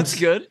 That's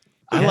good.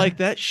 I like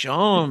that.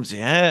 Shoms,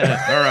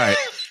 yeah. All right.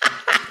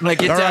 Like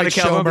get down to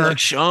California, like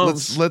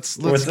Shoms. Let's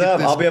What's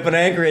up? I'll be up in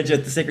Anchorage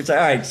at the Secret Side.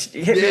 All right, hit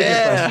me with your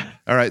question.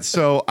 All right,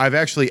 so I've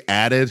actually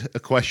added a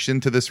question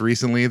to this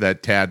recently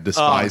that Tad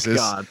despises.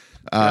 Oh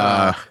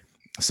God.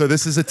 So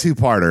this is a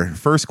two-parter.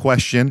 First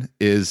question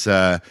is,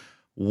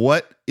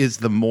 what is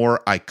the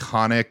more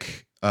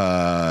iconic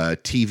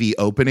TV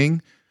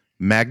opening,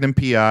 Magnum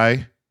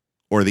PI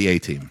or the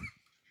A-Team?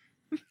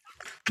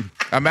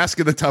 I'm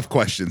asking the tough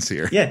questions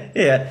here. Yeah.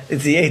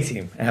 It's the A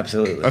team.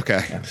 Absolutely.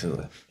 Okay.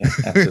 Absolutely. Yeah,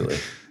 absolutely.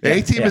 The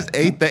A team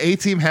the A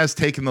team has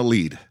taken the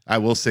lead. I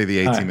will say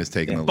the A team has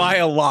taken the lead by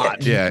a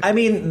lot. Yeah. I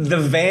mean,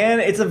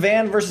 it's a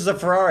van versus a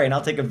Ferrari, and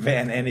I'll take a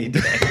van any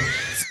day.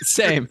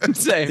 Same.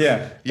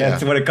 Yeah.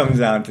 That's what it comes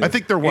down to. I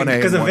think they're 1A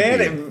because and a 1B.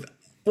 van.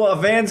 A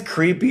van's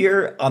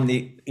creepier on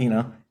the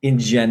in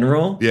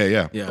general.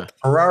 Yeah.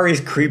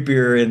 Ferrari's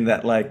creepier in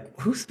that, like,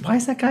 why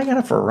is that guy got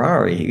a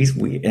Ferrari? He's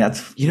weird.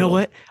 You know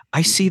what?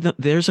 I see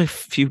there's a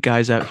few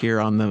guys out here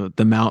on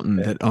the mountain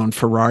that own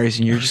Ferraris,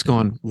 and you're just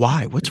going,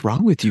 why? What's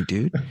wrong with you,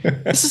 dude?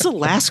 This is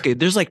Alaska.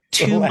 There's like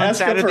 2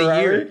 months out of the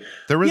year.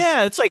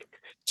 It's like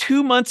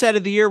 2 months out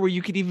of the year where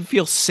you could even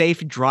feel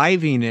safe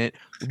driving it.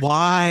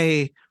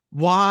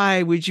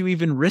 Why would you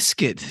even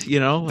risk it?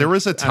 There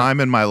was a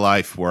time in my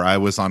life where I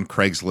was on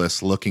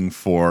Craigslist looking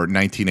for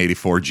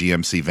 1984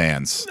 GMC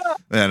vans.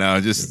 And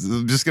I'm just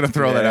going to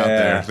throw that out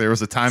there. There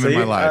was a time in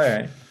my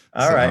life.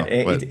 All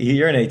right.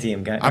 You're an A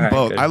team guy. I'm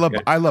both.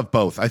 Good. I love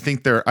both. I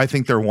think they're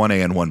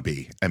 1A and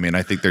 1B. I mean,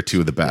 I think they're two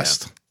of the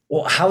best. Yeah.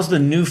 Well, how's the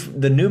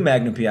new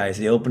Magnum PI? Is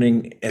the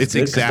opening? It's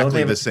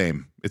exactly the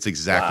same. It's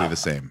exactly the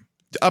same.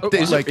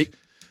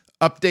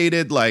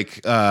 Updated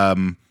like.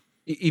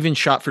 Even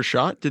shot for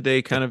shot, did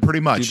they kind of pretty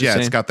much? Yeah, same?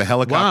 It's got the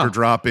helicopter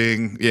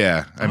dropping.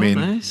 Yeah, I mean,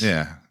 nice.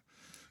 Yeah.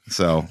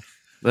 So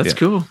that's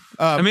cool.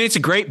 I mean, it's a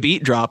great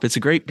beat drop. It's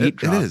a great beat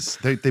drop. It is.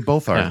 They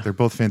both are. Yeah. They're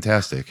both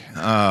fantastic.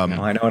 I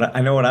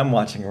know what I'm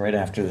watching right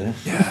after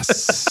this.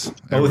 Yes,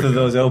 both of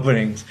those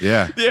openings.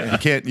 Yeah.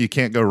 You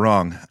can't go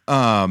wrong.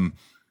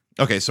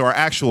 Okay, so our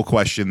actual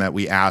question that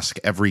we ask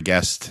every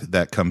guest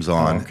that comes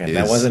on. Okay,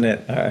 that wasn't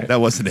it. All right.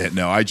 That wasn't it.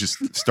 No, I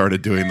just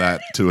started doing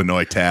that to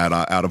annoy Tad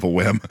out of a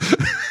whim.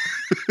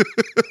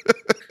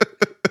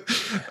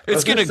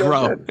 It's going to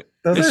grow.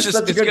 That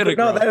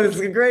is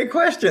a great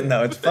question,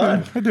 though. It's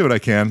fun. I do what I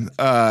can.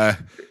 All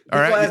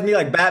right. Ask me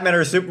like Batman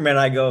or Superman.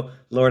 I go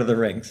Lord of the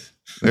Rings.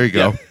 There you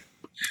go.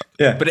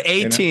 Yeah. But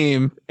A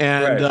team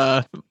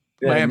and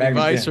Miami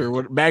Vice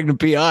or Magnum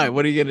PI.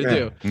 What are you going to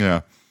do?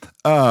 Yeah.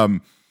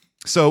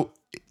 So,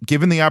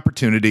 given the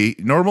opportunity,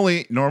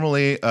 normally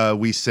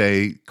we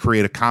say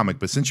create a comic,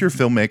 but since you're a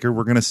filmmaker,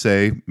 we're going to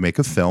say make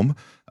a film.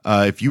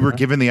 If you were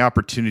given the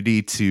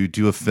opportunity to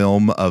do a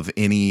film of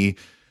any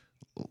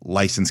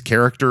licensed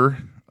character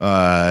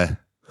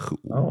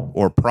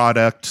or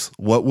product,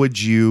 what would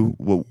you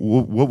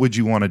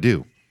want to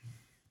do?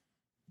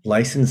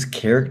 Licensed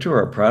character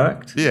or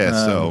product?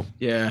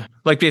 Yeah.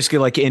 Like basically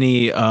like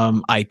any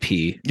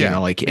IP.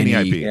 Like any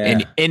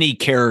IP. Any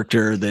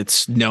character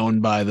that's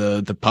known by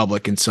the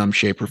public in some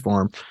shape or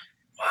form.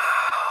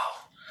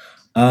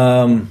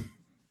 Wow.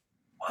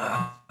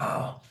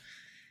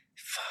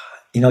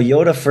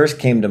 Yoda first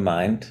came to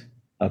mind,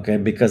 okay,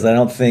 because I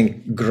don't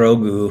think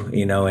Grogu,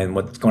 and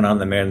what's going on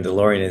in the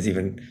Mandalorian is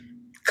even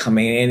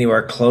coming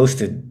anywhere close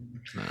to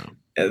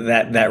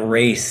that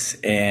race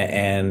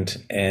and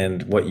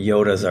what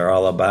Yodas are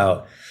all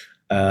about.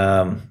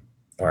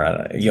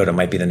 Yoda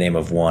might be the name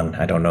of one.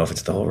 I don't know if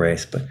it's the whole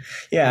race, but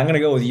yeah, I'm gonna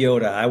go with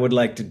Yoda. I would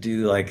like to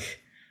do like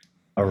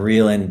a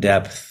real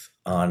in-depth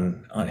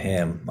on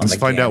him. Let's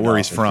find out where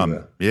he's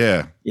from.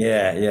 Yeah.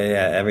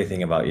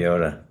 Everything about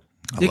Yoda.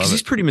 Because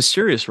he's pretty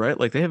mysterious, right?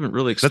 Like they haven't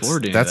really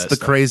explored any of that stuff.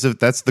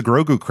 That's the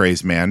Grogu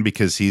craze, man,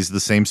 because he's the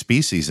same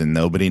species and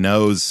nobody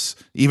knows.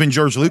 Even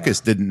George Lucas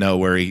didn't know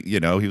where he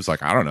was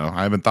like, I don't know.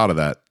 I haven't thought of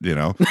that,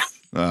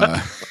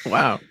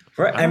 Wow.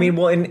 Right. I mean,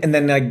 well, and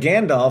then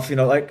Gandalf,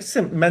 like it's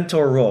a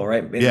mentor role,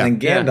 right? And then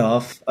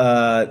Gandalf,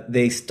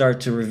 they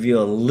start to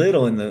reveal a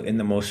little in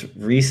the most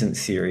recent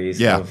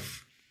series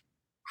of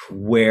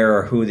where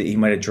or who that he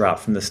might have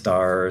dropped from the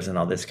stars and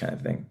all this kind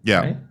of thing. Yeah.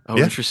 Right? Oh,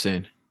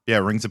 interesting. Yeah,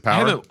 Rings of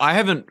Power. I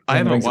haven't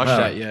watched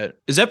that yet.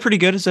 Is that pretty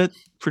good? Is that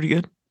pretty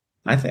good?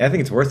 I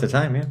think it's worth the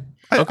time. Yeah.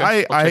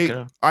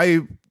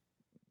 I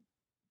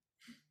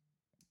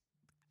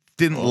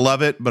didn't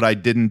love it, but I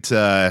didn't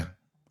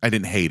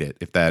hate it.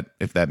 If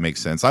that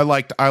makes sense. I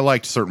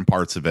liked certain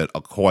parts of it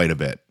quite a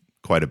bit.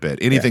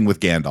 Anything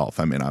with Gandalf.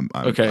 I mean, I'm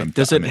okay.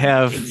 Does it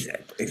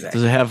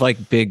have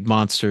like big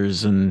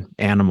monsters and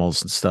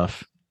animals and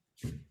stuff?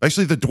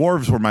 Actually, the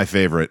dwarves were my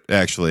favorite.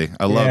 Actually,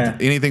 I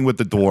loved anything with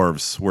the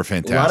dwarves. Were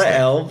fantastic.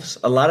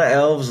 A lot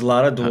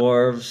of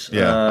dwarves.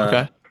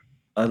 Okay.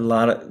 A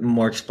lot of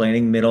more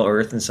explaining Middle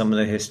Earth and some of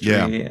the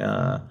history.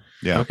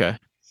 Okay.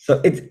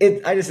 So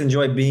I just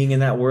enjoy being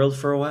in that world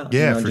for a while.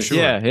 Yeah, for sure.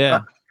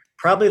 Yeah.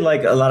 Probably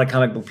like a lot of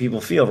comic book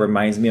people feel,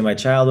 reminds me of my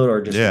childhood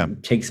or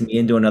just takes me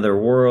into another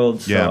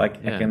world. So I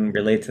can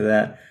relate to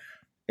that.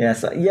 Yeah.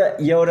 So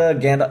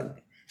Yoda, Gandalf.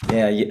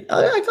 Yeah,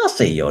 I'll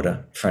say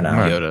Yoda for now.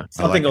 Right. Yoda.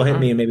 Something will hit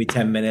me in maybe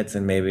 10 minutes,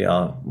 and maybe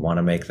I'll want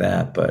to make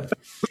that. But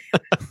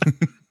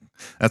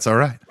that's all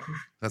right.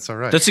 That's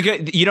a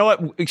good. You know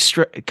what?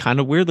 Kind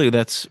of weirdly,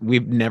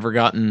 we've never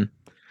gotten.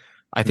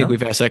 I think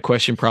we've asked that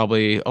question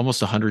probably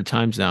almost 100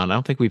 times now, and I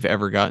don't think we've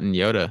ever gotten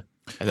Yoda.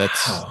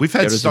 We've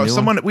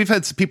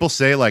had people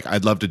say like,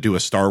 I'd love to do a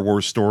Star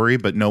Wars story,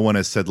 but no one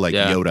has said like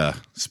Yoda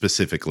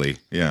specifically.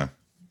 Yeah.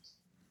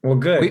 Well,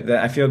 good.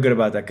 I feel good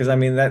about that because I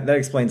mean that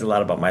explains a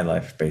lot about my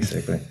life,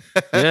 basically.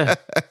 Yeah,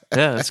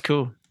 that's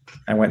cool.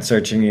 I went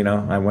searching,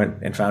 I went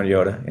and found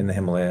Yoda in the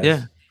Himalayas.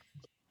 Yeah,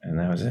 and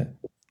that was it.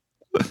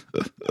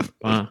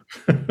 Wow.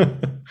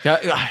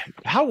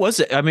 How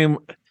was it? I mean,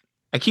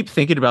 I keep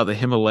thinking about the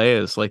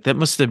Himalayas. Like that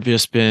must have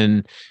just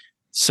been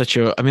such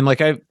a. I mean,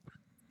 like I've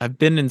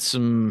been in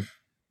some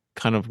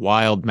kind of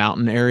wild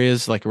mountain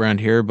areas like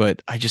around here,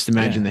 but I just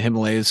imagine the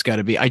Himalayas got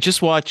to be. I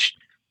just watched.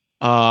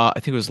 I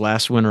think it was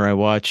last winter. I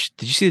watched.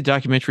 Did you see the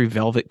documentary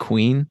Velvet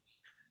Queen?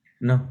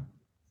 No.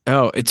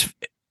 Oh,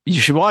 you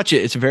should watch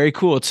it. It's very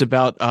cool. It's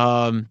about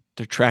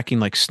they're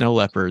tracking like snow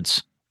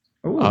leopards.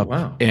 Oh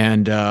wow!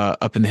 And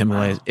up in the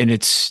Himalayas, and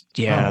it's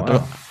I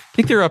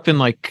think they're up in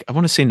like I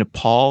want to say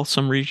Nepal,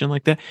 some region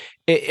like that.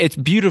 It's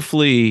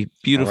beautifully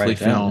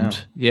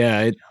filmed.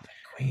 Yeah,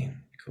 Queen.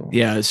 Cool.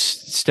 Yeah,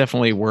 it's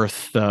definitely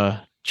worth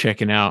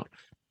checking out.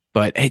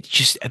 But it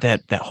just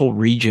that whole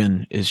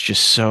region is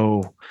just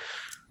so.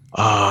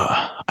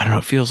 I don't know.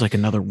 It feels like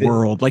another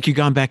world, like you've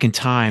gone back in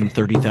time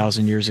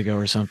 30,000 years ago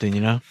or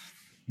something.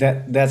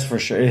 That's for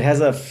sure. It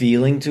has a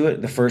feeling to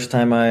it. The first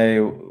time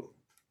I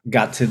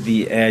got to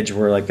the edge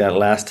where like that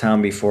last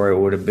town before it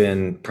would have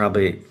been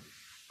probably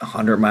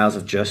 100 miles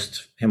of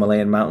just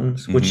Himalayan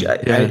mountains, which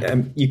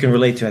you can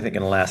relate to, I think,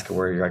 in Alaska,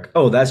 where you're like,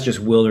 oh, that's just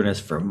wilderness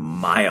for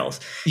miles.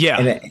 Yeah.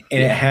 And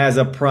it has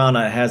a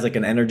prana, it has like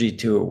an energy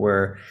to it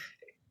where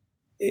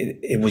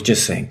it was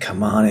just saying,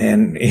 come on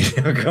in,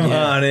 come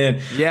on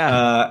in.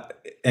 Yeah.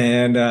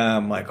 And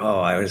I'm like, oh,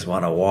 I just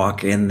want to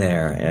walk in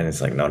there. And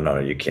it's like, no,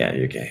 you can't.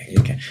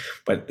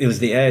 But it was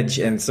the edge.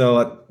 And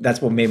so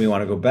that's what made me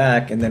want to go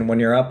back. And then when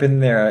you're up in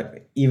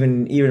there,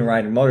 even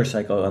riding a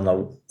motorcycle on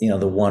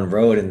the one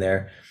road in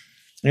there,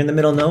 you're in the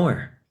middle of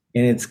nowhere.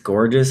 And it's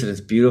gorgeous and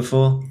it's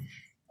beautiful.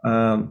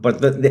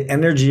 But the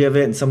energy of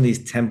it and some of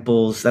these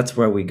temples, that's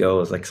where we go.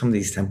 Is like some of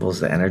these temples,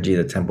 the energy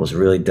of the temples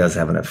really does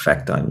have an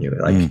effect on you.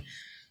 Like,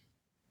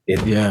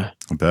 I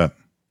bet.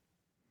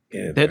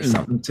 There's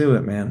something to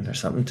it, man. There's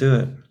something to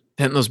it.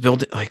 And those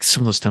like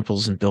some of those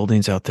temples and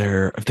buildings out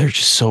there, they're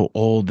just so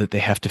old that they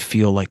have to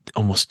feel like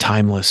almost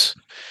timeless,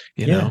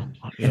 you know?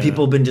 And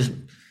people have been just,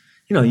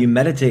 you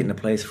meditate in a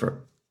place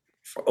for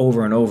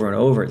over and over and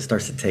over, it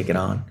starts to take it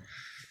on.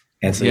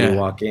 And so you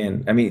walk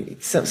in. I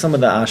mean, some of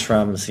the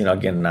ashrams,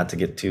 again, not to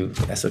get too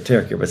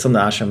esoteric here, but some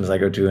of the ashrams I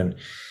go to in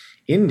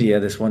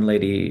India, this one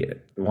lady,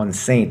 one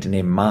saint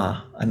named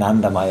Ma,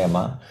 Anandamaya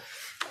Ma,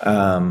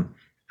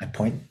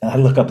 I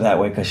look up that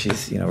way because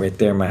she's, right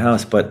there in my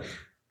house. But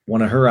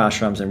one of her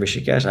ashrams in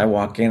Rishikesh, I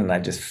walk in and I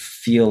just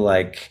feel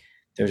like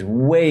there's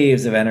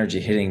waves of energy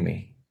hitting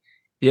me.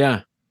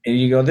 Yeah. And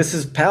you go, this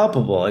is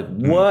palpable. Like,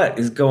 what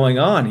is going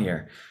on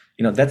here?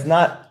 That's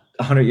not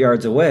 100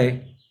 yards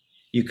away.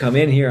 You come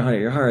in here 100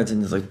 yards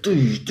and it's like,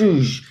 doosh,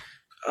 doosh.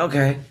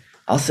 Okay,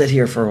 I'll sit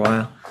here for a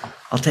while.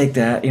 I'll take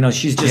that.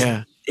 She's just,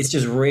 it's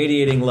just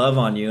radiating love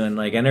on you and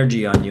like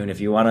energy on you. And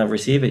if you want to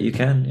receive it, you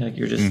can. Like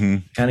you're just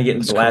kind of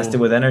getting blasted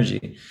with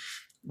energy.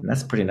 And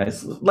that's pretty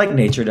nice. Like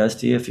nature does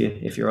to you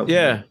if you're open.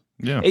 Yeah.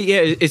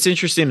 It's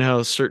interesting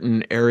how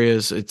certain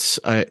areas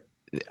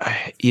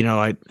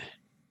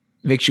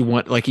makes you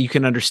want, like, you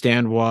can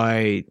understand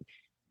why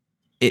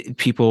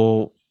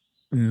people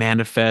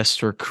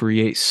manifest or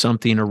create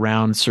something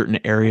around certain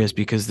areas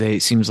because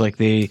it seems like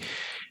they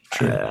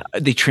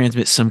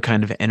transmit some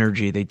kind of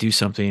energy. They do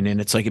something,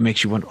 and it's like it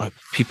makes you wonder. Like,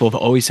 people have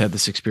always had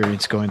this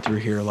experience going through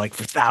here, like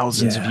for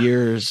thousands of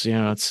years.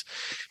 It's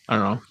I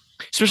don't know.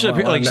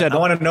 Especially like you said, I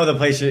want to know the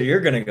place that you're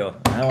going to go.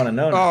 I want to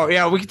know. Oh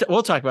yeah,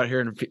 we'll talk about it here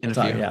in a few.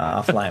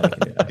 Yeah, offline. We can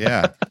do that.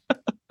 Yeah.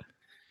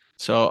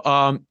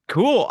 So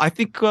cool. I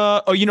think.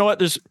 You know what?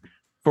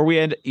 Before we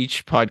end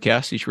each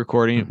podcast, each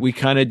recording, we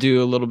kind of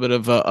do a little bit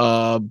of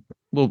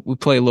we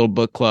play a little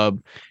book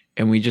club,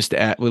 and we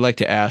like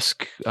to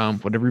ask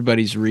what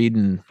everybody's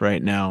reading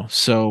right now.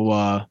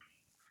 So,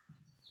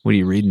 what are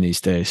you reading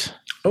these days?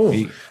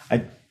 I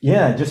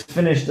just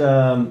finished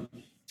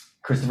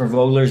Christopher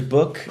Vogler's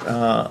book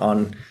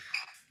on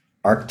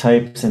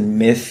archetypes and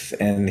myth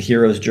and the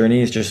hero's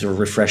journey. Is just a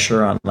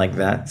refresher on like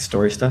that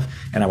story stuff,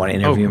 and I want to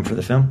interview him for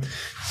the film.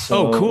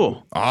 So,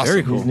 cool! Awesome.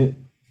 Very cool.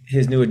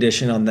 His new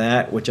edition on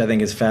that, which I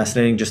think is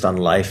fascinating, just on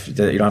life. You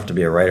don't have to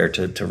be a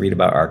writer to read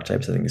about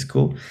archetypes. I think is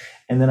cool.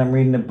 And then I'm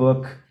reading a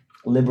book,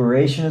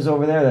 Liberation is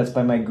over there. That's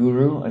by my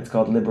guru. It's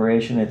called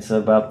Liberation. It's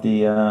about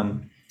the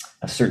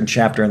a certain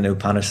chapter in the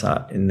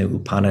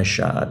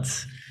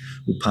Upanishads.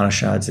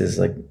 Upanishads is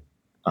like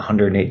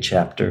 108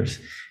 chapters.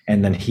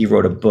 And then he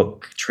wrote a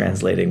book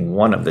translating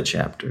one of the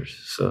chapters.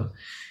 So,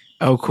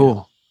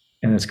 cool.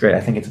 And it's great.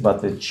 I think it's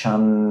about the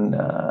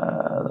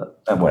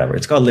whatever.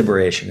 It's called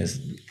Liberation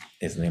is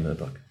the name of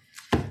the book.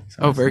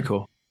 So very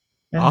cool.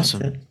 Yeah,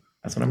 awesome.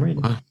 That's what I'm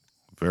reading.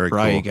 Very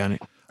Brian, cool. you got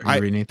it? Are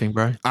you reading anything,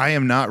 Brian? I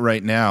am not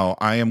right now.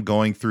 I am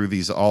going through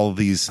all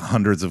these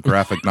hundreds of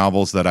graphic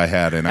novels that I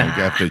had, and I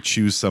have to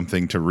choose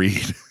something to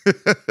read.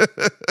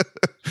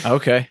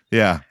 Okay.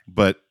 Yeah,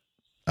 but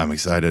I'm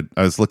excited.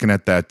 I was looking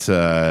at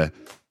that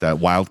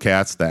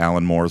Wildcats, the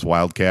Alan Moore's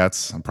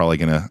Wildcats. I'm probably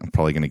gonna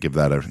give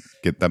that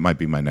that might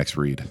be my next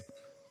read.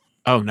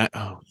 Oh,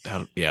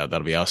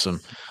 that'll be awesome.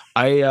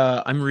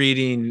 I'm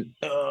reading.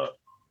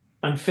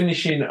 I'm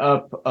finishing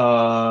up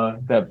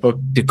that book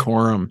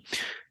Decorum.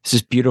 This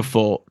is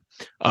beautiful.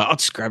 I'll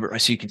just grab it right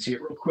so you can see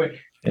it real quick.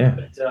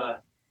 Yeah.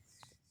 But,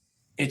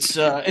 it's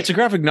a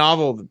graphic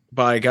novel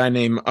by a guy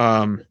named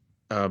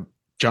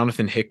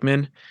Jonathan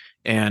Hickman,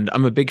 and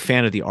I'm a big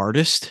fan of the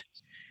artist.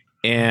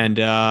 And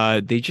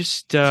they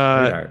just Great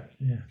art.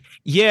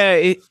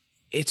 yeah,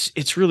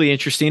 it's really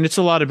interesting. It's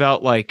a lot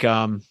about like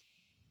I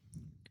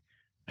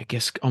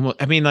guess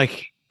almost. I mean,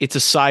 like it's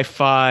a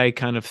sci-fi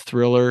kind of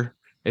thriller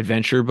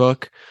adventure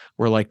book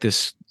where like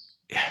this.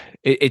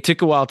 It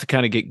took a while to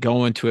kind of get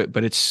going to it,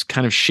 but it's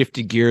kind of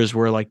shifted gears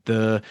where like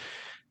the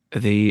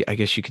I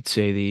guess you could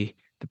say the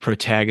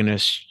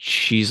protagonist,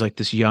 she's like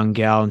this young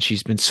gal and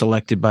she's been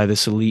selected by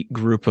this elite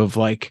group of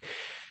like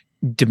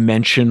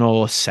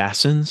dimensional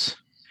assassins,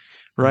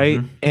 right?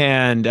 Mm-hmm.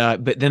 And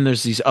but then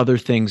there's these other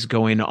things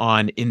going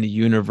on in the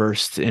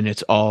universe and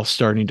it's all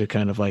starting to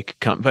kind of like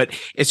come, but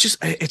it's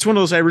one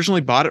of those. I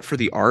originally bought it for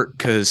the art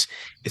because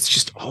it's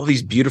just all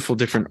these beautiful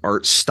different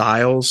art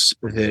styles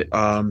that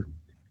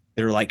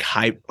they're like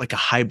a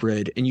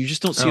hybrid, and you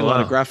just don't see a lot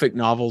of graphic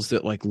novels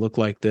that like look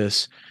like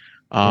this.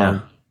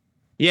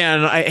 Yeah,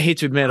 and I hate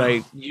to admit,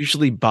 I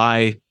usually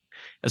buy,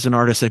 as an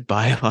artist, I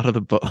buy a lot of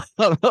a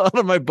lot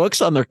of my books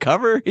on their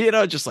cover. You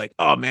know, just like,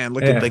 oh man,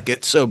 look at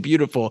it's so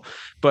beautiful.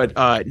 But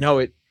no,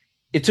 it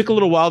took a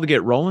little while to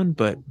get rolling,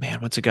 but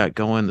man, once it got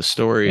going, the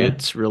story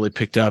it's really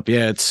picked up.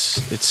 Yeah,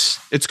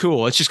 it's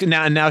cool. It's just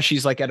now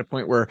she's like at a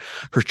point where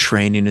her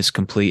training is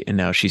complete, and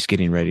now she's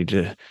getting ready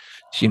to,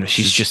 you know,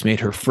 she's just made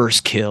her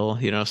first kill.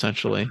 You know,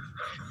 essentially.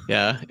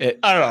 Yeah,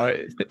 I don't know.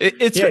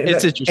 It's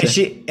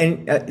interesting.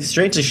 And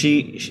strangely,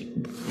 she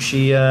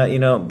you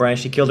know, Brian,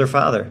 she killed her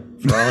father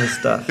for all his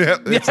stuff.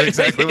 That's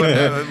exactly what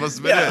it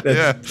must have been.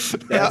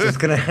 That's what's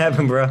gonna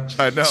happen, bro.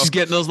 I know. She's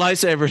getting those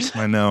lightsabers.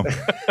 I know.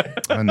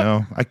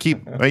 I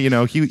keep, you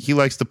know, he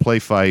likes to play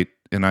fight,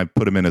 and I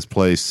put him in his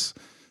place.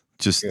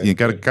 Just you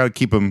gotta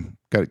keep him.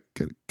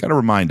 Gotta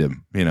remind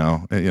him. You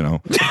know.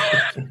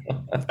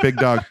 Big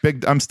dog.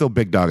 I'm still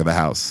big dog of the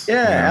house.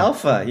 Yeah, you know?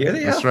 Alpha. You're the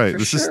That's alpha. right.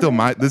 This is still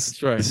my.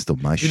 This is still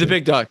my. You're the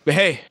big dog, but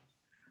hey,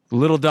 the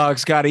little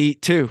dog's got to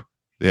eat too.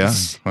 Yeah,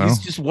 he's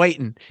just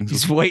waiting.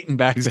 He's waiting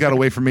back. He's got to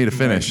wait for me to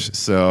finish.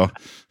 So,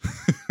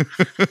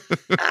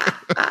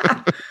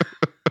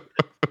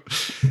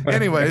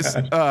 anyways,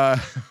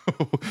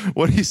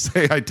 what do you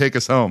say I take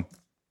us home?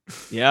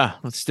 Yeah,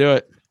 let's do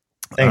it.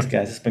 Thanks,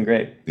 guys. It's been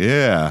great.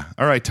 Yeah.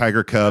 All right,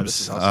 Tiger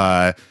Cubs.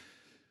 Awesome.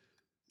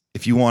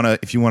 If you want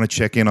to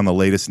check in on the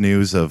latest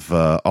news of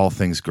all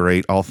things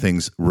great, all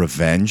things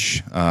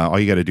revenge, all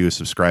you got to do is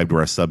subscribe to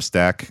our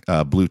Substack,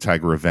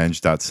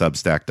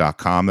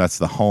 bluetigerrevenge.substack.com. That's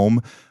the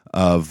home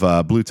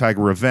of Blue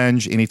Tiger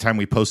Revenge. Anytime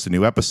we post a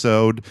new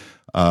episode,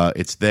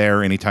 it's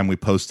there. Anytime we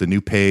post a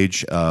new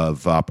page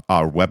of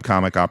our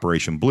webcomic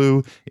Operation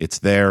Blue, it's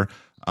there.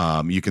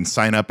 You can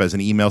sign up as an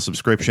email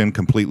subscription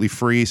completely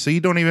free, so you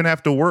don't even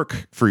have to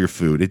work for your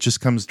food. It just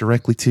comes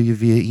directly to you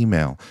via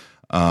email.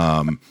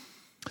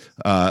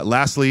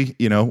 Lastly,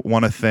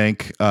 want to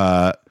thank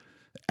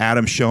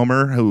Adam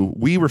Schomer, who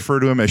we refer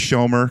to him as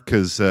Schomer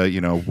because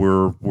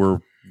we're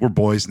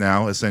boys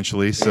now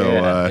essentially.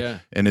 So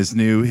and his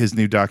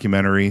new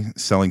documentary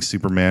Selling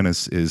Superman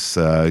is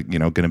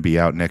going to be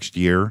out next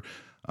year.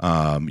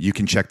 You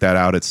can check that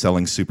out at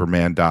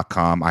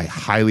sellingsuperman.com. I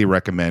highly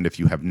recommend, if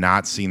you have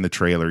not seen the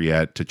trailer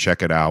yet, to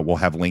check it out. We'll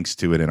have links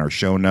to it in our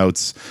show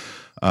notes.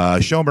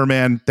 Schomer,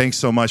 man, thanks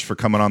so much for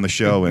coming on the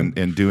show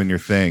and doing your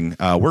thing.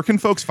 Where can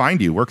folks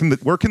find you? Where can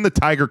the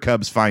Tiger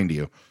Cubs find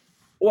you?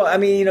 Well, I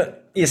mean,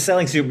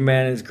 Selling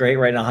Superman is great.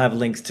 Right now, I'll have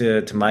links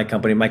to my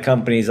company. My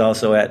company is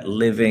also at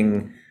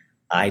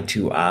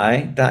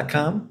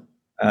livingeye2eye.com.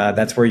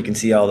 That's where you can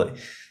see all the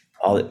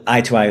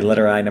eye to eye,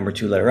 letter I, number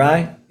 2, letter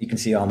I. You can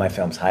see all my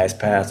films: Highest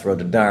Path, Road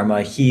to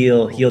Dharma,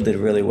 Heal. Heal did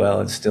really well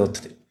and still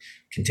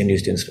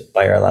continues to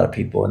inspire a lot of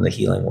people in the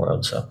healing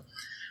world. So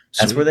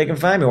that's where they can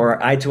find me,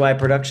 or Eye to Eye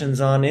Productions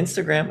on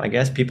Instagram. I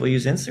guess people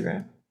use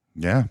Instagram.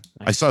 Yeah.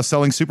 Nice. I saw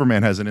Selling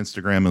Superman has an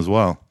Instagram as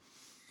well.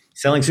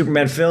 Selling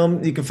Superman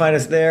Film. You can find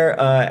us there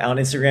on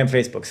Instagram,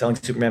 Facebook, Selling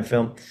Superman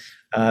Film.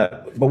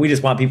 But we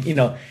just want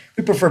people,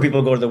 we prefer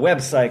people to go to the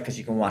website because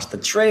you can watch the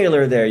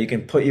trailer there. You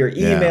can put your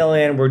email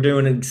in. We're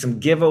doing some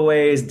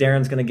giveaways.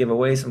 Darren's going to give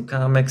away some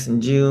comics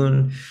in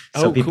June.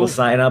 So people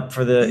sign up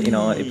for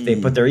if they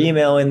put their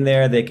email in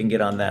there, they can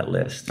get on that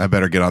list. I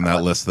better get on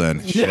that list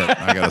then. Shit,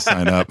 I got to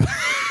sign up.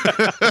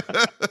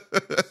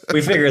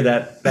 We figured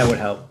that would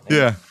help.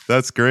 Yeah,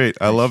 that's great.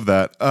 I love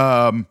that.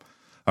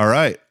 All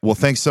right. Well,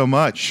 thanks so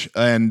much.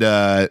 And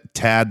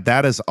Tad,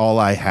 that is all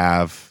I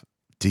have.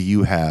 Do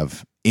you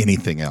have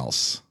anything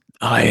else?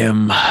 I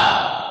am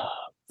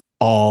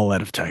all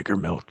out of tiger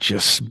milk,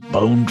 just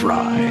bone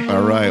dry.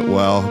 All right.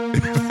 Well,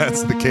 if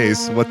that's the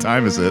case, what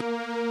time is it?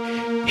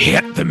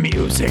 Hit the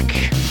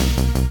music.